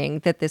forecasting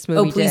that this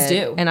movie please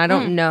did. do. And I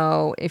don't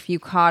know if you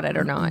caught it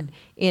or not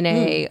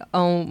in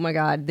oh my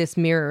God, this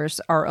mirrors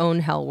our own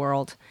hell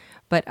world.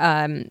 But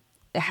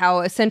how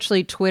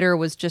essentially Twitter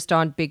was just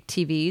on big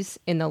TVs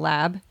in the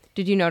lab.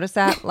 Did you notice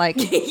that? Like,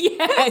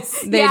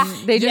 yes.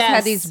 They just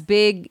had these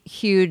big,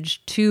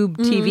 huge tube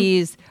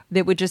TVs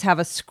that would just have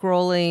a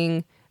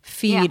scrolling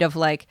feed of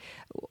like,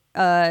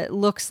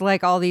 looks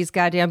like all these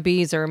goddamn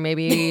bees are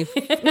maybe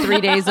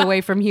 3 days away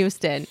from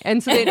Houston.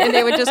 And so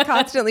they would just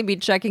constantly be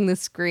checking the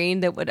screen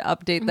that would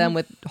update them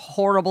with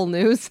horrible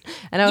news.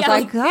 And I was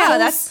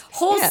that's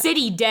whole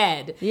city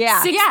dead.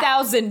 Yeah.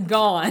 6,000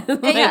 gone.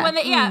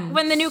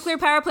 When the nuclear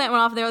power plant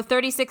went off, there were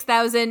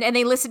 36,000, and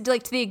they listed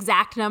like to the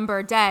exact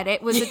number dead.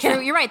 It was a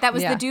true. You're right. That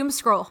was the doom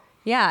scroll.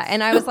 Yeah,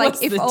 and I was like,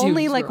 What's if the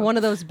only doom like scroll? one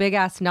of those big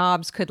ass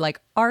knobs could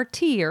like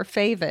RT or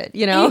fave it,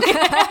 you know?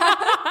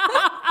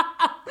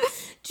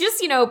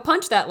 Just,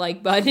 punch that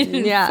like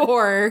button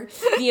for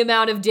the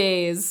amount of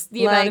days,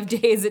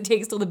 it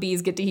takes till the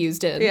bees get to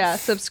Houston. Yeah,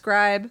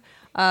 subscribe.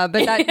 But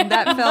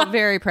that felt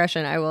very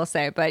prescient, I will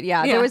say. But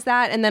there was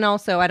that. And then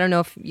also, I don't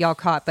know if y'all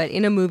caught, but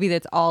in a movie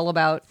that's all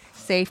about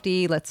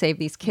safety, let's save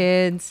these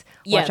kids,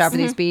 watch out for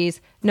these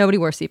bees, nobody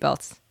wore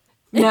seatbelts.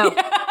 No.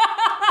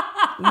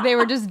 They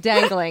were just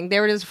dangling. They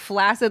were just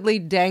flaccidly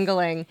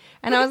dangling.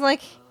 And I was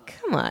like,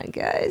 come on,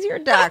 guys, you're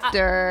a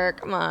doctor.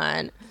 Come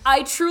on.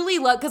 I truly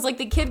love, because like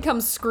the kid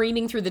comes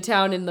screaming through the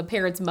town in the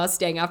parents'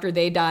 Mustang after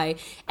they die,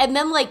 and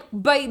then like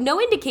by no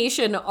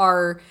indication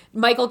are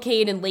Michael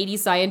Caine and Lady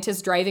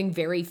Scientist driving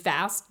very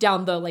fast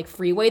down the like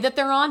freeway that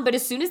they're on, but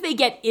as soon as they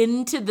get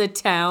into the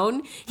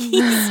town,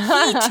 he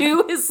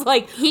too is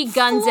like he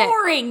guns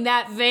flooring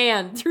that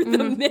van through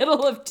the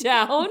middle of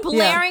town,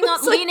 blaring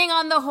on, leaning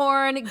on the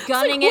horn,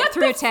 gunning it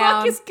through town.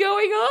 What the fuck is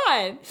going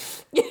on?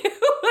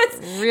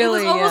 Really, it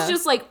was almost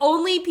just like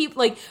only people,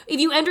 like if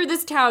you enter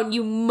this town,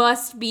 you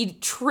must be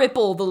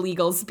triple the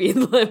legal speed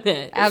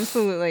limit.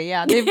 Absolutely,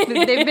 yeah. They've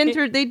been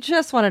through. They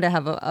just wanted to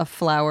have a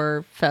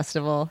flower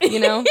festival, you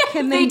know.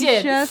 Can they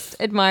just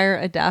admire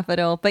a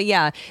daffodil? But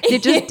yeah, they're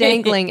just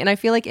dangling, and I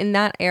feel like in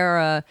that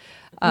era,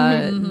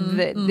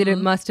 that it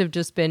must have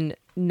just been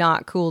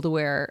not cool to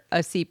wear a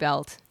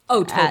seatbelt.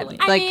 Oh, totally.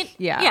 I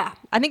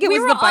think it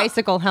was the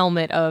bicycle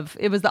helmet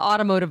it was the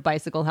automotive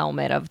bicycle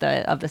helmet of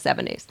the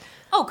 70s.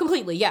 Oh,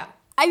 completely, yeah.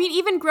 I mean,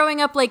 even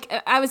growing up, like,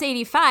 I was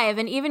 85,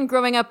 and even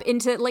growing up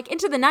into the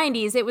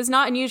 90s, it was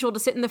not unusual to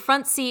sit in the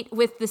front seat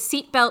with the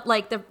seat belt,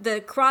 like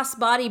the cross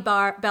body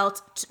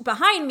belt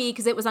behind me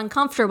because it was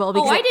uncomfortable.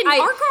 Because our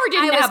car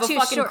didn't have a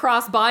fucking short.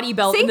 cross body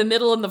belt in the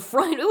middle and the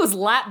front. It was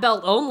lap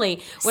belt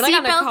only. When I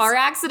got in a car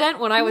accident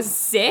when I was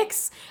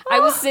 6, I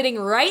was sitting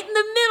right in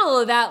the middle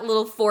of that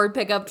little Ford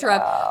pickup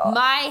truck.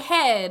 My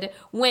head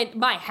went,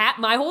 my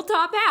whole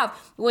top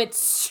half went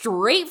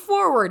straight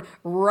forward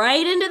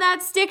right into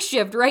that stick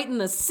shift right in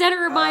the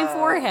center of my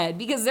forehead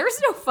because there's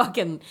no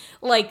fucking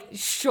like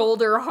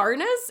shoulder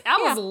harness. I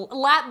was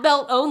lap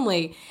belt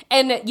only.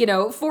 And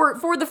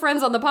for the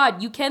friends on the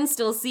pod, you can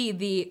still see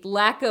the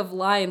lack of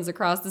lines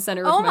across the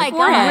center of my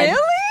forehead. God, really?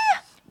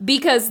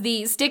 Because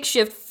the stick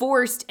shift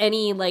forced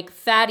any like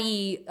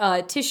fatty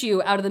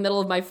tissue out of the middle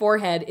of my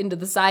forehead into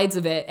the sides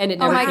of it, and it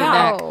never came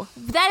back.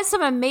 That is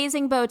some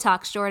amazing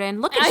Botox, Jordan.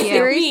 Look at you.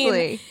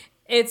 Seriously.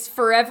 It's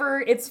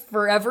forever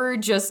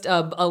just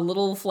a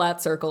little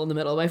flat circle in the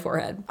middle of my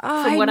forehead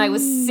from when I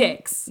was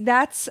 6.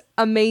 That's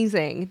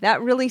amazing.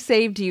 That really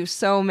saved you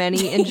so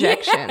many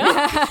injections.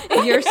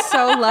 You're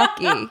so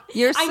lucky.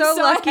 You're I'm so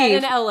lucky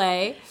ahead in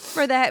LA.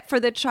 for that, for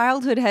the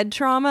childhood head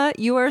trauma.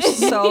 You are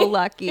so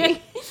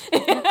lucky.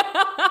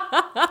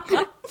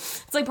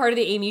 It's like part of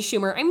the Amy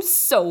Schumer "I'm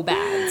so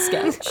bad"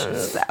 sketch.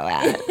 So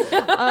bad.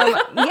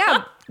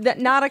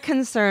 Not a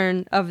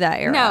concern of that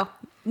era.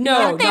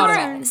 No, they not were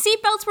at all.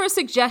 seatbelts were a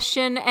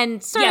suggestion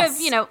and sort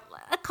Yes. of,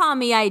 a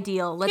commie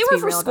ideal. Let's They be were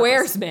for real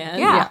squares, about this. man.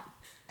 Yeah.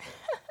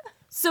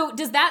 So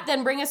does that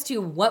then bring us to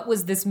what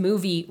was this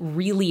movie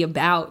really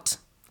about?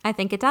 I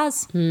think it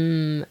does.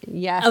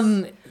 Yes.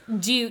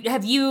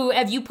 Have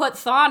you put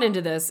thought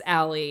into this,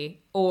 Allie?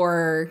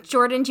 Or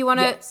Jordan, do you want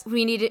to? Yes.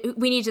 We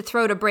need to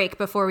throw to break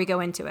before we go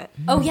into it.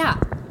 oh yeah,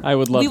 I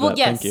would love we will. that.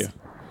 Yes, Thank you.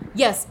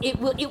 yes. It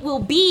will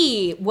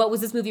be what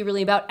was this movie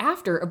really about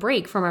after a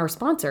break from our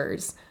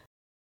sponsors.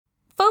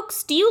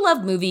 Folks, do you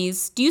love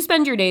movies? Do you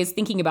spend your days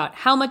thinking about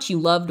how much you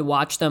love to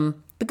watch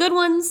them? The good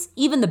ones,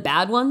 even the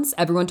bad ones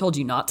everyone told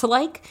you not to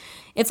like?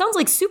 It sounds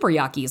like Super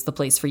Yaki is the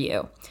place for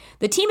you.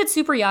 The team at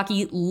Super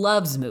Yaki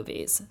loves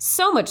movies,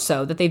 so much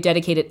so that they've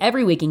dedicated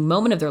every waking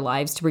moment of their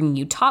lives to bringing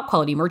you top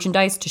quality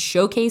merchandise to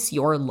showcase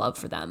your love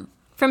for them.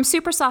 From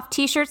super soft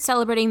t-shirts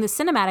celebrating the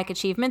cinematic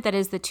achievement that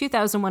is the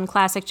 2001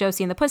 classic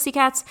Josie and the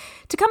Pussycats,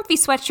 to comfy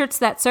sweatshirts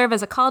that serve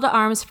as a call to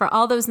arms for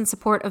all those in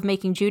support of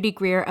making Judy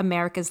Greer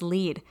America's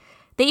lead.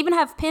 They even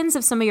have pins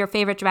of some of your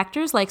favorite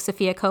directors like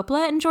Sofia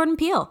Coppola and Jordan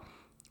Peele.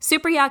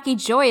 Super Yaki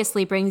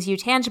joyously brings you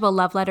tangible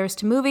love letters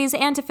to movies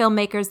and to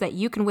filmmakers that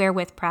you can wear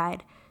with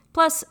pride.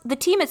 Plus, the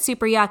team at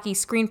Super Yaki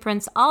screen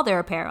prints all their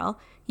apparel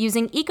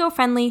using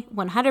eco-friendly,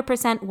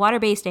 100%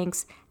 water-based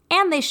inks,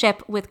 and they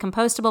ship with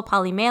compostable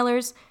poly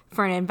mailers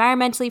for an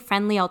environmentally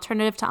friendly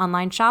alternative to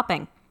online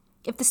shopping.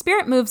 If the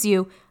spirit moves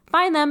you,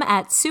 find them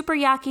at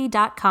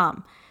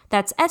superyaki.com.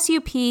 That's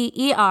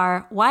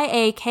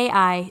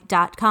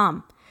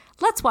superyaki.com.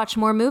 Let's watch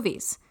more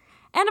movies.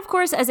 And of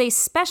course, as a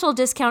special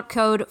discount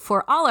code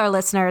for all our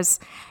listeners,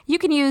 you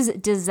can use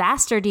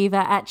Disaster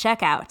Diva at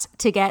checkout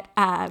to get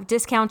a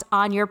discount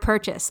on your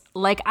purchase,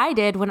 like I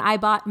did when I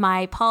bought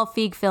my Paul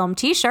Feig film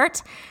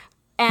t-shirt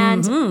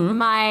and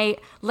my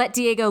Let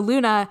Diego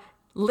Luna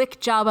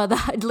lick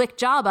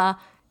Jabba.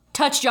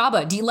 Touch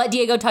Jabba. Do you let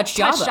Diego touch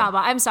Jabba? Touch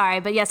Jabba. I'm sorry,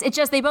 but yes,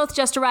 they both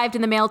just arrived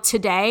in the mail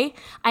today.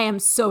 I am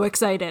so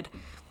excited.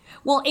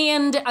 Well,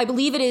 and I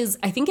believe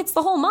I think it's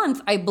the whole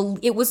month.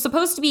 It was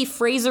supposed to be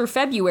Fraser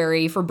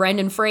February for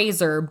Brendan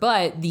Fraser,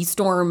 but the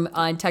storm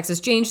in Texas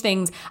changed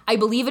things. I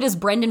believe it is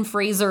Brendan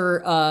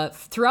Fraser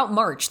throughout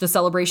March. The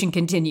celebration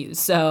continues.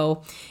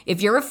 So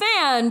if you're a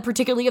fan,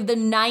 particularly of the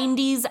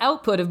 90s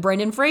output of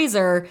Brendan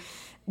Fraser,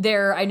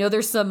 I know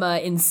there's some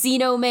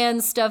Encino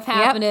Man stuff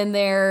happening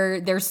there.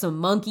 There's some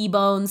Monkey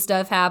Bone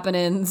stuff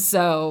happening.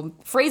 So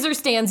Fraser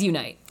stands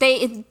unite.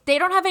 They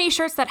don't have any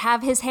shirts that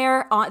have his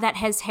hair on, that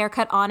has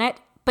haircut on it,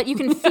 but you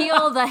can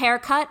feel the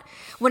haircut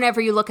whenever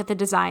you look at the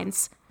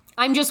designs.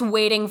 I'm just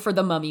waiting for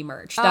the mummy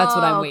merch. That's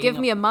what I'm waiting. Give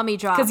me a mummy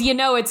drop. Because you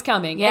know it's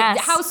coming.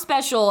 Yes. How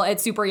special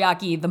at Super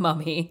Yaki, the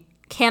mummy.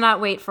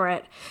 Cannot wait for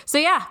it. So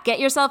yeah, get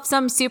yourself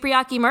some Super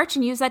Yaki merch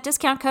and use that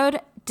discount code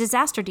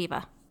Disaster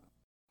Diva.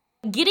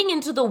 Getting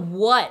into the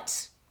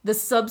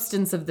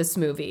substance of this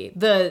movie,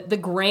 the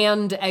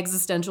grand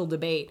existential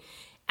debate.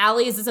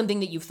 Allie, is this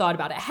something that you've thought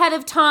about ahead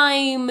of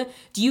time?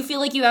 Do you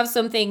feel like you have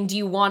something? Do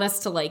you want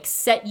us to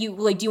set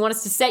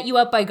you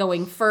up by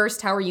going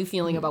first? How are you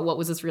feeling about what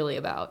was this really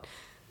about?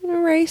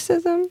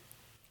 Racism.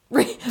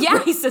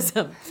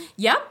 Racism.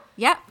 Yep.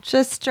 Yep.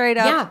 Just straight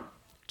up. Yeah.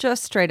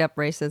 Just straight up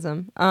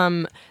racism.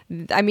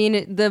 I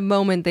mean, the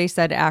moment they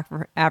said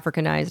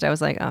Africanized, I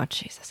was like, oh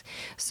Jesus.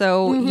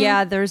 So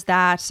yeah, there's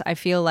that. I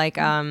feel like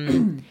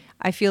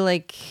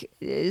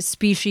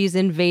species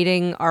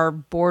invading our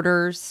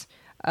borders.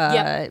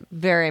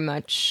 Very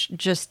much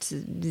just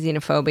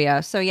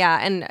xenophobia. So yeah,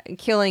 and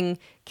killing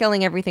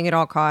everything at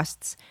all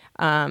costs.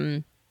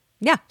 So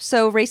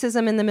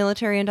racism in the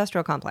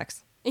military-industrial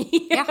complex.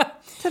 Yeah.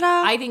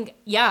 Ta-da. I think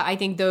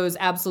those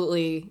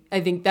absolutely.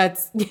 I think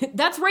that's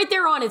right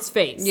there on its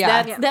face.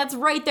 Yeah. That's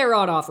right there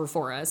on offer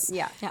for us.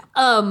 Yeah.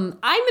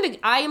 I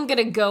am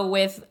gonna go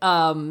with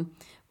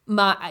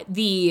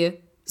the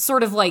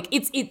sort of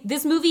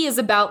this movie is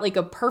about like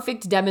a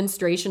perfect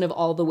demonstration of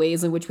all the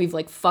ways in which we've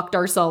fucked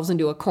ourselves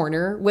into a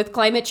corner with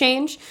climate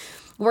change.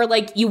 Where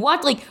you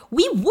watch,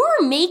 we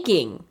were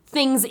making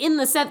things in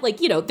the set,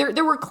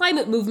 there were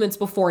climate movements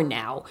before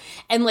now.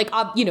 And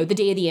the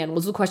Day of the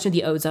Animals, the question of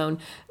the ozone.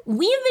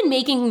 We have been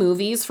making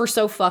movies for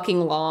so fucking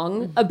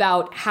long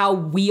about how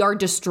we are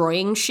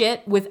destroying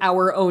shit with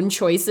our own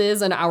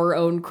choices and our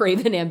own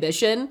craven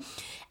ambition.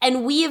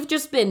 And we have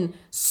just been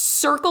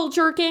circle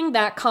jerking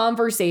that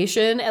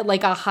conversation at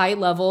a high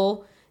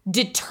level,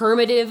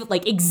 determinative,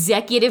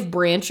 executive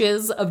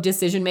branches of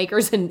decision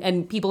makers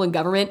and people in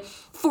government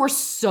for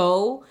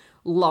so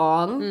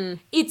long.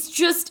 It's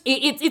just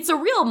it's a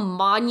real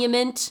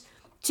monument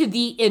to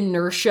the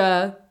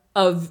inertia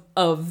of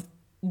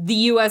the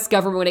US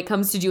government when it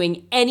comes to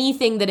doing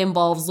anything that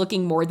involves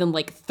looking more than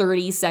like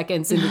 30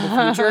 seconds into the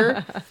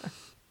future.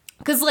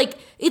 Because, like,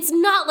 it's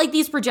not like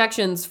these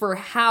projections for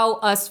how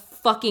us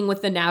fucking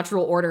with the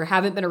natural order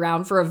haven't been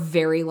around for a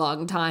very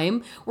long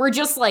time. We're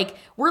just like,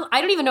 I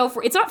don't even know if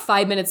it's not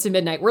 5 minutes to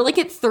midnight. We're like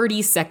at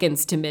 30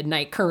 seconds to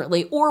midnight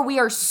currently, or we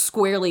are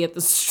squarely at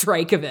the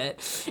strike of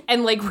it.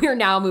 And like, we're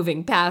now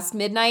moving past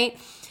midnight.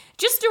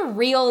 Just a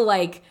real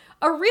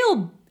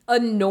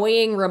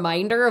annoying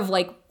reminder of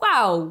like,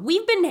 wow,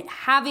 we've been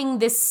having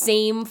this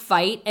same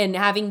fight and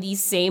having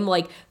these same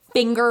like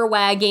finger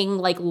wagging,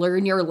 like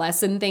learn your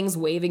lesson things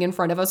waving in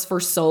front of us for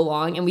so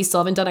long, and we still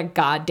haven't done a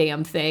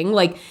goddamn thing.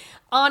 Like,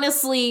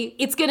 honestly,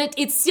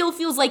 it still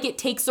feels like it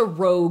takes a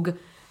rogue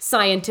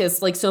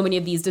scientist, like so many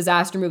of these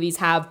disaster movies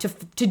have,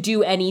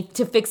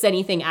 to fix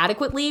anything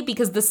adequately,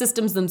 because the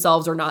systems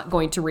themselves are not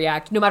going to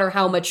react, no matter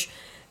how much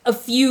a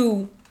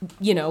few,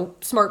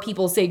 smart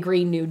people say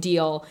Green New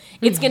Deal.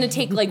 It's going to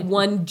take like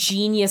one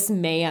genius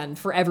man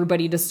for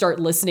everybody to start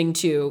listening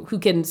to, who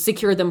can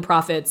secure them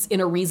profits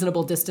in a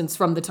reasonable distance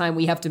from the time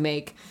we have to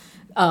make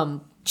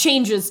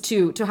changes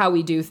to how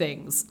we do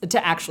things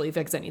to actually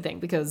fix anything,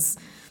 because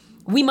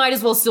we might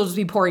as well still just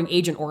be pouring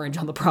Agent Orange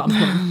on the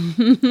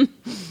problem.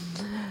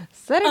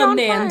 Set it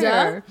Amanda. on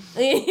fire.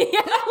 Yeah, light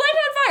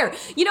it on fire.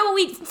 You know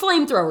what?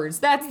 Flamethrowers.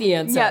 That's the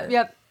answer.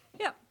 Yep.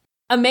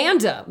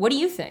 Amanda, what do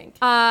you think?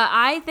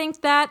 I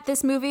think that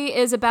this movie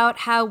is about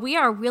how we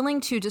are willing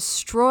to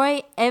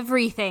destroy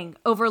everything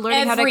over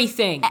learning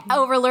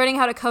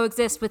how to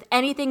coexist with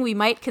anything we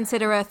might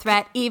consider a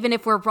threat, even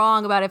if we're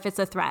wrong about if it's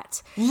a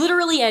threat.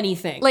 Literally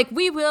anything. Like,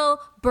 we will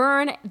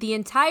burn the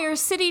entire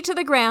city to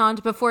the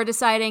ground before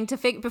deciding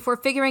before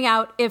figuring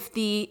out if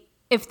the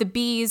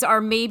bees are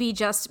maybe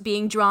just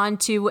being drawn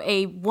to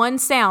a one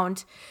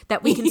sound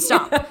that we can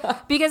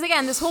stop. Because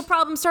again, this whole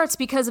problem starts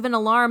because of an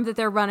alarm that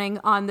they're running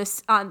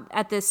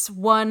at this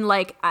one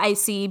like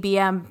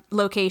ICBM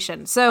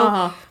location.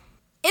 So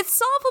it's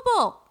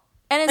solvable.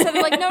 And instead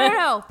of like,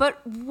 no.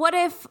 But what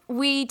if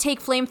we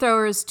take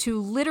flamethrowers to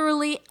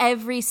literally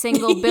every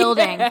single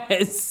building?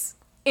 Yes.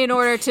 In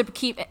order to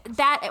keep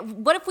that,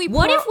 what if we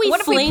pour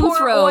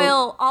flamethrow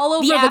oil all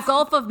over the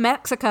Gulf of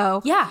Mexico?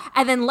 Yeah.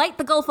 And then light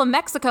the Gulf of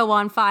Mexico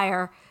on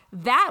fire?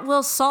 That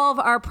will solve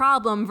our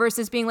problem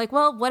versus being like,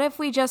 well, what if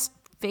we just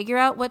figure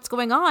out what's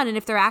going on and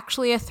if they're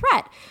actually a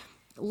threat?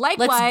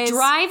 Likewise, let's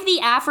drive the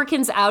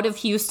Africans out of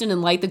Houston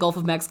and light the Gulf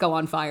of Mexico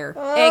on fire.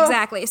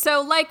 Exactly.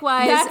 So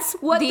likewise, that's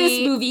what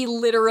this movie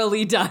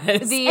literally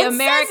does. The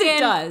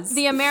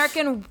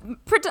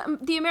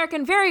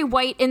American very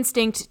white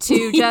instinct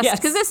to just,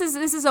 because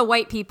this is a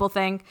white people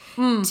thing,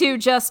 to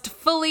just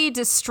fully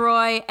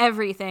destroy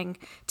everything.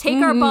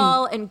 Take our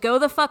ball and go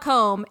the fuck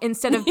home,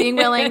 instead of being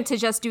willing to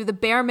just do the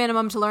bare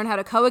minimum to learn how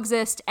to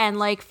coexist and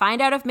like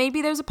find out if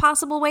maybe there's a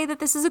possible way that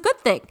this is a good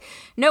thing.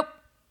 Nope.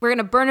 We're going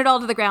to burn it all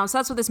to the ground. So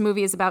that's what this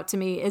movie is about to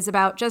me, is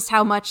about just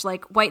how much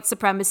like white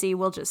supremacy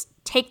will just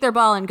take their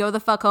ball and go the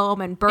fuck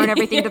home and burn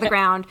everything to the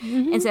ground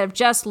instead of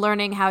just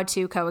learning how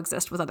to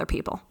coexist with other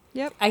people.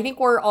 Yep. I think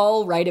we're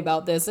all right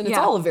about this, and it's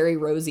all a very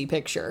rosy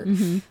picture.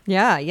 Mm-hmm.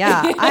 Yeah.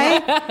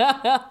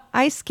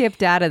 I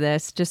skipped out of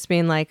this just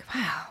being like,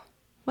 wow,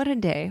 what a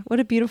day.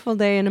 What a beautiful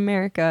day in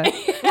America.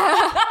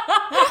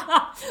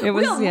 It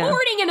was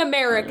morning in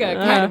America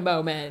kind of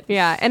moment.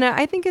 Yeah, and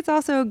I think it's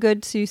also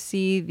good to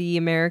see the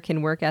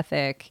American work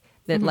ethic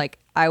that like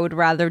I would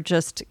rather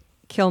just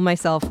kill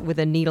myself with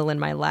a needle in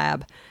my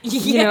lab.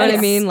 You know what I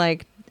mean?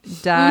 Like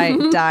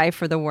die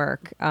for the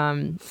work.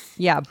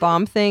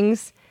 Bomb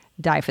things,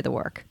 die for the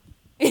work.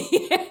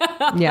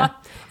 Yeah.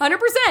 100%.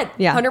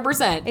 Yeah.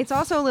 100%. It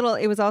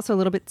was also a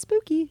little bit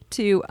spooky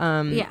to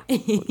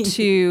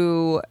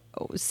to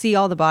see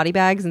all the body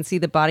bags and see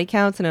the body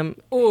counts, and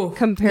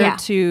compared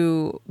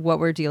to what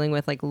we're dealing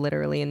with like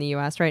literally in the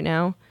US right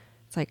now.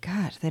 It's like,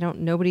 God,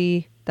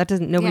 nobody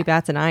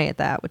bats an eye at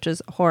that, which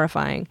is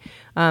horrifying.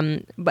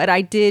 But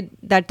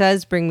that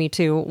does bring me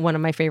to one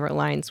of my favorite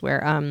lines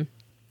where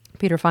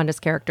Peter Fonda's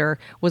character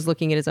was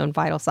looking at his own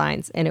vital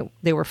signs, and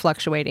they were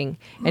fluctuating,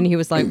 and he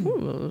was like,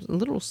 a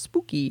little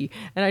spooky.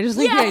 And I just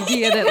like the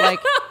idea that like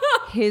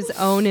his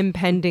own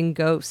impending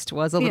ghost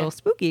was a little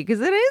spooky, because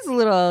it is a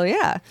little,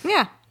 yeah.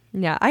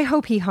 I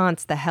hope he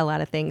haunts the hell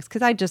out of things,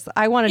 because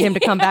I wanted him to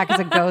come back as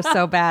a ghost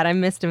so bad. I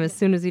missed him as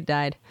soon as he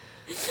died.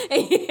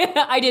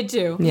 Yeah, I did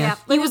too. Yeah,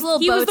 like his little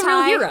bow tie. Was the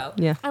real hero.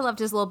 Yeah, I loved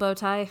his little bow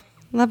tie.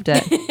 Loved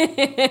it.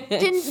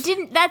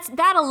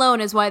 That alone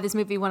is why this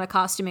movie won a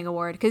costuming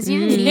award, because you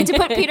didn't need to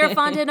put Peter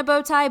Fonda in a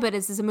bow tie, but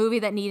this is a movie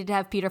that needed to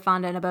have Peter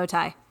Fonda in a bow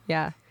tie.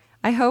 Yeah.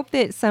 I hope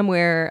that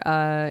somewhere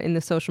in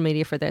the social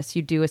media for this,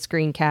 you do a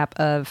screen cap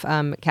of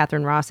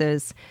Catherine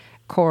Ross's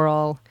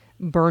coral,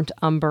 burnt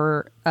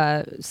umber,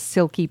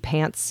 silky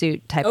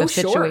pantsuit type of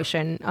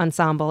situation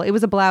ensemble. It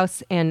was a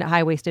blouse and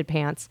high-waisted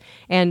pants,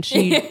 and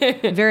she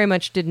very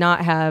much did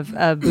not have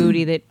a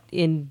booty that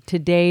in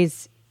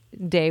today's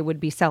day would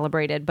be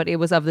celebrated, but it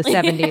was of the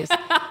 70s.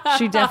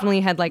 She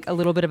definitely had like a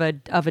little bit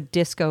of a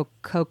disco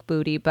Coke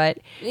booty, but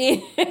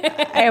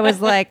I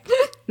was like,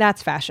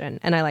 that's fashion,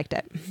 and I liked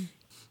it.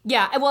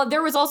 Yeah, well,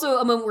 there was also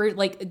a moment where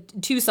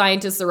like two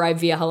scientists arrive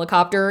via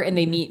helicopter and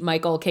they meet up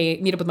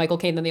with Michael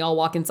Caine, then they all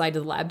walk inside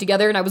to the lab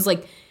together, and I was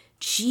like,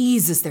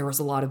 Jesus, there was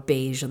a lot of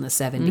beige in the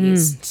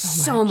 70s.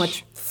 So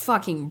much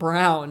fucking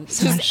brown.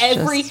 Just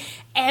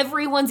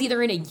everyone's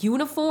either in a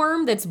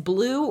uniform that's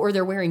blue or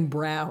they're wearing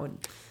brown.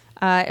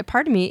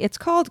 Pardon me, it's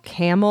called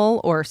camel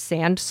or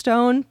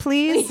sandstone,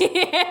 please.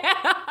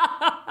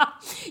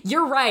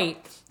 You're right.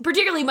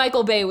 Particularly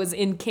Michael Bay was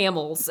in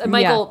camels.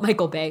 Michael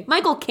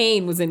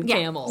Caine was in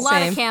camels. A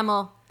lot of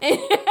camel.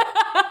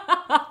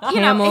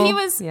 Camel, he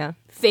was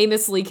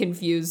famously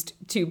confused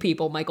two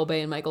people, Michael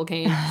Bay and Michael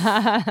Caine.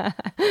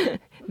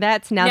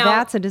 That's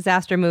a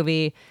disaster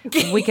movie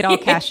we could all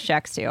cash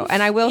checks to.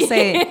 And I will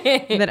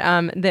say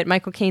that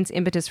Michael Caine's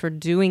impetus for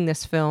doing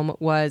this film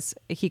was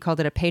he called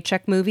it a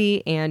paycheck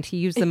movie, and he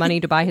used the money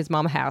to buy his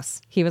mom a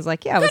house. He was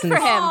like, I was in for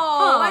him.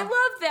 Oh, I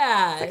love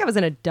that. Like I was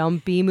in a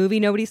dumb B movie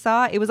nobody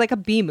saw. It was like a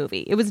B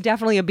movie. It was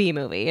definitely a B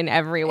movie in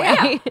every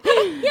way.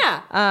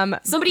 Yeah.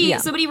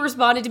 Somebody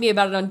responded to me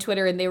about it on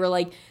Twitter, and they were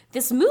like,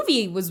 this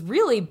movie was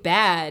really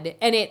bad,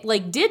 and it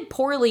like did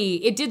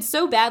poorly. It did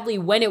so badly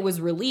when it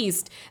was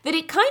released that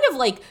it kind of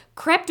like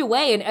crept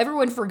away and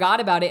everyone forgot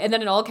about it. And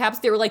then in all caps,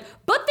 they were like,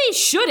 but they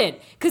shouldn't,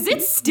 because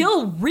it's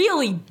still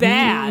really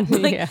bad.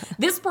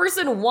 This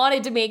person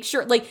wanted to make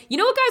sure, like, you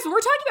know what, guys, when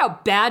we're talking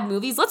about bad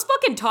movies, let's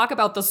fucking talk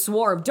about The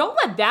Swarm. Don't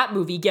let that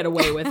movie get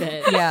away with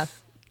it.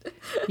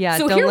 Yeah,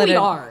 so don't here let we it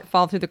are.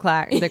 fall through the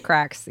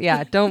cracks.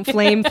 Yeah, don't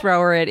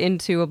flamethrower it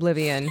into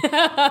oblivion.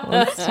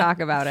 Let's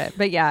talk about it.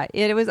 But yeah,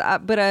 it was.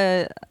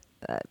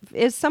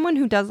 As someone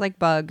who does like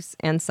bugs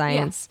and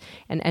science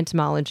and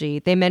entomology,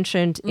 they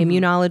mentioned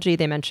immunology,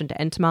 they mentioned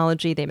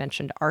entomology, they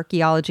mentioned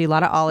archaeology. A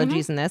lot of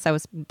ologies in this. I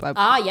was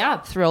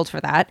thrilled for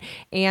that.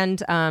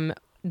 And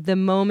the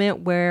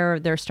moment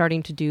where they're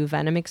starting to do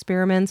venom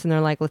experiments and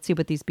they're like, let's see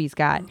what these bees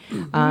got.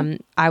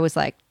 I was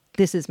like,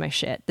 this is my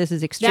shit. This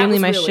is extremely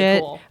my really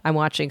shit. Cool. I'm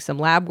watching some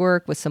lab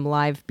work with some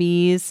live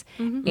bees,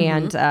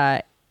 and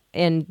that's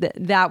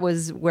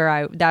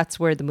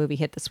where the movie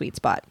hit the sweet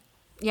spot.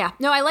 Yeah,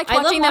 no, I liked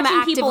watching them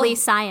actively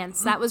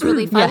science. That was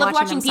really fun. I love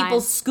watching people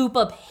scoop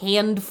up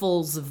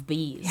handfuls of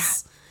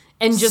bees.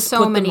 And just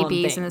so many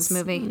bees in this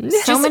movie.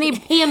 So many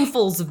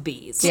handfuls of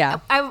bees. Yeah.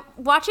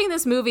 Watching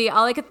this movie,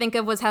 all I could think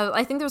of was how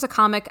I think there was a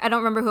comic. I don't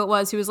remember who it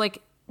was. Who was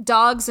like,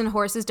 dogs and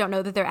horses don't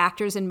know that they're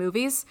actors in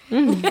movies.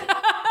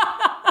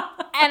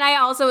 And I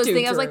also was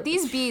thinking, I was like,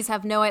 these bees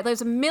have no idea.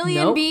 There's a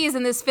million bees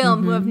in this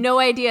film who have no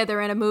idea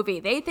they're in a movie.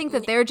 They think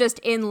that they're just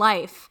in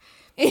life.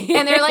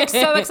 And they're like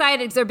so excited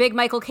because they're big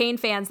Michael Caine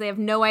fans. They have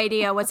no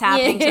idea what's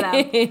happening to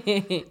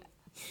them.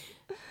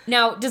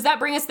 Now, does that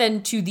bring us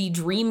then to the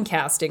dream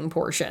casting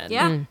portion?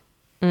 Yeah.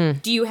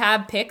 Do you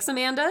have picks,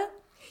 Amanda?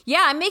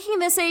 Yeah, I'm making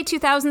this a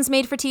 2000s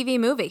made-for-TV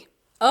movie.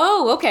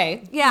 Oh,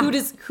 okay. Yeah.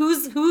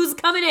 Who's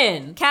coming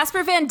in?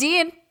 Casper Van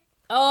Dien.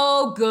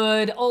 Oh,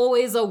 good.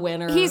 Always a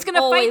winner. He's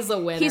gonna Always fight.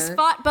 a winner. He's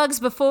fought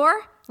bugs before.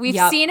 We've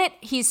seen it.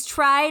 He's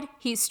tried.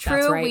 He's true.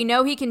 That's right. We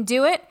know he can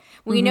do it.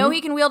 We know he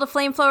can wield a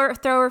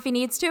flamethrower if he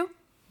needs to.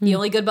 The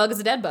only good bug is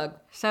a dead bug.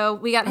 So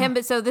we got him.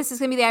 But so this is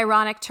going to be the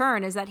ironic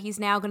turn, is that he's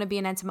now going to be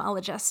an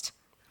entomologist.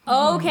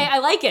 Okay, I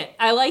like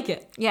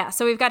it. Yeah,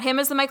 so we've got him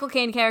as the Michael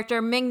Caine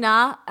character,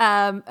 Ming-Na,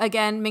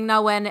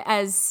 Ming-Na Wen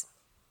as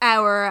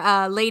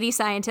our lady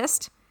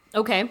scientist.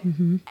 Okay.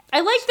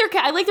 I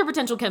like their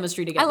potential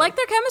chemistry together. I like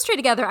their chemistry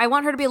together. I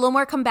want her to be a little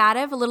more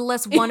combative, a little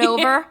less won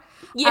over.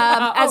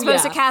 As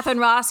opposed to Catherine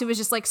Ross, who was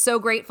just like so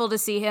grateful to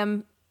see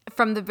him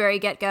from the very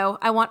get-go.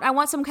 I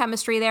want some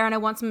chemistry there, and I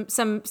want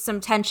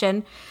some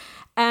tension.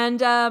 And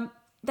the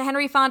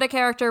Henry Fonda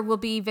character will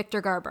be Victor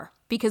Garber,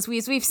 because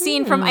we've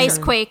seen from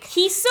Icequake.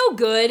 He's so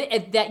good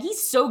at that.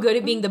 He's so good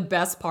at being the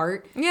best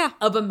part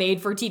of a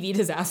made-for-TV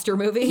disaster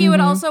movie. He would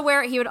also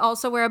wear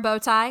a bow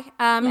tie.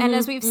 And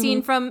as we've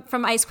seen from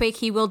Icequake,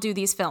 he will do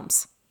these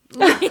films.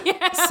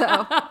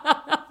 So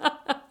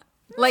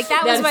like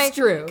that was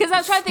true. Because I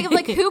was trying to think of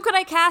like who could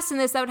I cast in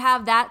this that would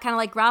have that kind of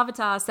like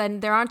gravitas,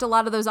 and there aren't a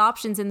lot of those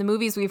options in the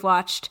movies we've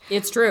watched.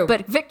 It's true.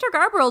 But Victor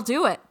Garber will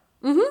do it.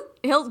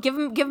 He'll give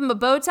him a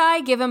bow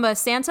tie, give him a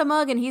Santa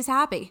mug, and he's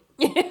happy.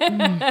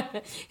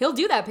 He'll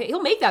do that.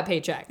 He'll make that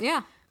paycheck.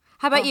 Yeah.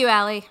 How about you,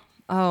 Allie?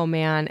 Oh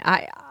man,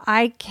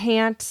 I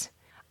can't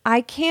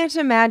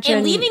imagine.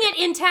 And leaving it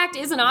intact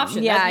is an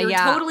option. You're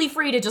totally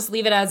free to just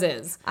leave it as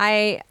is.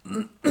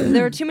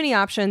 There are too many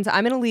options.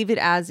 I'm going to leave it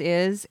as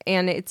is,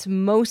 and it's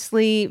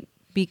mostly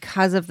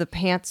because of the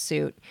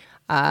pantsuit.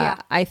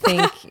 I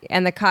think,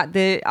 and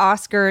the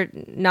Oscar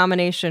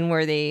nomination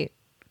worthy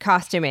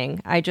costuming.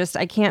 I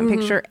can't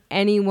picture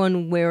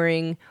anyone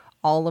wearing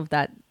all of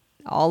that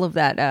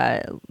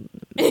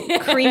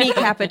creamy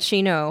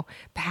cappuccino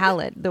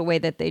palette the way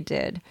that they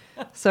did.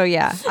 So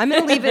yeah, I'm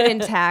gonna leave it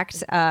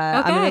intact.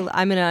 I'm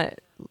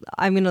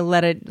gonna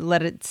let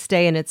it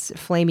stay in its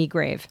flamey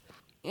grave.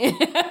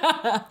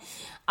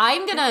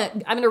 I'm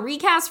gonna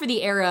recast for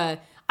the era.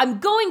 I'm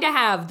going to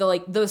have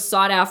the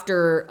sought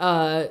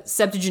after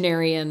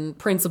septuagenarian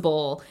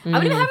principal. I'm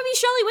gonna have it be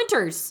Shelley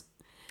Winters.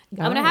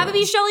 I'm gonna have it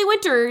be Shelley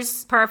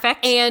Winters.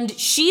 Perfect. And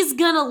she's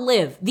gonna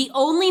live. The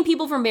only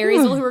people from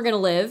Marysville who are gonna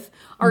live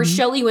are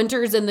Shelley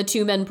Winters and the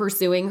two men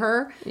pursuing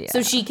her.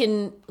 So she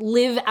can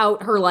live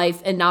out her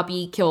life and not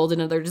be killed in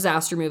another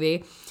disaster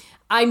movie.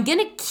 I'm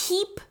gonna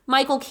keep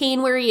Michael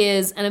Caine where he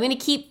is, and I'm gonna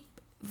keep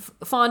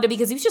Fonda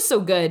because he was just so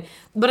good.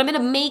 But I'm gonna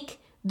make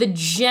the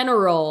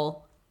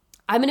general,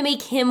 I'm gonna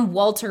make him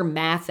Walter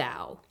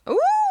Matthau. Ooh.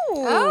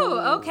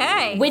 Oh,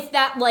 okay. With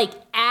that like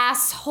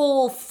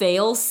asshole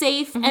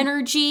fail-safe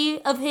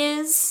energy of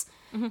his.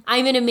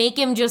 I'm gonna make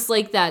him just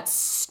like that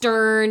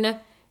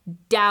stern,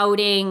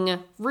 doubting,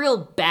 real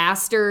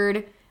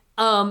bastard.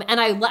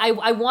 And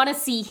I want to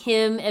see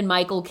him and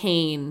Michael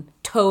Caine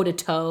toe to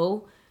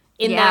toe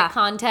in that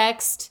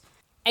context.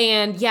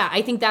 And yeah,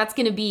 I think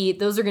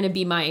those are gonna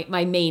be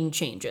my main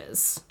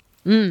changes.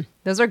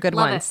 Those are good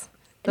Love ones. it.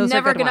 Those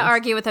Never are good gonna ones.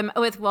 argue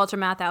with Walter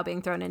Matthau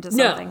being thrown into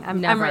something.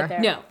 I'm right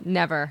there. No.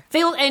 Never.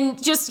 Fail,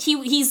 and just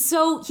he's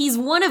like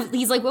one of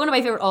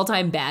my favorite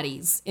all-time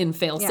baddies in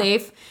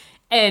Failsafe.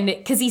 And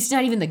because he's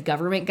not even the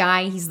government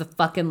guy, he's the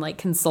fucking like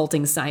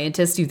consulting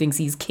scientist who thinks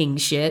he's king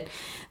shit.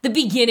 The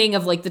beginning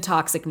of like the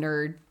toxic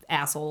nerd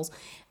assholes.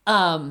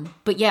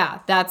 But yeah,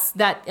 that's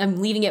that. I'm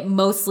leaving it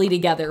mostly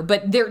together.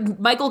 But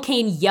Michael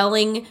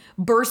Caine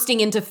bursting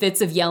into fits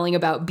of yelling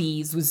about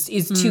bees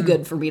is too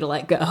good for me to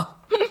let go.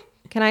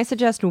 Can I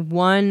suggest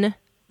maybe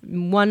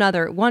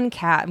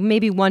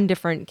one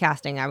different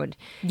casting? I would.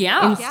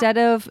 Yeah. Instead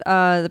of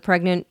the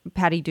pregnant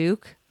Patty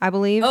Duke, I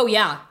believe. Oh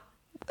yeah.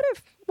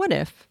 What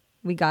if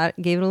we gave it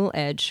a little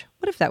edge?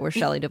 What if that were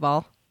Shelley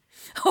Duvall?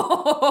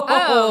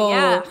 Oh,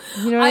 yeah.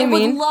 You know what I mean?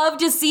 would love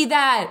to see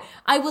that.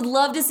 I would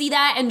love to see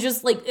that, and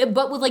just like,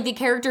 but with like the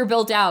character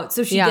built out,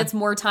 so she gets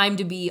more time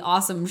to be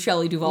awesome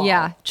Shelley Duvall.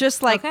 Yeah,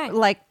 just like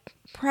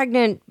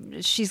pregnant.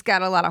 She's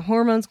got a lot of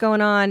hormones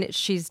going on.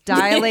 She's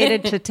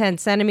dilated to 10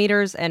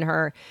 centimeters, and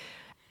her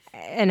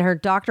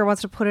doctor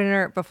wants to put it in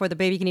her before the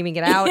baby can even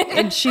get out.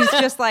 And she's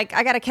just like,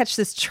 I got to catch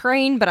this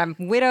train, but I'm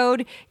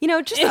widowed. You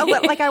know, just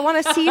like I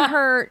want to see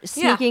her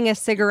sneaking a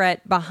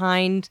cigarette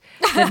behind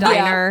the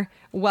diner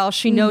while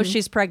she knows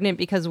she's pregnant,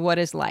 because what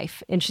is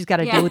life? And she's got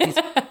to deal with these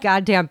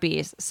goddamn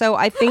bees. So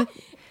I think,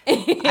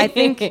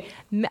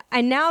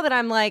 and now that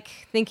I'm like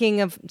thinking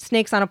of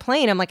Snakes on a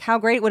Plane, I'm like, how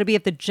great would it be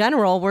if the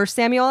general were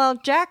Samuel L.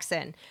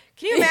 Jackson?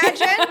 Can you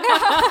imagine?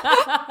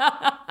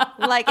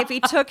 Like if he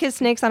took his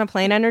Snakes on a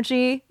Plane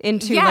energy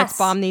into let's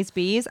bomb these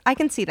bees, I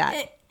can see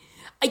that.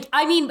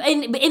 I mean,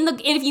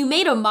 if you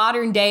made a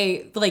modern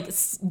day like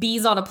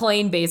bees on a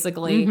plane,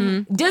 basically,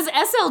 does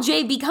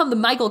SLJ become the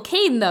Michael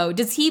Caine though?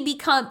 Is he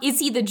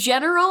the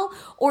general,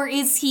 or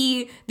is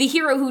he the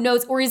hero who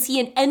knows, or is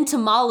he an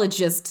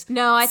entomologist?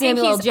 No, I think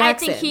Samuel L.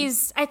 Jackson?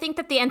 I think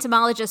that the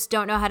entomologists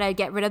don't know how to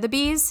get rid of the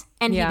bees,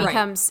 and he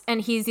becomes, and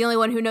he's the only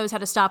one who knows how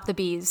to stop the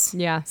bees.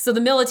 Yeah. So the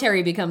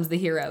military becomes the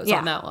heroes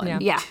on that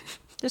one. Yeah.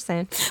 Just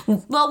saying.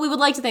 Well, we would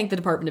like to thank the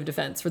Department of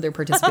Defense for their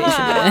participation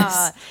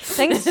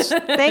in this.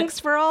 Thanks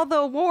for all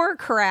the war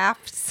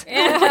crafts. For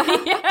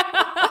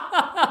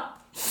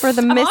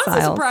the missiles. I'm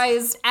also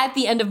surprised at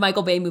the end of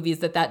Michael Bay movies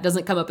that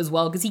doesn't come up as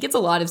well, because he gets a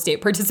lot of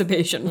state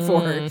participation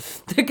for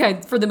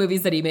the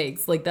movies that he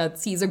makes. Like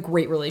he's a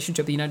great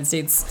relationship with the United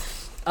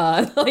States.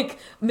 Like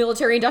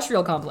military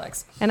industrial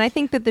complex. And I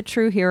think that the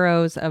true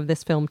heroes of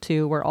this film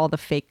too were all the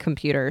fake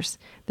computers.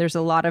 There's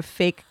a lot of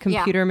fake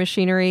computer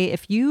machinery.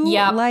 If you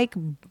like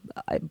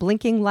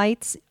blinking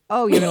lights,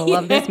 you're gonna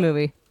love this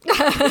movie.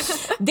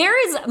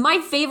 There is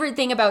my favorite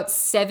thing about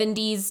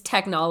 70s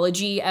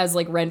technology as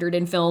like rendered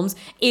in films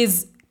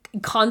is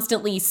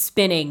constantly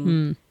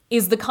spinning.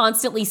 Is the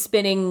constantly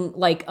spinning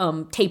like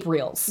tape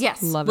reels.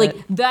 Yes. Love like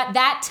it.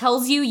 that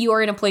tells you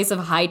are in a place of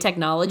high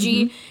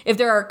technology if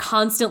there are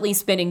constantly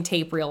spinning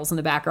tape reels in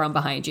the background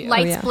behind you.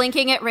 Lights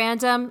blinking at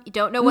random. You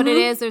don't know what it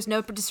is. There's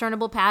no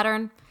discernible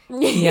pattern.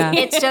 Yeah.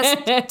 It's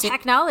just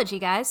technology,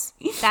 guys.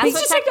 It's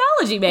just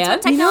technology, man.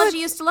 That's what technology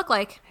used to look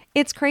like.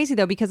 It's crazy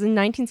though, because in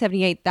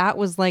 1978, that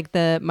was like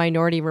the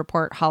Minority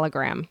Report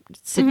hologram.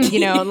 So,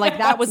 you know, like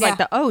that was like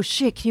oh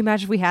shit, can you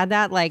imagine if we had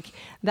that? Like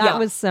that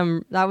was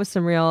some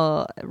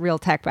real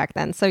tech back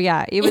then. So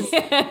yeah, it was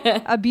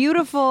a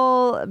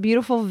beautiful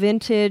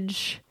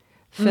vintage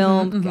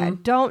film. I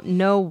don't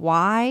know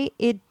why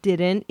it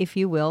didn't, if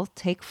you will,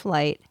 take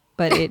flight,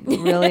 but it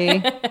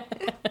really,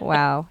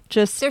 wow.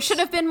 Just There should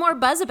have been more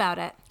buzz about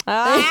it.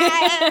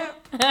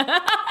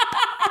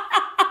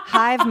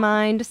 Hive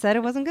Mind said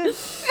it wasn't good.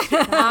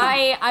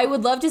 I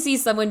would love to see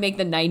someone make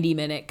the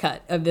 90-minute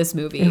cut of this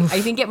movie. I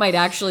think it might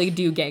actually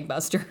do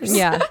gangbusters.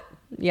 Yeah.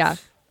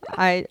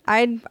 I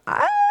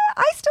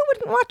still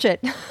wouldn't watch it.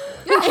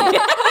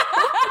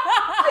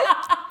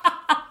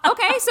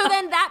 Okay, so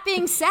then that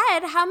being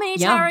said, how many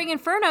Towering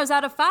Infernos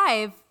out of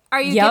 5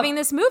 are you giving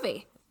this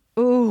movie?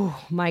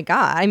 Oh my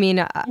god! I mean,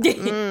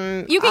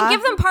 you can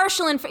give them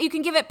partial. You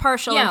can give it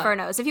partial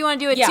Infernos. If you want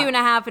to do a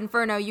 2.5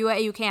 Inferno,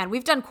 you can.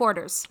 We've done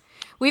quarters.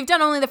 We've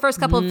done only the first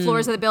couple of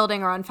floors of the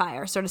building are on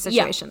fire, sort of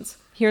situations.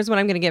 Here's what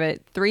I'm going to give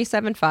it: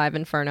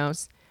 3.75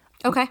 Infernos.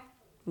 Okay.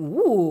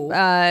 Ooh.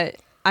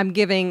 I'm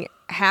giving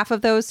half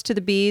of those to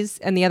the bees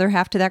and the other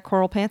half to that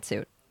coral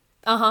pantsuit.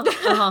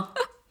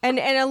 And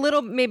a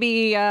little,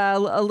 maybe a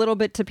little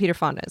bit to Peter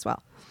Fonda as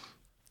well.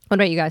 What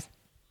about you guys?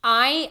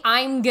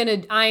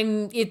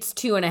 it's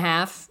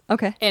 2.5.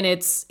 Okay. And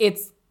it's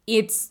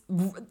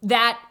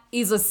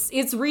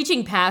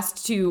reaching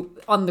past to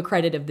on the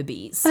credit of the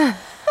bees.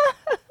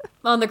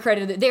 On the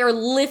credit they are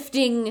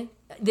lifting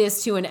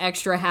this to an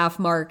extra half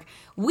mark.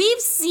 We've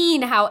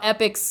seen how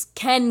epics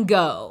can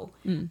go.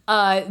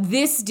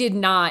 This did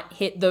not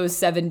hit those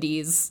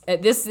 70s.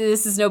 This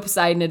is no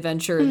Poseidon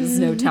Adventure. This is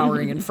no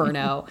Towering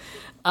Inferno.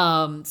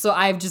 So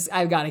I've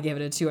got to give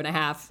it a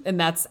 2.5, and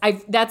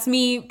that's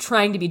me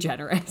trying to be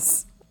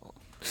generous.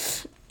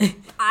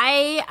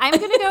 I'm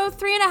gonna go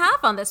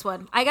 3.5 on this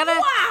one.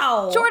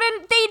 Wow,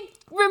 Jordan, they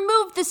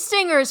removed the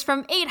stingers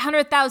from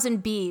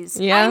 800,000 bees.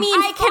 Yeah. I mean,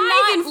 I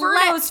cannot 5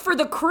 Infernos for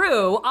the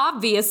crew,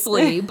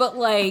 obviously, but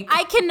like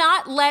I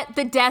cannot let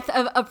the death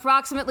of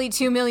approximately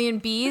 2 million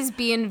bees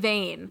be in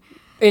vain.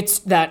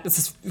 Yeah.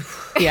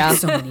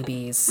 So many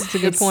bees. That's a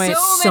good point.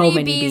 So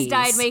many bees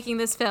died making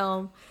this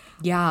film.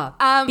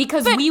 Yeah,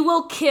 because we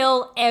will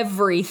kill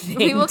everything.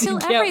 We will to kill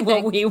get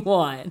everything. what we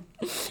want,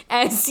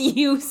 as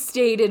you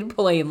stated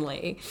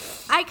plainly.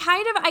 I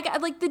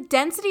got like the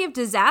density of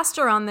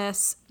disaster on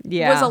this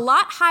Yeah. was a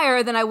lot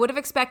higher than I would have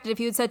expected if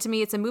you had said to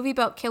me it's a movie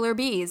about killer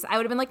bees. I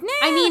would have been like, nah.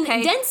 I mean,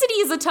 okay. density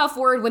is a tough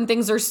word when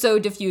things are so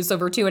diffuse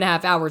over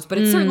 2.5 hours, but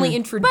it certainly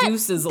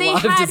introduces a lot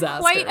of They disasters. had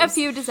quite a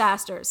few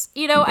disasters.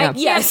 You know, I can't.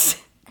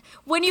 Yes.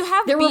 When you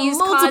have There were bees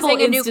multiple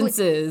causing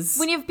instances.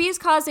 when you have bees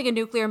causing a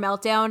nuclear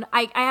meltdown,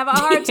 I have a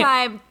hard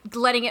time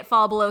letting it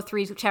fall below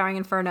 3 Towering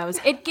Infernos.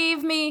 It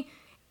gave me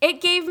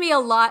a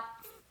lot.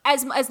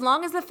 As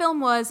long as the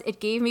film was, it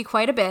gave me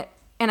quite a bit,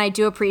 and I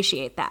do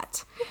appreciate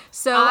that.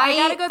 So I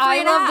gotta go 3.5.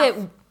 I love that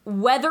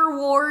Weather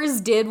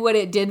Wars did what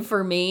it did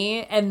for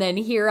me, and then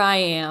here I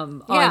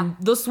am on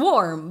The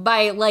Swarm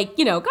by, like,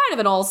 you know, kind of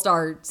an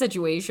all-star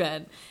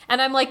situation.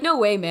 And I'm like, no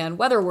way, man.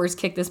 Weather Wars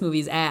kicked this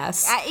movie's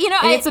ass.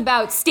 It's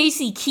about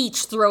Stacy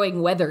Keach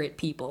throwing weather at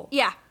people.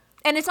 Yeah.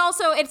 And it's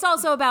also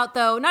about,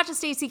 though, not just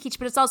Stacy Keach,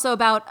 but it's also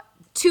about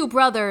two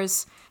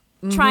brothers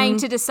trying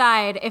to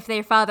decide if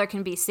their father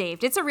can be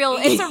saved. It's a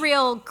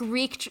real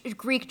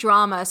Greek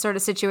drama sort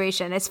of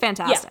situation. It's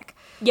fantastic.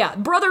 Yeah,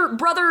 brother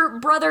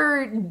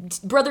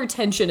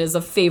tension is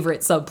a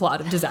favorite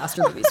subplot of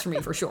disaster movies for me,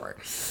 for sure.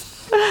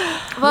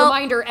 Well,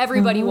 reminder,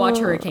 everybody watch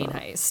Hurricane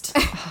Heist.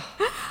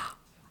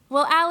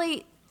 Well,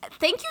 Allie,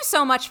 thank you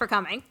so much for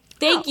coming.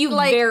 Thank you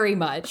very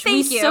much.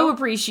 Thank we you. so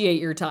appreciate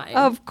your time.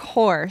 Of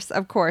course.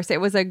 It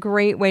was a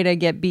great way to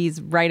get bees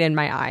right in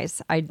my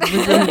eyes.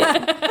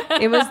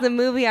 It was the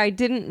movie I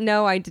didn't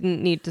know I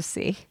didn't need to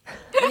see.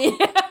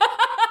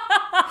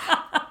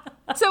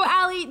 So,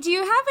 Allie, do you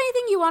have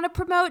anything you want to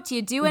promote? Do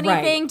you do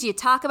anything? Right. Do you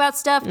talk about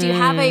stuff? Do you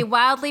have a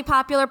wildly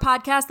popular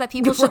podcast that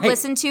people should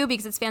listen to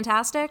because it's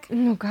fantastic?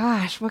 Oh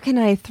gosh, what can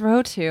I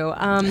throw to?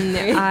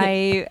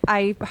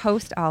 I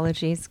host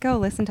Ologies. Go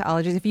listen to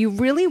Ologies. If you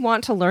really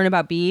want to learn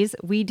about bees,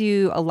 we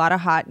do a lot of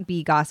hot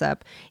bee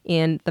gossip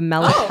in the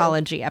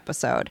Melitology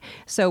episode.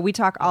 So we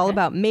talk all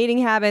about mating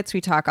habits.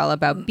 We talk all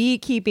about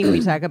beekeeping.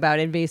 We talk about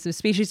invasive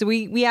species. So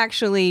we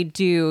actually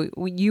do.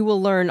 You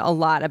will learn a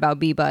lot about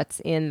bee butts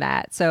in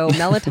that. So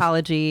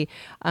Melitology.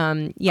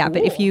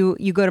 But if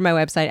you go to my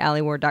website,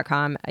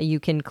 allieward.com, you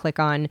can click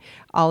on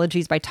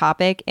Ologies by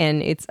topic,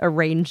 and it's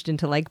arranged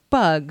into like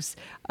bugs,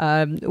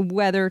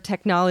 weather,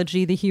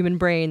 technology, the human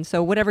brain.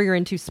 So whatever you're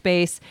into,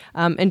 space,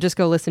 and just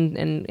go listen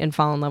and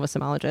fall in love with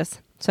some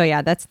ologists. So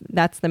yeah,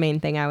 that's the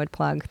main thing I would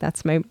plug.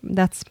 That's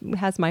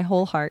has my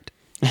whole heart.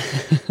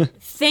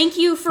 Thank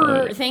you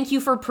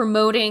for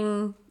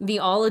promoting the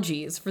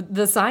ologies for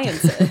the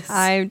sciences.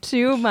 I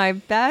do my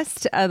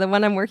best. The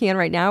one I'm working on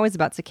right now is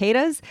about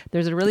cicadas.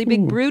 There's a really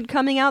big brood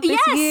coming out this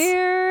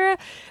year.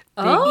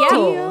 Big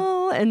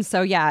deal. And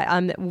so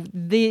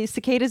the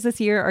cicadas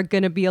this year are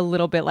going to be a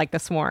little bit like the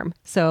swarm.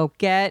 So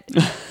get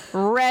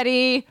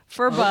ready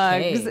for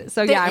bugs.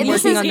 So I'm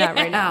working on that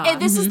right now.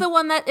 This is the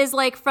one that is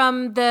like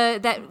from the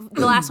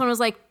last one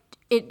was like,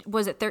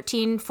 was it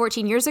 13,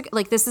 14 years ago?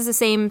 Like, this is the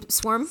same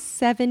swarm?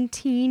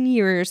 17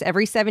 years.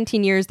 Every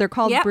 17 years. They're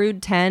called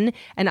Brood 10,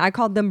 and I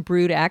called them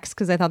Brood X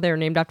because I thought they were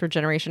named after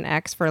Generation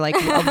X for like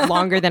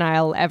longer than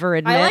I'll ever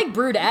admit. I like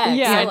Brood X.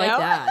 Yeah, I like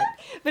that.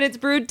 But it's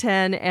Brood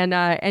 10,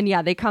 and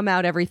they come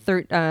out every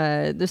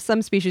there's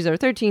some species are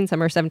 13,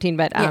 some are 17,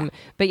 but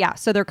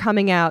so they're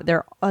coming out.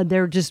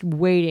 They're just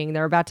waiting.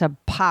 They're about to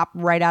pop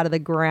right out of the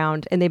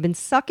ground, and they've been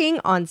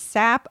sucking on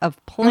sap of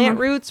plant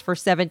roots for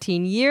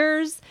 17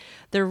 years.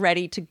 They're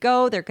ready to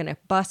go. They're going to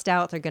bust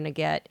out. They're going to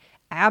get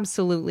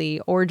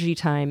absolutely orgy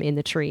time in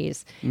the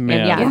trees.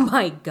 Man. And Oh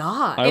my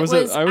God. I was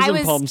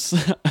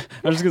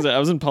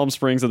in Palm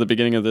Springs at the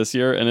beginning of this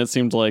year, and it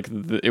seemed like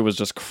it was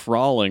just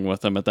crawling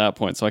with them at that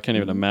point. So I can't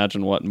even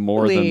imagine what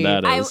more than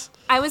that is.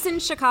 I was in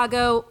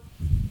Chicago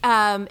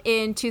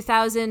in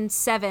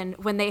 2007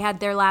 when they had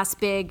their last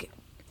big,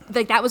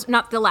 like that was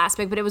not the last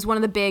big, but it was one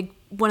of the big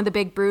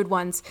brood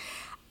ones.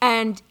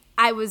 And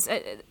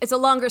it's a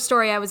longer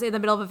story. I was in the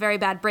middle of a very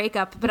bad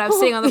breakup, but I was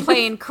sitting on the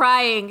plane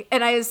crying,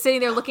 and I was sitting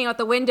there looking out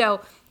the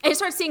window. I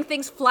start seeing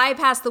things fly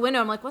past the window.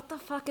 I'm like, what the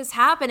fuck is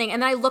happening?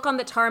 And then I look on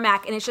the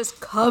tarmac, and it's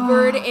just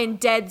covered in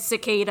dead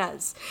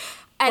cicadas.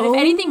 And if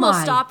anything will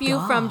stop you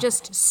from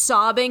just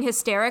sobbing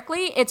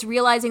hysterically, it's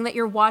realizing that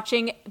you're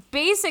watching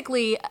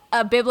basically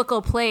a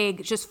biblical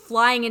plague just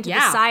flying into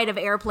the side of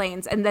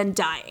airplanes and then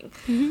dying.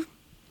 Mm-hmm.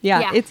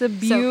 Yeah, it's a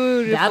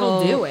beautiful,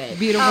 that'll do it.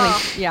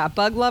 Beautiful. Yeah,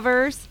 bug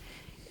lovers,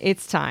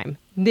 it's time.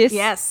 This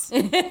year's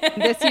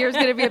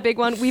going to be a big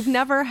one. We've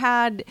never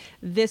had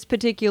this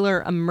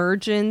particular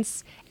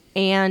emergence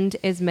and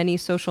as many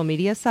social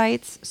media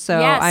sites. So,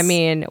 I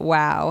mean,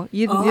 wow.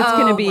 It's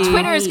going to be...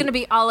 Twitter is going to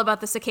be all about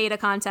the cicada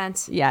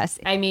content. Yes.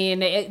 I mean,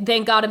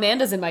 thank God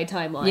Amanda's in my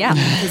timeline. Yeah.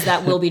 Because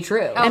that will be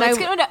true. And it's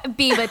going to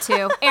Biba,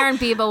 too. Aaron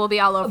Biba will be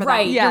all over that.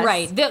 Right,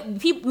 yes.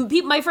 You're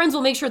right. My friends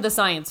will make sure the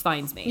science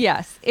finds me.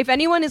 Yes. If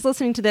anyone is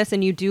listening to this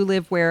and you do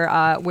live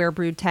where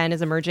Brood 10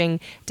 is emerging,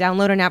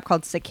 download an app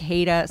called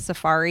Cicada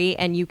Safari,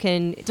 and you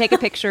can take a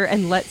picture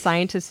and let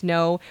scientists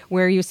know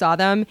where you saw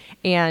them,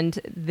 and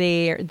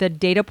the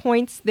data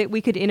points that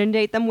we could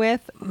inundate them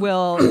with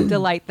will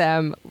delight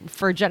them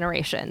for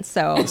generations.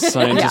 So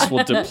scientists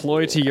will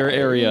deploy to your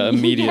area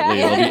immediately.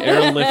 They'll be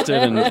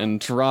airlifted and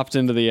dropped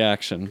into the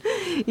action.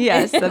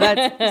 Yes, so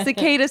that's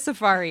Cicada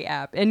Safari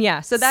app. And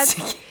so that's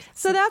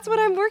what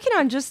I'm working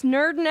on, just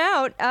nerding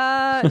out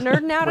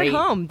at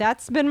home.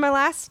 That's been my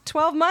last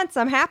 12 months.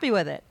 I'm happy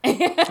with it. Oh,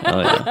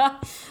 yeah.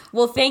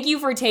 Well, thank you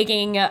for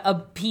taking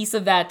a piece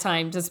of that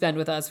time to spend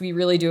with us. We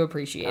really do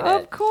appreciate it.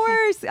 Of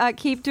course.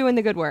 Keep doing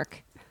the good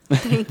work.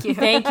 Thank you.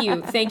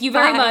 Thank you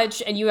very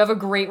much, and you have a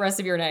great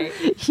rest of your night.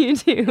 You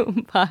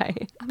too. Bye.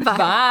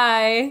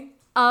 Bye.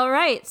 All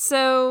right,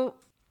 so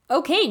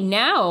okay,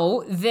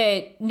 now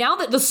that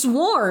the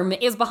swarm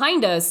is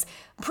behind us,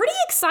 pretty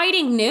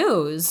exciting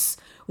news.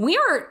 We've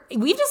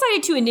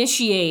decided to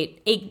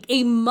initiate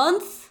a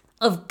month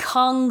of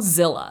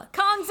Kongzilla.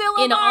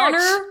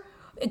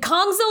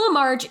 Kongzilla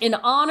March in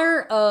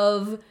honor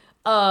of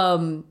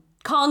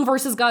Kong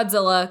versus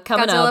Godzilla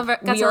coming up.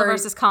 Godzilla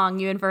versus Kong,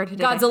 you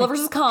inverted it. Godzilla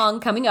versus Kong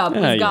coming up.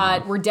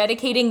 We're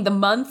dedicating the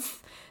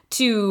month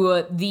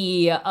to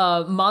the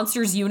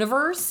Monsters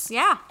universe.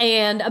 Yeah.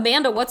 And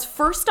Amanda, what's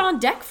first on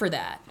deck for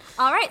that?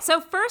 All right,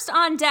 so first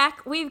on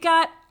deck, we've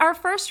got our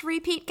first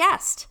repeat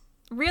guest.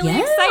 Really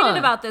excited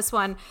about this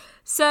one.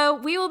 So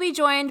we will be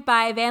joined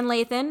by Van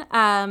Lathan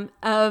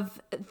of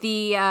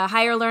the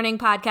Higher Learning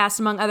podcast,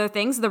 among other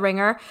things, The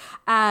Ringer.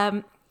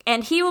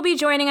 And he will be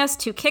joining us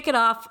to kick it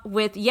off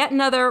with yet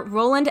another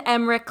Roland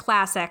Emmerich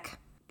classic,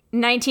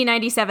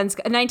 1998's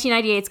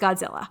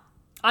Godzilla.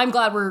 I'm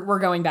glad we're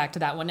going back to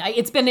that one.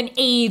 It's been an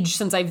age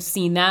since I've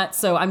seen that,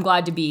 so I'm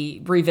glad to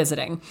be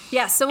revisiting.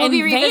 Yes, so we'll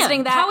be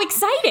revisiting that. How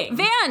exciting!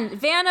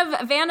 Van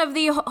of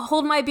the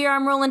Hold My Beer,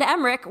 I'm Roland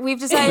Emmerich. We've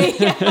decided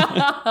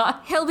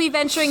he'll be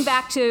venturing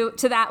back to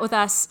that with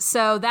us,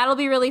 so that'll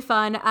be really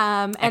fun.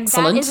 And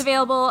Excellent. That is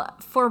available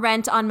for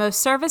rent on most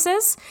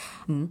services.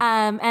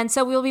 And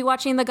so we'll be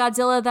watching the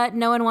Godzilla that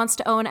no one wants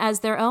to own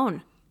as their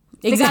own.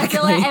 Exactly.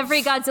 The Godzilla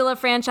every Godzilla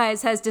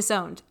franchise has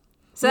disowned.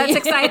 So that's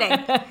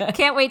exciting.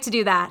 Can't wait to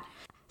do that.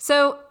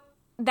 So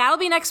that'll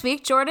be next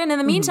week. Jordan, in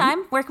the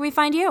meantime, where can we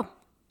find you?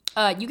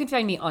 You can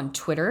find me on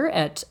Twitter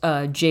at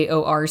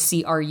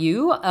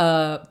JORCRU,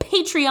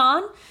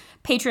 Patreon,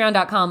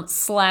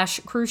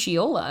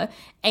 patreon.com/Cruciola.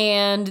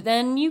 And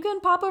then you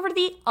can pop over to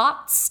the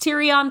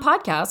Tyrion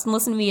podcast and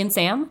listen to me and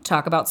Sam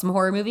talk about some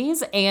horror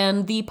movies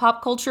and the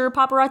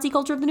paparazzi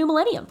culture of the new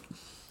millennium.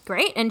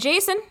 Great. And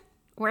Jason,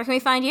 where can we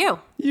find you?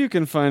 You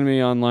can find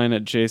me online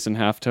at Jason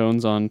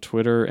Halftones on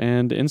Twitter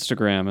and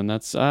Instagram, and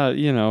that's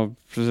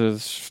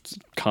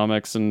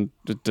comics and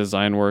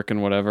design work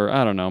and whatever.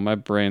 I don't know. My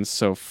brain's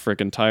so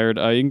freaking tired.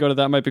 You can go to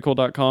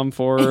thatmightbecool.com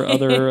for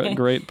other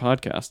great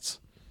podcasts.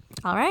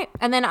 All right.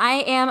 And then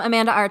I am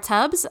Amanda R.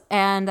 Tubbs,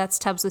 and that's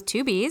Tubbs with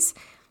 2 B's.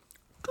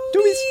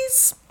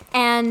 Doobies.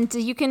 And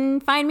you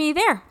can find me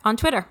there on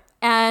Twitter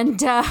and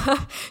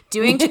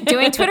doing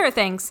Twitter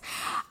things.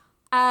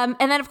 And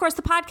then, of course,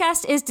 the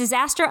podcast is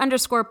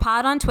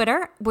disaster_pod on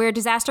Twitter. We're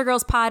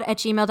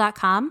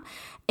disastergirlspod@gmail.com.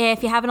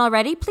 If you haven't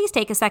already, please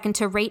take a second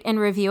to rate and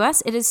review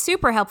us. It is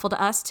super helpful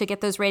to us to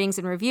get those ratings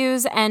and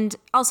reviews, and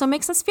also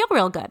makes us feel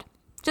real good.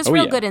 Just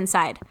real good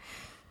inside.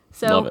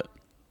 So love it.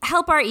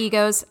 Help our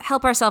egos,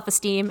 help our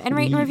self-esteem, and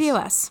rate and review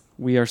us.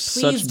 We are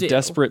such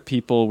desperate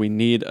people. We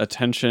need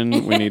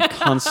attention. We need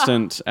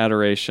constant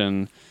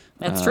adoration.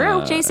 That's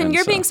true. Jason,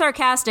 you're being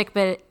sarcastic,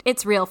 but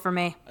it's real for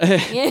me.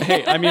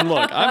 Hey, I mean,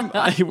 look,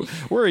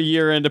 we're a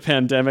year into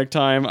pandemic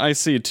time. I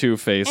see two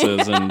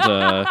faces, and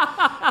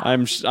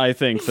I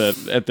think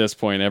that at this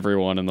point,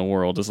 everyone in the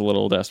world is a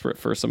little desperate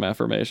for some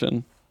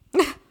affirmation.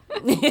 And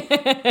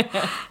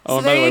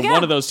by the way,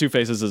 one of those two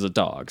faces is a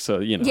dog, so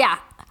you know. Yeah,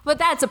 but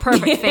that's a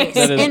perfect face.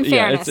 In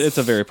fairness, it's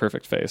a very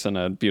perfect face and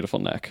a beautiful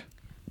neck.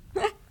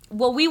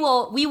 Well, we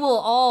will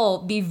all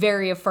be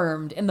very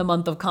affirmed in the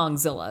month of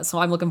Kongzilla, so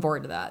I'm looking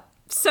forward to that.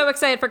 So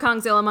excited for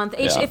Kongzilla month.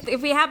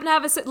 If we happen to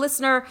have a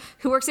listener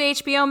who works at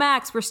HBO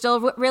Max, we're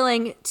still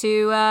willing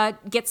to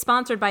get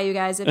sponsored by you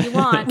guys if you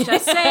want.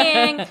 Just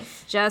saying.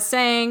 Just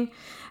saying.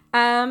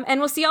 And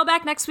we'll see y'all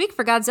back next week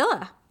for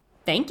Godzilla.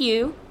 Thank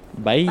you.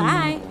 Bye.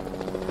 Bye.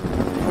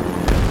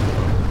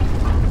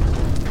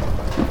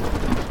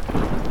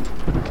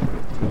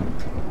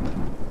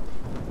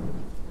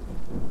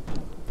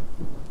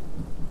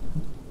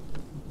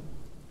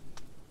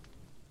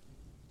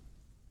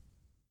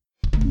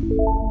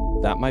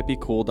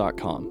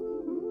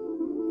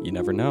 Thatmightbecool.com. You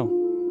never know.